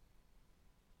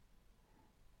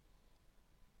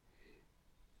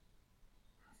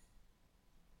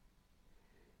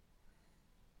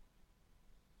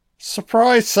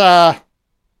 Surprise, yeah,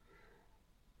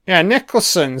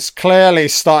 Nicholson's clearly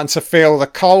starting to feel the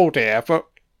cold here, but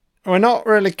we're not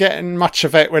really getting much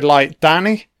of it with, like,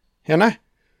 Danny, you know?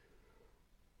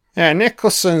 Yeah,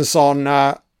 Nicholson's on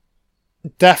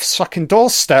death's fucking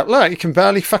doorstep. Look, he can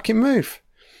barely fucking move.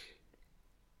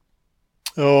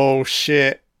 Oh,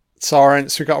 shit.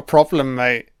 Torrance, we got a problem,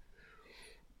 mate.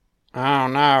 Oh,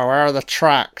 no, where are the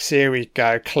tracks? Here we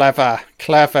go. Clever.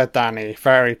 Clever, Danny.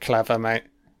 Very clever, mate.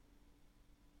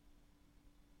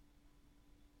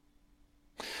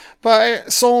 But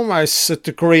it's almost a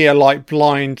degree of, like,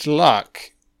 blind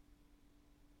luck.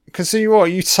 Because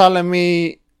you telling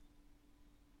me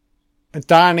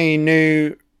Danny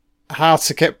knew how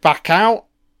to get back out?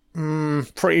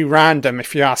 Pretty random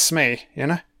if you ask me, you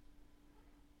know?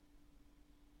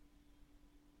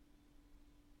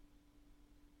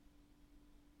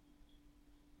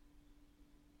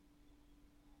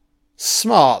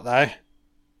 Smart, though.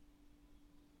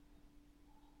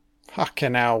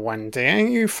 Fucking hell, Wendy.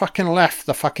 Ain't you fucking left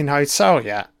the fucking hotel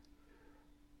yet?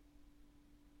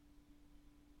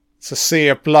 It's a sea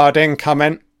of blood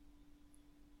incoming.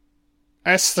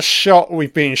 It's the shot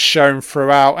we've been shown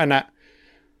throughout, innit?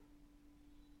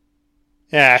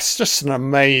 Yeah, it's just an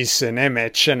amazing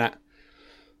image, innit?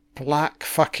 Black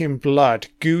fucking blood.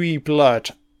 Gooey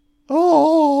blood.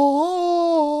 Oh!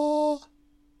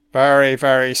 Very,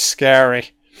 very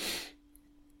scary.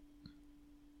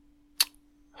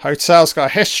 Hotel's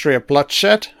got a history of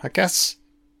bloodshed, I guess.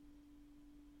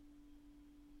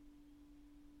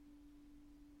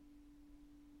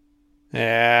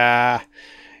 Yeah.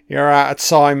 You're out of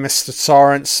time, Mr.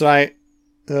 Torrance, mate.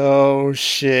 Oh,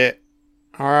 shit.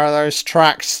 Where are those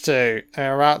tracks to?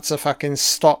 They're about to fucking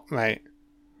stop, mate.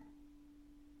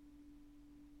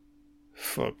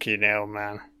 Fucking hell,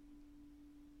 man.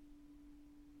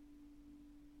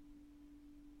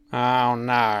 Oh,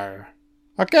 no.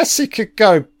 I guess he could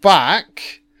go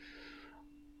back.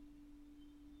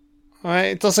 I mean,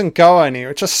 it doesn't go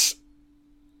anywhere. Just,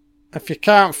 if you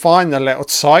can't find the little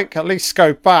tyke, at least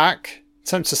go back.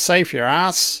 Attempt to save your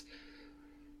ass.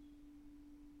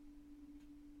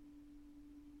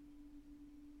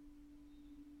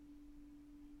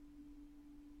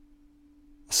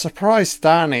 Surprised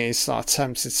Danny's not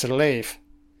attempted to leave.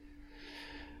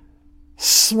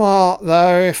 Smart,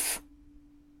 though, if...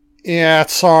 Yeah,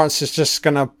 Torrance is just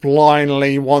going to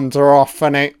blindly wander off,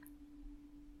 innit?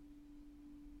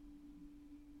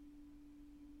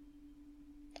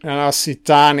 And I see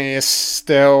Danny is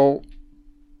still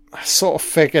sort of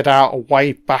figured out a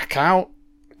way back out.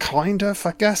 Kind of,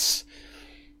 I guess.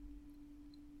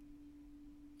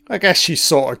 I guess you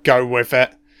sort of go with it.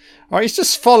 Oh, he's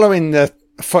just following the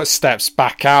footsteps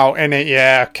back out, innit?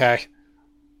 Yeah, okay.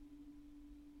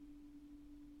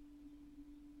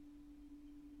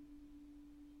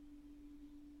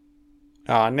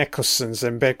 Ah, Nicholson's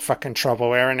in big fucking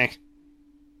trouble here, isn't he?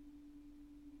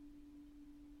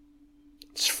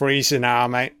 It's freezing now,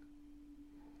 mate.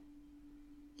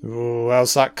 Ooh,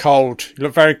 how's that cold? You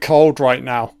look very cold right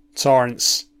now,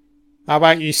 Torrance. How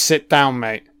about you sit down,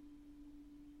 mate?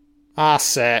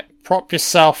 That's it. Prop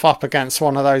yourself up against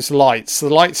one of those lights. The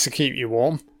lights to keep you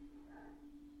warm.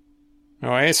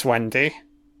 Oh, here's Wendy.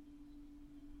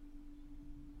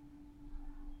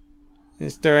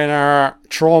 He's doing a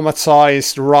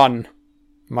traumatized run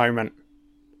moment.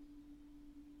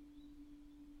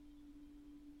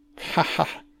 Haha.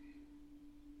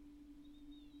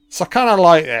 So I kind of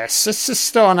like this. This is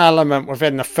still an element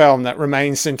within the film that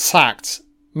remains intact.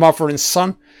 Mother and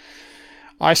son.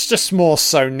 It's just more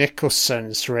so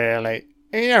Nicholson's, really.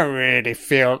 You don't really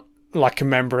feel like a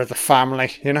member of the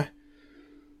family, you know?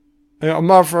 You got a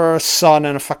mother, a son,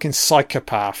 and a fucking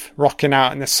psychopath rocking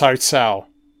out in this hotel.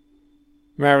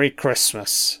 Merry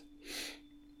Christmas.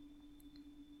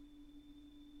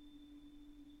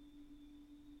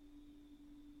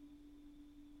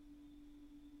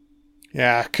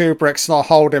 Yeah, Kubrick's not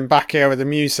holding back here with the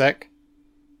music.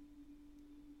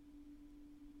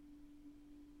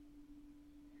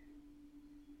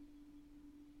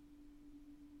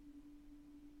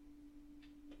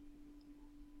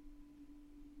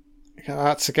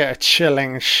 That's to get a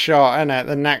chilling shot, innit?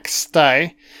 The next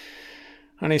day.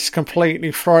 And he's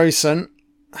completely frozen.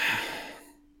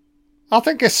 I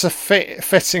think it's a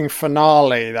fitting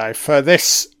finale, though, for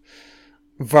this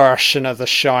version of The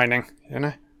Shining, you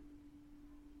know?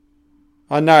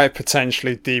 I know it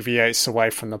potentially deviates away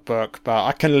from the book, but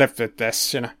I can live with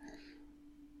this, you know.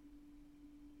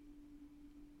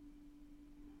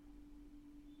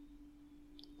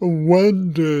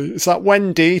 Wendy. Is that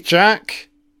Wendy, Jack?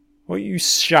 What are you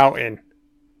shouting?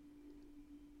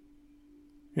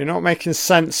 You're not making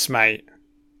sense, mate.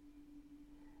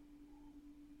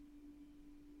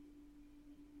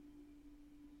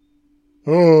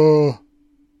 Oh.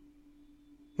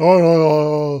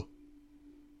 Oh.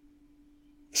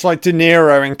 It's like De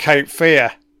Niro in Cape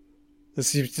Fear,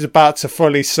 as he's about to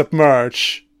fully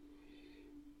submerge.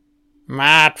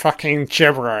 Mad fucking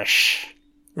gibberish.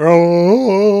 Oh.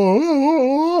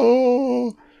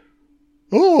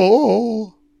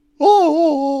 Oh.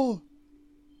 Oh.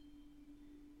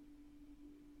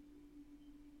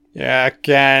 Yeah,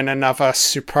 again, another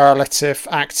superlative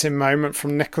acting moment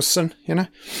from Nicholson, you know.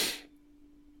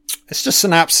 It's just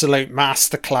an absolute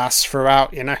masterclass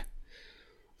throughout, you know.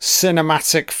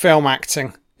 Cinematic film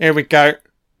acting. Here we go.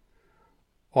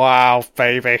 Wow,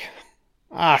 baby.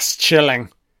 That's chilling.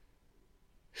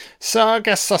 So I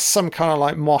guess that's some kind of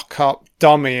like mock-up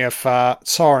dummy of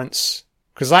Torrance.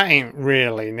 Because that ain't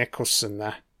really Nicholson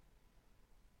there.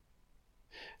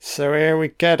 So here we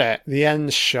get it. The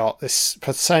end shot. This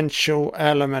potential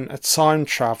element of time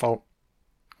travel.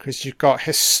 Because you've got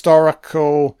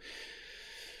historical...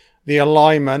 the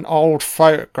alignment, old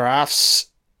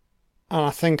photographs... and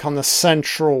I think on the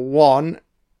central one,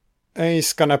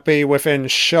 he's going to be within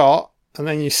shot. And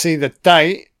then you see the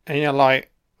date, and you're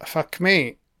like, fuck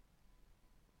me.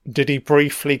 Did he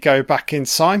briefly go back in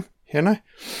time? You know?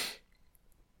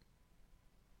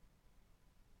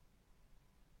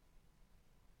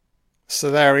 So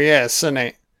there he is, isn't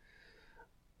he?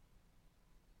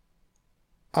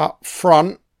 Up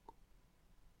front.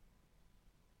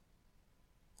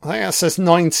 I think that says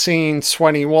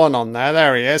 1921 on there.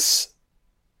 There he is.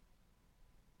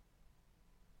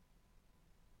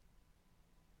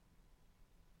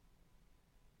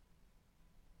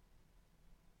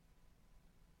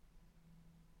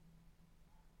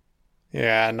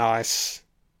 Yeah, nice.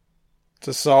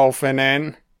 Dissolving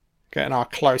in. Getting our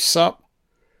close-up.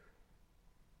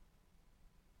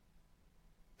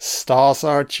 Stars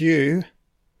are due.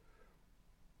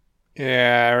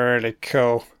 Yeah, really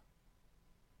cool.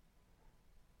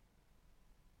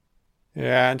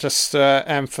 Yeah, just to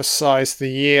emphasize the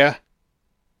year.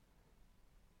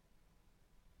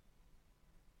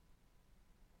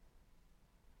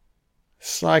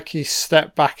 It's like he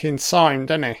stepped back in time,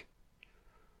 didn't he?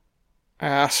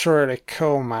 Yeah, that's really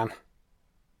cool, man.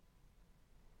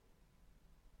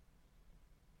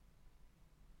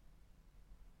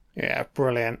 Yeah,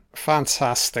 brilliant.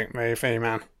 Fantastic movie,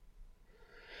 man.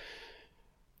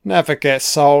 Never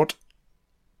gets old.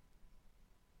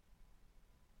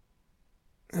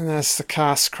 And there's the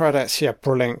cast credits. Yeah,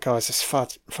 brilliant, guys. It's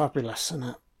fabulous, isn't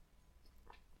it?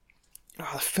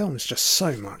 Oh, the film's just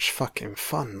so much fucking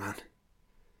fun, man.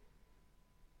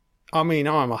 I mean,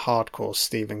 I'm a hardcore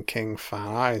Stephen King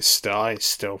fan. I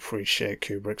still appreciate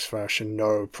Kubrick's version.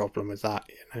 No problem with that,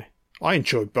 you know. I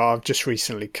enjoyed, but I've just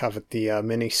recently covered the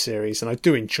mini-series, and I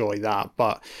do enjoy that.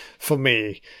 But for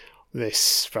me,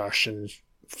 this version's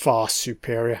far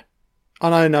superior.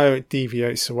 And I know it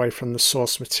deviates away from the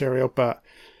source material, but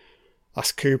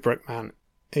that's Kubrick, man.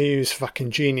 He was fucking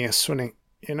genius, wasn't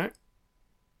he? You know?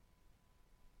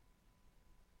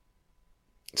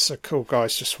 So cool,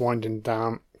 guys. Just winding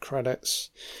down. Credits.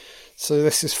 So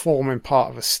this is forming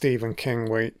part of a Stephen King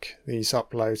week. These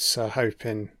uploads,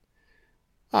 hoping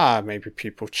maybe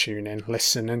people tune in,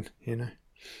 listening, you know.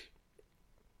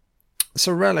 It's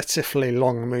a relatively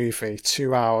long movie,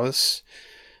 2 hours.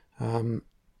 My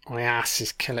ass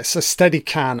is killing. It's a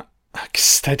Steadicam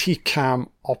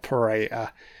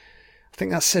operator. I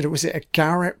think that said, was it a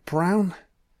Garrett Brown?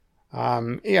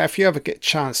 Yeah, if you ever get a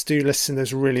chance, do listen.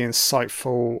 There's really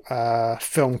insightful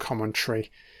film commentary.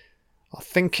 I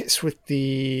think it's with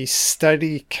the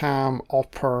Steadicam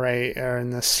operator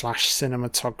and the /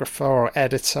 cinematographer or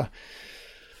editor.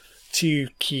 2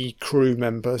 key crew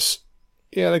members.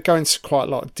 Yeah, they go into quite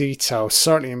a lot of detail,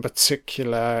 certainly in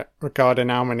particular regarding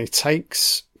how many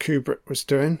takes Kubrick was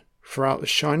doing throughout The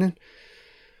Shining.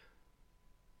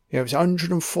 Yeah, it was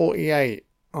 148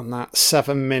 on that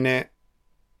 7-minute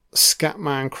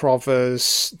Scatman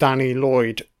Crothers, Danny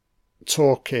Lloyd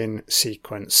talking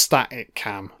sequence, static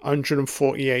cam,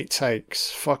 148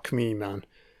 takes. Fuck me, man.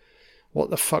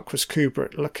 What the fuck was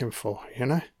Kubrick looking for, you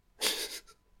know?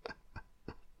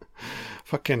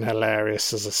 Fucking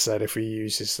hilarious, as I said, if he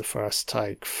uses the first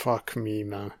take. Fuck me,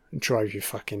 man. Drive you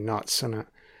fucking nuts, innit?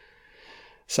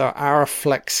 So,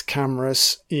 Araflex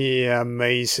cameras, yeah,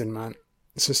 amazing, man.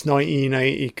 This is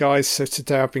 1980, guys. So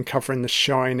today I've been covering The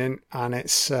Shining, and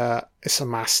it's a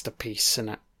masterpiece, isn't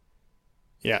it?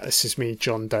 Yeah, this is me,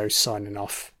 John Doe, signing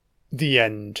off. The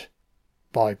end.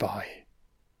 Bye-bye.